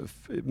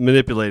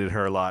manipulated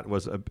her a lot,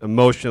 was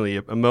emotionally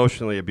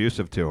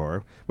abusive to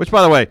her. Which,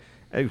 by the way,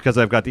 because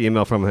I've got the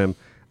email from him,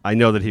 I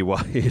know that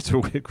he's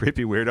a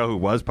creepy weirdo who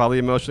was probably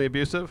emotionally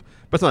abusive.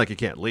 But it's not like he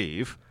can't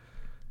leave.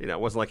 It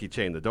wasn't like he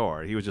chained the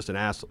door. He was just an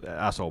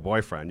asshole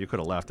boyfriend. You could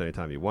have left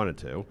anytime you wanted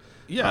to.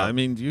 Yeah, I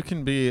mean, you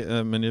can be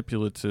a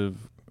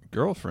manipulative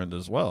girlfriend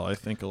as well. I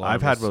think a lot.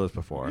 I've had those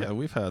before. Yeah,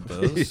 we've had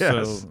those.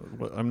 Yes.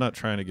 So I'm not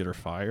trying to get her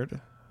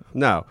fired.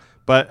 No,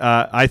 but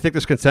I think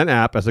this consent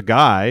app, as a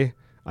guy,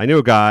 I knew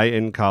a guy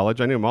in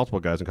college. I knew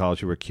multiple guys in college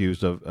who were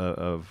accused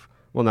of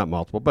well, not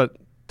multiple, but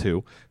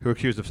two, who were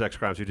accused of sex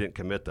crimes who didn't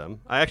commit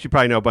them. I actually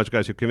probably know a bunch of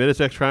guys who committed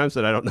sex crimes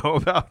that I don't know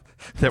about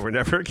that were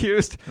never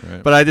accused.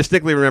 Right. But I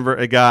distinctly remember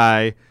a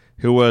guy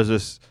who was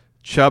this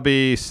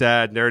chubby,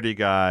 sad, nerdy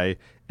guy,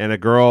 and a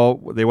girl.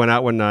 They went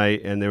out one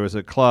night, and there was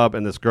a club,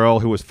 and this girl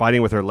who was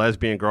fighting with her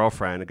lesbian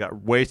girlfriend and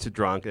got wasted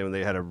drunk, and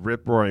they had a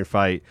rip-roaring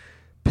fight.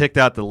 Picked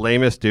out the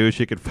lamest dude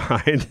she could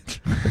find,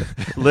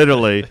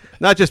 literally.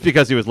 Not just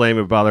because he was lame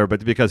and bother her,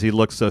 but because he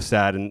looked so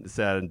sad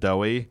and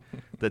doughy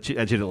that she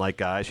didn't like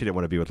guys. She didn't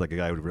want to be with like a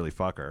guy who would really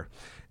fuck her,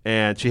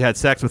 and she had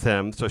sex with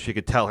him so she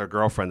could tell her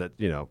girlfriend that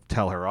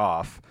tell her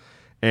off.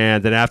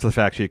 And then after the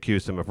fact, she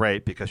accused him of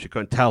rape because she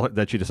couldn't tell her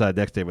that she decided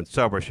next day when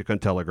sober she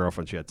couldn't tell her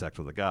girlfriend she had sex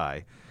with a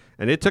guy,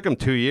 and it took him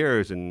 2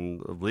 years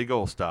and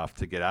legal stuff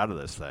to get out of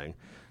this thing,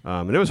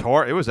 and it was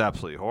It was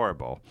absolutely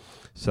horrible.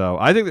 So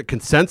I think the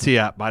Consensi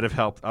app might have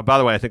helped. By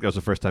the way, I think that was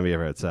the first time he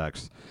ever had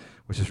sex,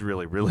 which is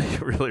really, really,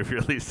 really,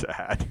 really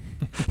sad.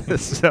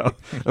 So,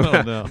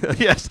 Oh, no.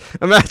 yes,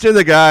 imagine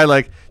the guy,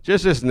 like,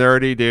 just this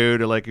nerdy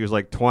dude, like, he was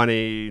like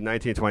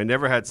 19, 20,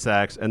 never had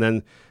sex, and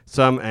then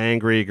some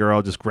angry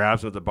girl just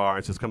grabs him at the bar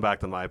and says, come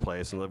back to my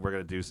place, and you're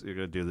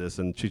gonna do this,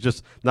 and she's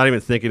just not even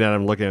thinking at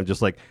him, looking at him,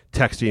 just like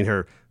texting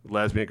her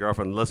lesbian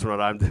girlfriend, listen to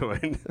what I'm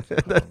doing.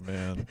 Oh,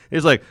 man.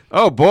 He's like,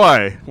 oh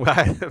boy.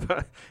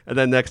 And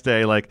then next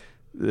day, like,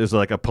 there's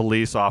like a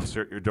police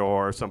officer at your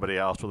door or somebody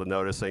else with a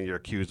notice saying you're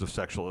accused of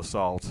sexual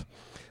assault.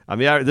 I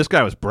mean, this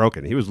guy was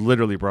broken. He was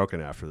literally broken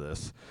after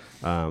this.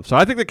 So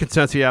I think the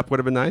Consensi app would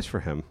have been nice for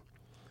him.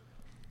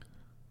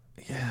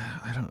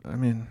 Yeah, I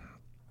mean,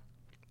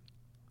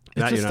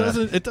 it Not- just you're not-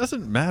 doesn't. It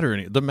doesn't matter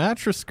any. The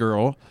mattress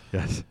girl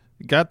Yes.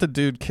 got the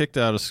dude kicked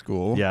out of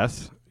school.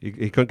 Yes.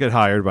 He couldn't get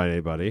hired by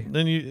anybody.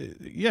 Then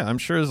I'm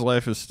sure his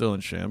life is still in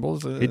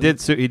shambles. He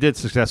did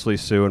successfully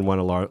sue and won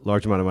a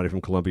large amount of money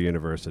from Columbia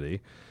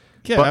University.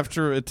 Yeah, But-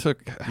 after it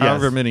took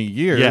however Yes. many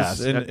years. Yes.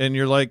 And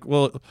you're like,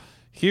 well,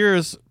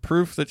 here's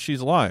proof that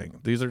she's lying.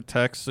 These are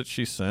texts that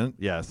she sent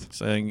Yes.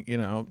 saying,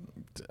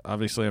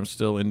 obviously I'm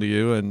still into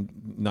you, and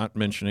not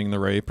mentioning the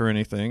rape or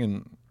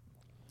anything.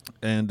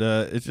 And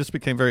it just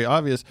became very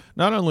obvious,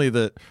 not only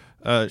that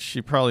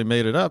she probably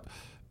made it up,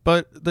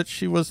 but that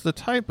she was the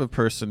type of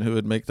person who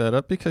would make that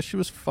up because she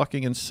was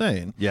fucking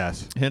insane.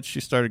 Yes. Hence, she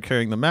started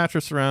carrying the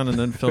mattress around and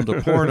then filmed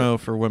a porno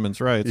for women's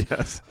rights.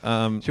 Yes.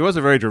 I She was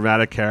a very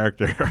dramatic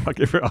character. I'll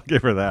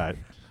give her that.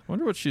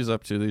 wonder what she's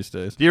up to these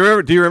days. Do you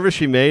remember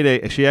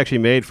she actually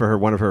made for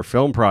one of her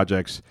film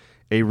projects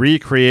a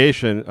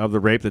recreation of the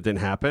rape that didn't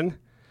happen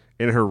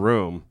in her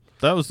room.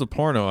 That was the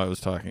porno I was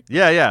talking.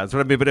 Yeah, that's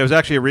what I mean. But it was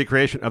actually a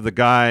recreation of the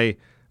guy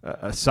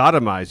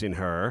sodomizing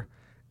her.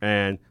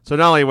 And so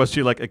not only was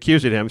she like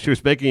accusing him, she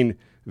was making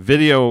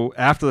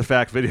after the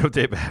fact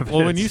videotape evidence.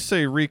 Well, when you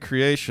say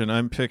recreation,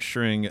 I'm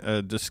picturing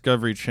a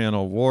Discovery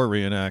Channel war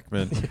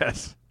reenactment.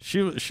 yes,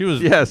 She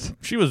was yes,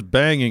 she was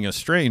banging a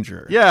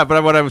stranger. yeah.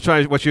 But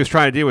what she was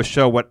trying to do was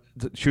show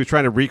she was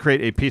trying to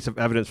recreate a piece of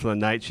evidence from the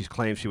night she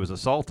claimed she was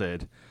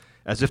assaulted,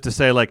 as if to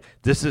say like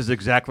this is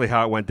exactly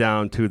how it went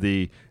down to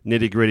the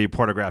nitty gritty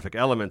pornographic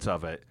elements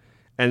of it,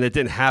 and it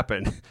didn't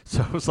happen.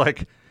 So it was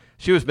like.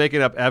 She was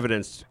making up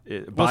evidence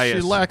Well, bias.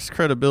 she lacks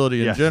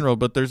credibility in Yes. general,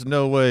 but there's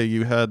no way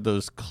you had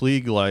those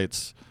Klieg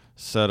lights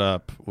set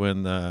up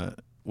when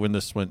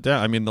this went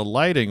down. I mean, the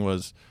lighting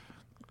was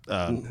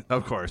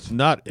of course.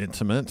 not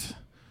intimate.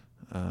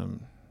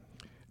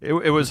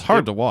 It was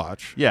Hard to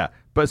watch. Yeah,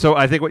 but so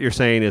I think what you're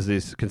saying is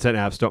these consent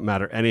apps don't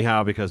matter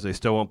anyhow because they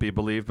still won't be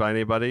believed by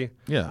anybody.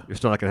 Yeah. You're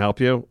still not going to help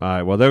you? All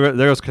right, well, there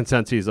goes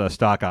Consensi's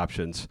stock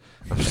options.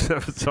 I'm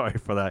sorry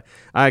for that.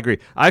 I agree.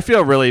 I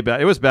feel really bad.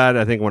 It was bad,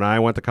 I think, when I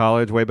went to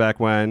college way back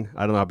when.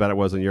 I don't know how bad it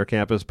was on your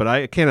campus, but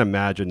I can't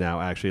imagine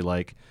now, actually.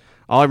 Like,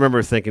 all I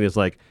remember thinking is,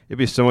 like, it'd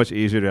be so much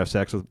easier to have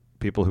sex with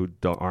people who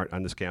aren't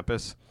on this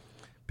campus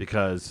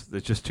because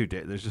there's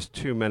just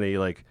too many,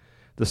 like,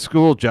 the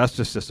school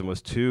justice system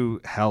was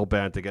too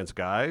hell-bent against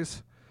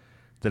guys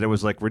that it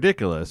was, like,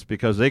 ridiculous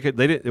because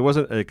it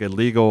wasn't, like, a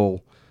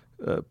legal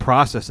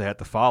process they had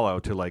to follow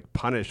to, like,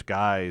 punish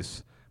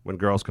guys when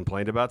girls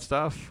complained about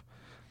stuff.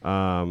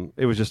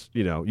 It was just,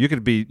 you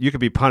could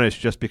be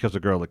punished just because a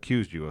girl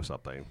accused you of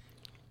something.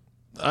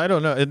 I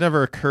don't know. It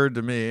never occurred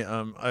to me.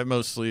 I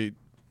mostly,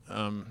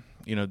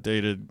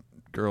 dated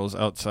girls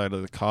outside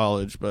of the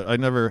college, but I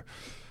never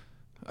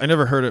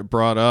heard it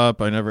brought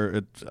up. I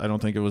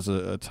don't think it was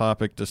a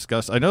topic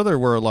discussed. I know there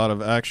were a lot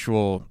of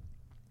actual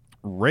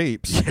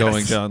rapes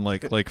going down,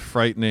 like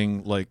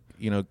frightening, like,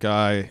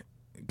 guy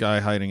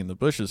hiding in the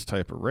bushes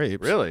type of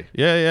rapes. Really?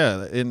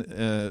 Yeah.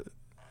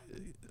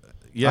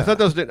 Yeah. I thought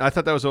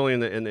that was only in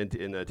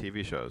the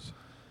TV shows.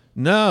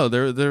 No,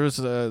 there was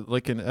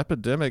like an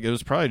epidemic. It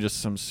was probably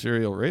just some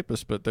serial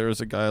rapist, but there was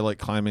a guy like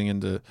climbing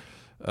into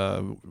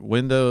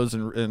windows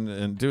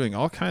and doing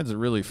all kinds of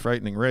really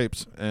frightening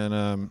rapes.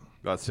 And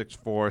About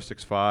 6'4",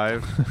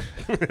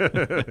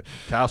 6'5",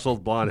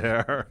 tousled blonde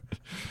hair.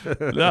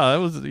 no, that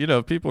was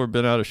people have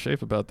been out of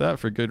shape about that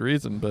for good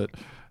reason. But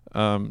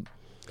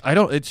I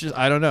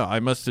don't know. I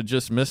must have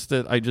just missed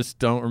it. I just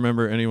don't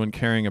remember anyone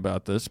caring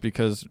about this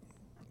because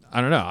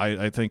I don't know.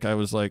 I think I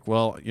was like,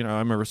 well,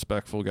 I'm a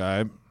respectful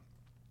guy.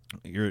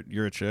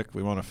 you're a chick,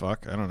 we want to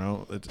fuck. I don't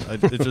know.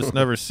 It just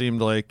never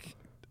seemed like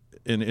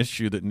an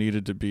issue that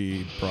needed to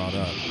be brought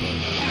up.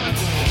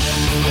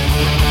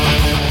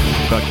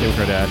 About Kim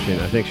Kardashian,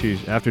 I think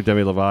she's after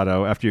Demi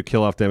Lovato. After you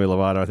kill off Demi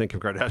Lovato, I think Kim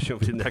Kardashian will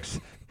be the next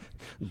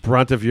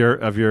brunt of your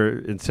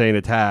insane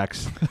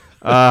attacks.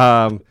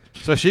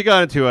 So she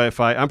got into a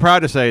fight. I'm proud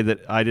to say that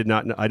I do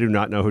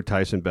not know who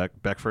Tyson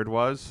Beckford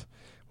was.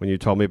 When you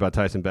told me about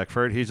Tyson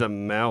Beckford, he's a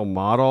male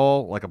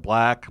model, like a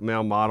black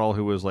male model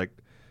who was like,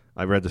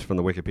 I read this from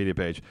the Wikipedia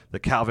page, the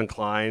Calvin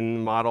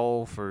Klein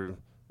model for.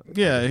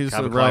 Yeah, he's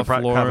Calvin a Ralph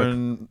Klein,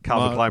 Lauren.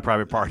 Calvin Klein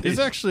private party. He's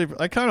actually,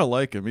 I kind of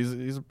like him.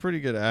 He's a pretty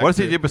good actor. What does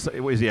he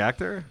do? Is he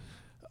actor?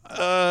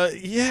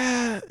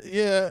 Yeah.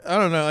 I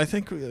don't know. I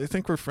think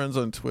we're friends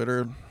on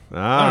Twitter.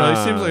 Ah. I don't know.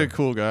 He seems like a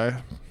cool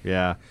guy.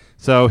 Yeah.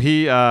 So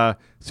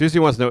Susie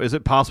wants to know: is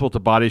it possible to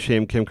body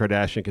shame Kim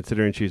Kardashian,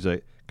 considering she's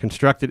a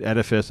constructed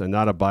edifice and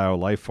not a bio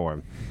life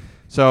form?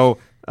 So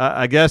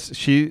I guess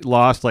she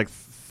lost like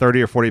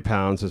 30 or 40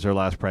 pounds since her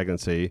last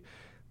pregnancy,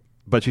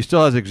 but she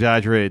still has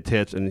exaggerated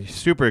tits and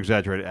super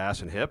exaggerated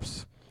ass and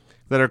hips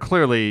that are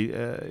clearly,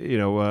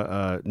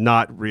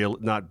 not real,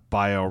 not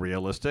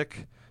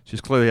bio-realistic.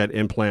 She's clearly had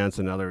implants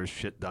and other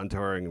shit done to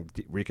her and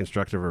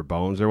reconstructed her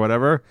bones or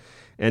whatever.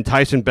 And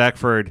Tyson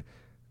Beckford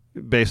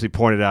basically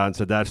pointed out and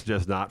said that's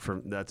just not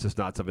something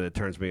that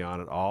turns me on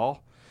at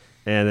all.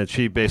 And then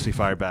she basically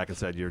fired back and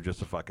said, "You're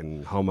just a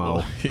fucking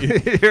homo,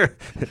 and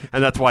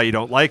that's why you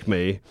don't like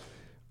me."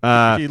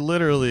 He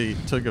literally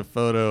took a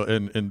photo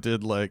and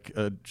did like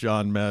a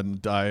John Madden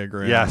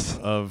diagram Yes.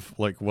 of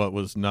like what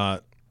was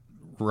not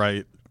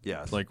right.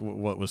 Yes. Like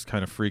what was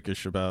kind of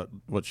freakish about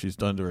what she's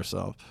done to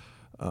herself.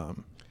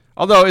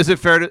 Although, is it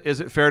fair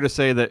to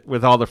say that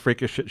with all the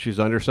freakish shit she's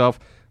done herself,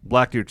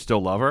 black dudes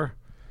still love her?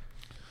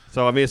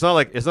 So I mean, it's not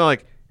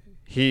like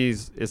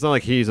he's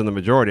in the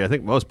majority. I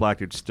think most black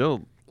dudes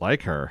still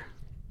like her.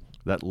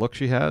 That look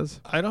she has.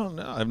 I don't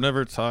know. I've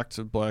never talked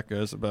to black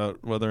guys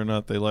about whether or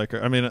not they like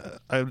her. I mean,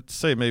 I would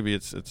say maybe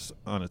it's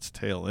on its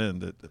tail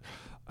end.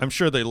 I'm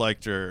sure they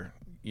liked her,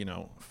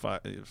 a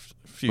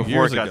few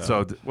years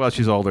ago. Well,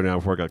 she's older now.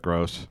 Before it got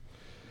gross.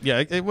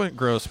 Yeah, it went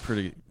gross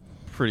pretty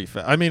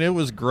fast. I mean, it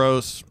was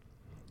gross,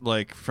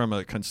 like from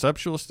a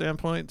conceptual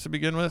standpoint to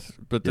begin with,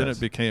 but then Yes.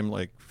 it became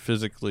like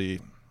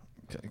physically,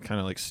 kind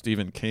of like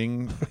Stephen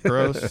King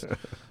gross.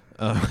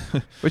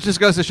 Which just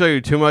goes to show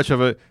you too much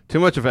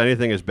of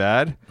anything is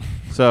bad.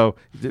 So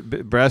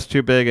breasts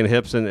too big and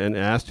hips and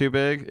ass too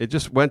big. It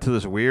just went to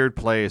this weird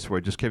place where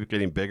it just kept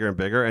getting bigger and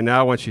bigger. And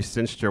now when she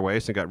cinched her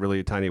waist and got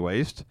really tiny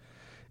waist,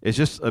 it's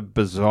just a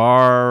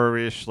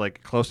bizarre-ish,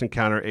 like Close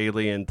Encounter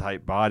alien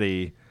type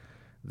body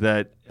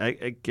that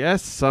I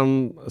guess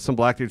some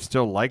black dudes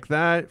still like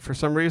that for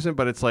some reason.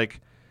 But it's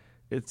like,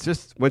 it's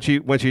just when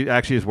she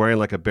actually is wearing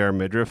like a bare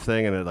midriff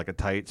thing and like a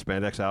tight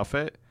spandex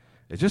outfit,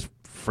 it's just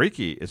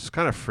freaky. It's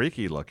kind of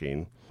freaky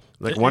looking.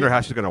 Like, wonder how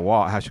she's gonna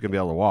walk. How she's gonna be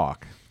able to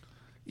walk.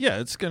 Yeah,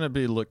 it's gonna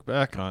be looked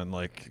back on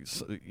like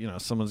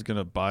someone's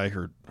gonna buy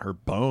her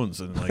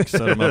bones and like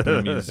set them up in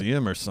a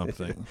museum or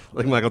something.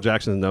 Like Michael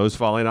Jackson's nose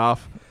falling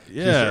off.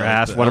 Yeah, her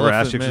ass. the One of her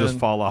ass Elephant cheeks Man. just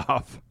fall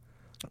off.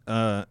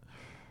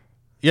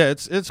 Yeah,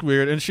 it's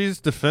weird, and she's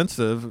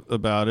defensive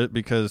about it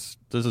because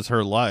this is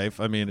her life.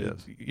 I mean,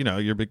 Yes.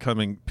 You're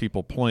becoming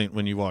people point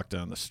when you walk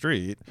down the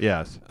street.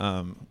 Yes.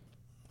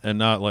 And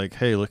not like,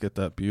 hey, look at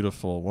that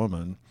beautiful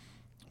woman,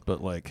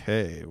 but like,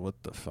 hey, what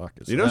the fuck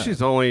is that? She's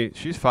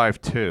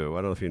 5'2". I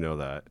don't know if you know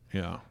that.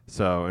 Yeah.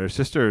 So and her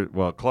sister,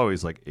 well,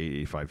 Chloe's like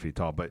 85 feet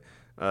tall, but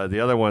the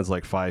other one's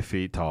like 5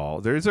 feet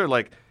tall. These are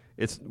like,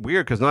 it's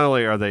weird because not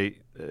only are they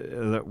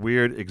that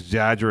weird,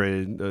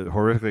 exaggerated,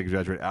 horrifically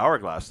exaggerated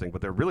hourglass thing, but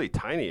they're really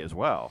tiny as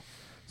well.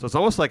 So it's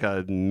almost like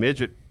a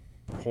midget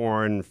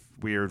porn,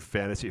 weird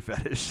fantasy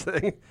fetish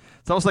thing.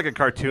 It's almost like a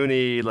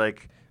cartoony,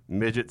 like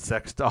midget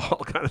sex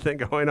doll kind of thing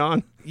going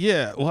on.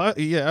 Yeah. Well,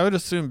 I would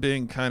assume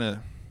being kind of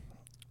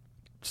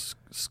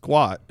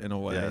squat in a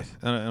way. Yes.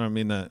 And I don't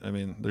mean that. I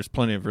mean, there's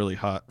plenty of really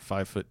hot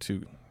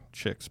 5'2"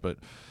 chicks, but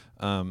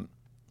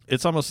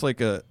it's almost like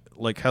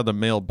how the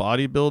male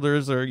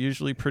bodybuilders are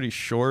usually pretty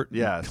short,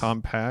 Yes. and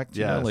compact.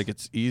 You know? Yes. Like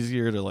it's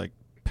easier to like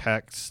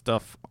pack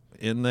stuff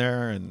in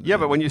there. And Yeah,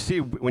 but when you see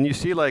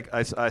like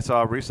I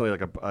saw recently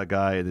like a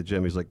guy at the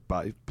gym, he's like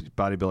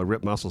bodybuilder,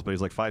 ripped muscles, but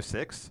he's like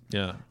 5'6".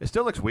 yeah. It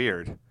still looks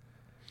weird.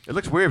 It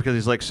looks weird because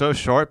he's like so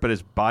short, but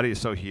his body is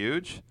so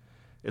huge.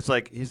 It's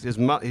like he's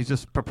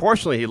just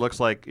proportionally he looks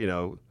like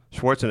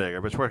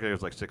Schwarzenegger, but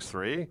Schwarzenegger's like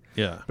 6'3".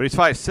 Yeah. But he's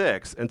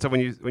 5'6", and so when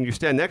you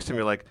stand next to him,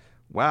 you're like,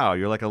 wow,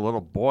 you're like a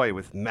little boy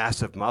with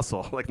massive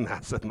muscle, like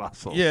massive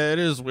muscle. Yeah, it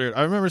is weird.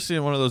 I remember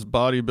seeing one of those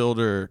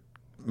bodybuilder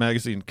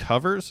magazine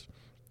covers,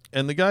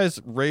 and the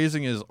guy's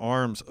raising his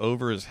arms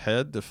over his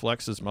head to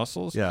flex his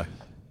muscles. Yeah.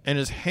 And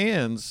his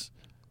hands,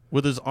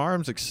 with his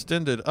arms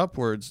extended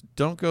upwards,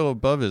 don't go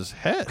above his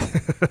head.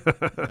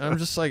 And I'm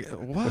just like,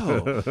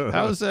 whoa,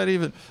 how is that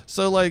even?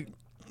 So, like,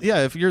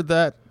 yeah, if you're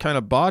that kind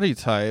of body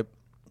type,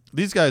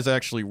 these guys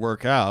actually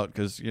work out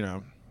because,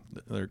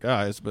 they're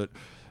guys, but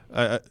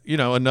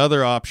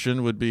Another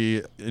option would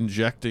be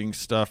injecting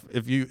stuff.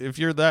 If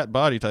you're that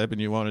body type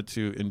and you wanted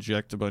to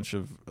inject a bunch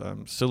of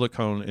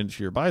silicone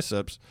into your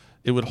biceps,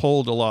 it would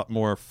hold a lot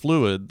more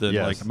fluid than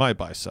like my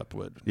bicep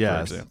would,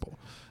 for example.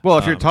 Well,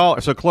 if you're tall,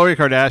 so Khloe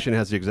Kardashian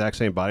has the exact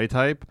same body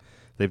type.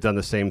 They've done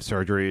the same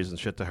surgeries and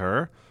shit to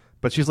her,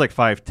 but she's like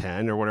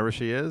 5'10" or whatever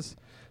she is.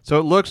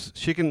 So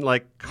she can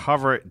like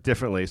cover it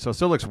differently. So it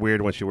still looks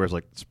weird when she wears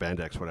like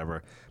spandex,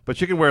 whatever. But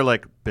she can wear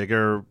like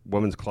bigger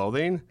women's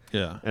clothing.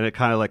 Yeah. And it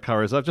kind of like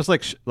covers up. Just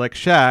like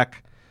Shaq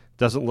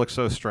doesn't look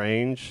so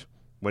strange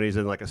when he's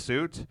in like a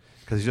suit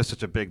because he's just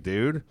such a big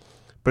dude.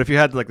 But if you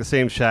had like the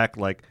same Shaq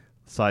like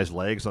size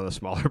legs on a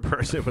smaller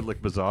person, it would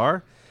look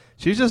bizarre.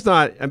 She's just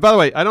not. And by the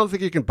way, I don't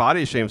think you can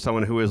body shame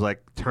someone who has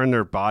like turned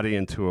their body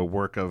into a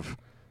work of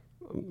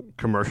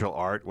commercial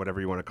art,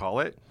 whatever you want to call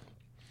it.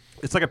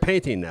 It's like a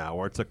painting now,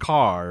 or it's a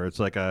car, or it's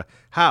like a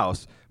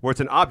house, where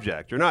it's an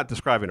object. You're not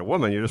describing a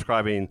woman. You're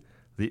describing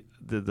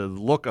the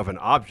look of an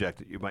object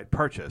that you might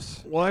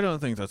purchase. Well, I don't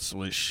think that's the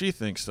way she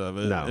thinks of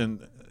it. No.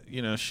 And,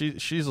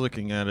 she's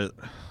looking at it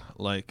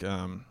like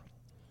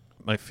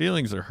my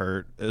feelings are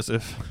hurt, as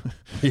if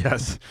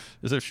Yes.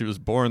 as if she was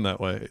born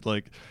that way.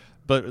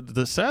 But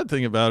the sad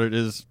thing about it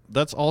is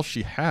that's all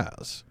she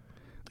has.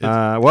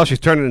 Well, she's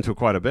turned it into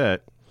quite a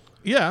bit.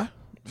 Yeah.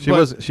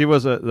 She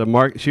was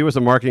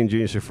a marketing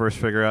genius who first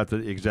figured out that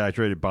the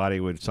exaggerated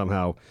body would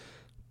somehow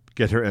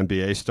get her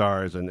NBA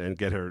stars and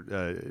get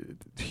her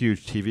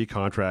huge TV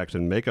contracts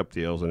and makeup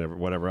deals and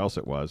whatever else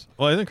it was.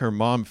 Well, I think her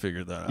mom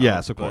figured that out.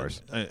 Yes, of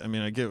course. I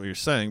mean, I get what you're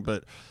saying,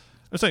 but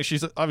I'm saying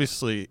she's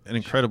obviously an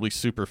incredibly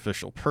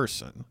superficial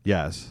person.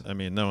 Yes. I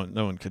mean, no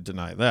one could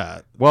deny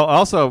that. Well,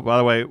 also, by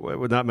the way, what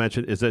would not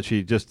mention is that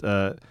she just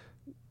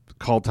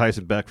called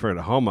Tyson Beckford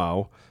a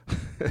homo.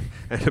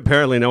 And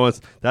apparently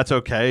that's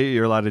okay.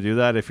 You're allowed to do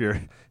that if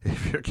you're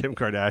Kim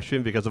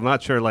Kardashian, because I'm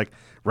not sure like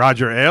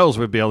Roger Ailes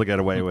would be able to get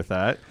away with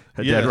that.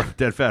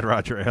 Dead fat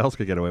Roger Ailes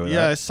could get away with that.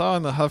 Yeah, I saw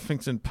in the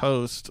Huffington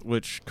Post,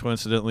 which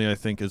coincidentally I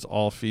think is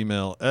all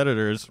female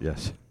editors.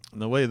 Yes.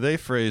 And the way they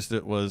phrased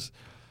it was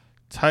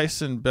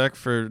Tyson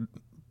Beckford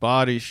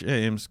body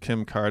shames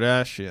Kim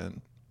Kardashian,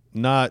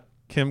 not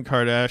Kim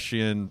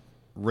Kardashian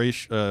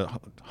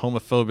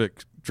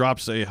homophobic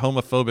drops a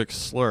homophobic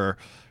slur.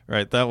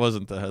 Right, that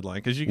wasn't the headline,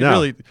 because you can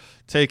really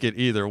take it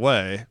either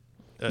way.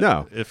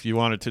 If you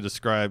wanted to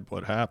describe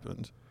what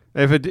happened.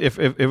 If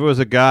it was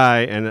a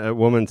guy and a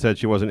woman said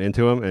she wasn't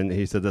into him, and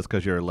he said that's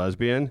because you're a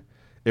lesbian,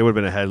 it would have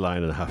been a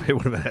headline in the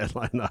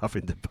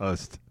Huffington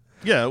Post.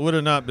 Yeah, it would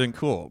have not been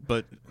cool.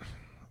 But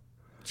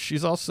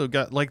she's also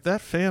got like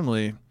that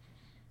family.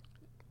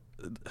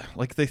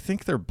 Like they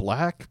think they're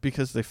black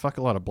because they fuck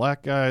a lot of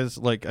black guys.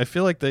 Like I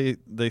feel like they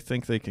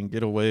think they can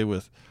get away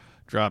with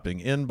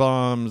dropping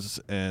N-bombs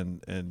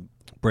and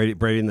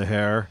braiding the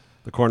hair,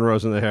 the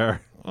cornrows in the hair.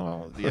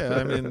 Oh yeah,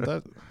 I mean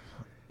that.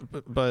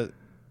 But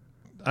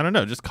I don't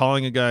know. Just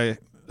calling a guy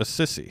a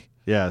sissy.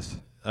 Yes.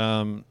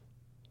 Well,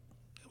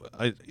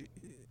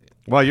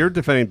 you're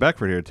defending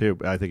Beckford here too.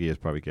 I think he is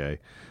probably gay,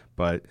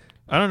 but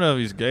I don't know if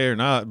he's gay or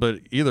not.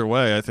 But either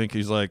way, I think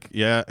he's like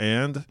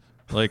if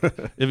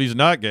he's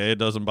not gay, it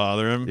doesn't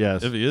bother him.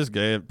 Yes. If he is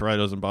gay, it probably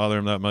doesn't bother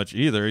him that much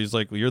either. He's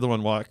like, well, you're the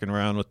one walking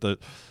around with the,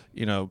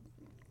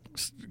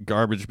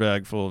 garbage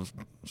bag full of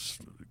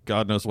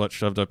God knows what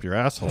shoved up your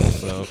asshole.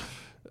 So,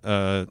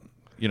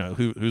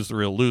 who's the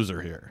real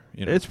loser here?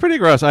 It's pretty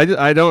gross.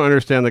 I don't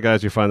understand the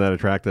guys who find that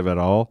attractive at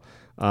all.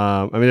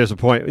 I mean, there's a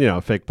point,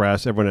 fake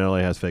breasts. Everyone in LA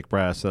has fake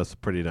breasts. So that's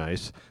pretty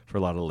nice for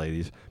a lot of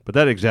ladies. But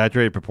that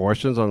exaggerated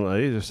proportions on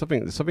ladies, there's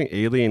something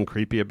alien,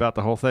 creepy about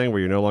the whole thing,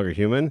 where you're no longer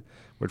human,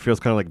 where it feels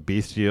kind of like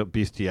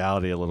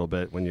bestiality a little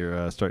bit when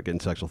you start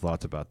getting sexual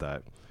thoughts about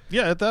that.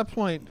 Yeah, at that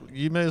point,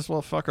 you may as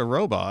well fuck a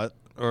robot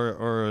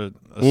or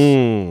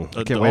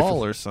a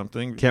doll or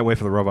something. Can't wait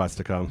for the robots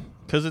to come.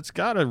 Because it's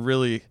got to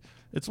really...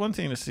 It's one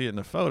thing to see it in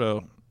a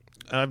photo.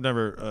 I've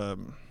never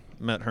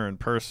met her in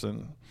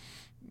person,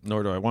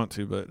 nor do I want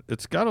to, but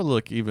it's got to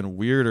look even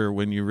weirder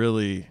when you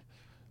really,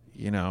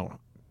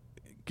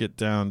 get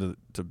down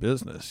to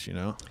business,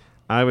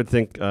 I would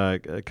think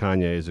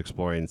Kanye is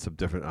exploring some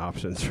different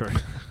options.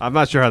 I'm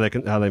not sure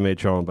how they made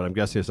Trump, but I'm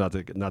guessing it's not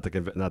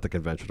the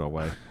conventional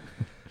way.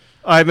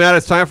 All right, Matt,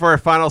 it's time for our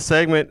final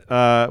segment,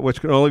 which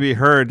can only be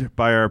heard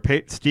by our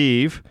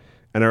Steve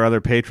and our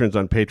other patrons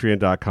on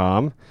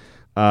Patreon.com.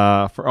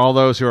 For all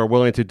those who are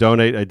willing to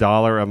donate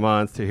 $1 a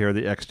month to hear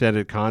the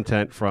extended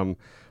content from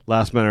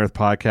Last Man on Earth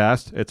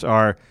podcast, it's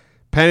our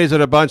Pennies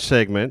in a Bunch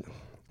segment.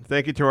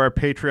 Thank you to our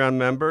Patreon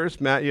members.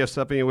 Matt, you have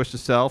something you wish to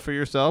sell for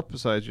yourself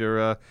besides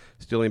your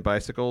stealing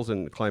bicycles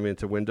and climbing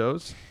into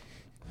windows?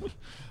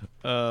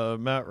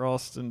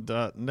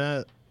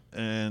 MattRalston.net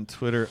and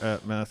Twitter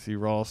at Matthew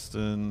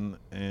Ralston.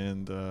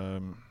 And I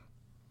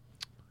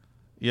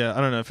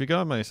don't know. If you go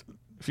on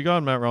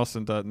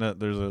MattRalston.net,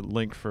 there's a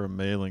link for a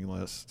mailing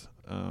list,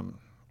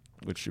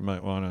 which you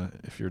might want to,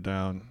 if you're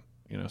down,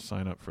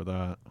 sign up for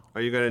that.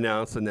 Are you going to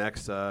announce the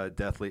next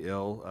deathly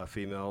ill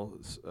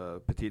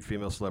petite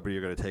female celebrity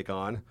you're going to take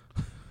on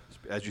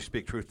as you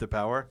speak truth to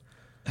power?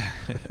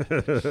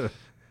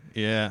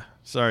 Yeah.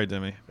 Sorry,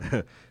 Demi.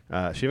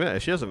 She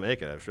doesn't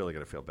make it. I was really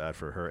going to feel bad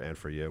for her and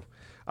for you.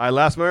 All right,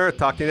 last minute.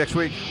 Talk to you next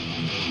week.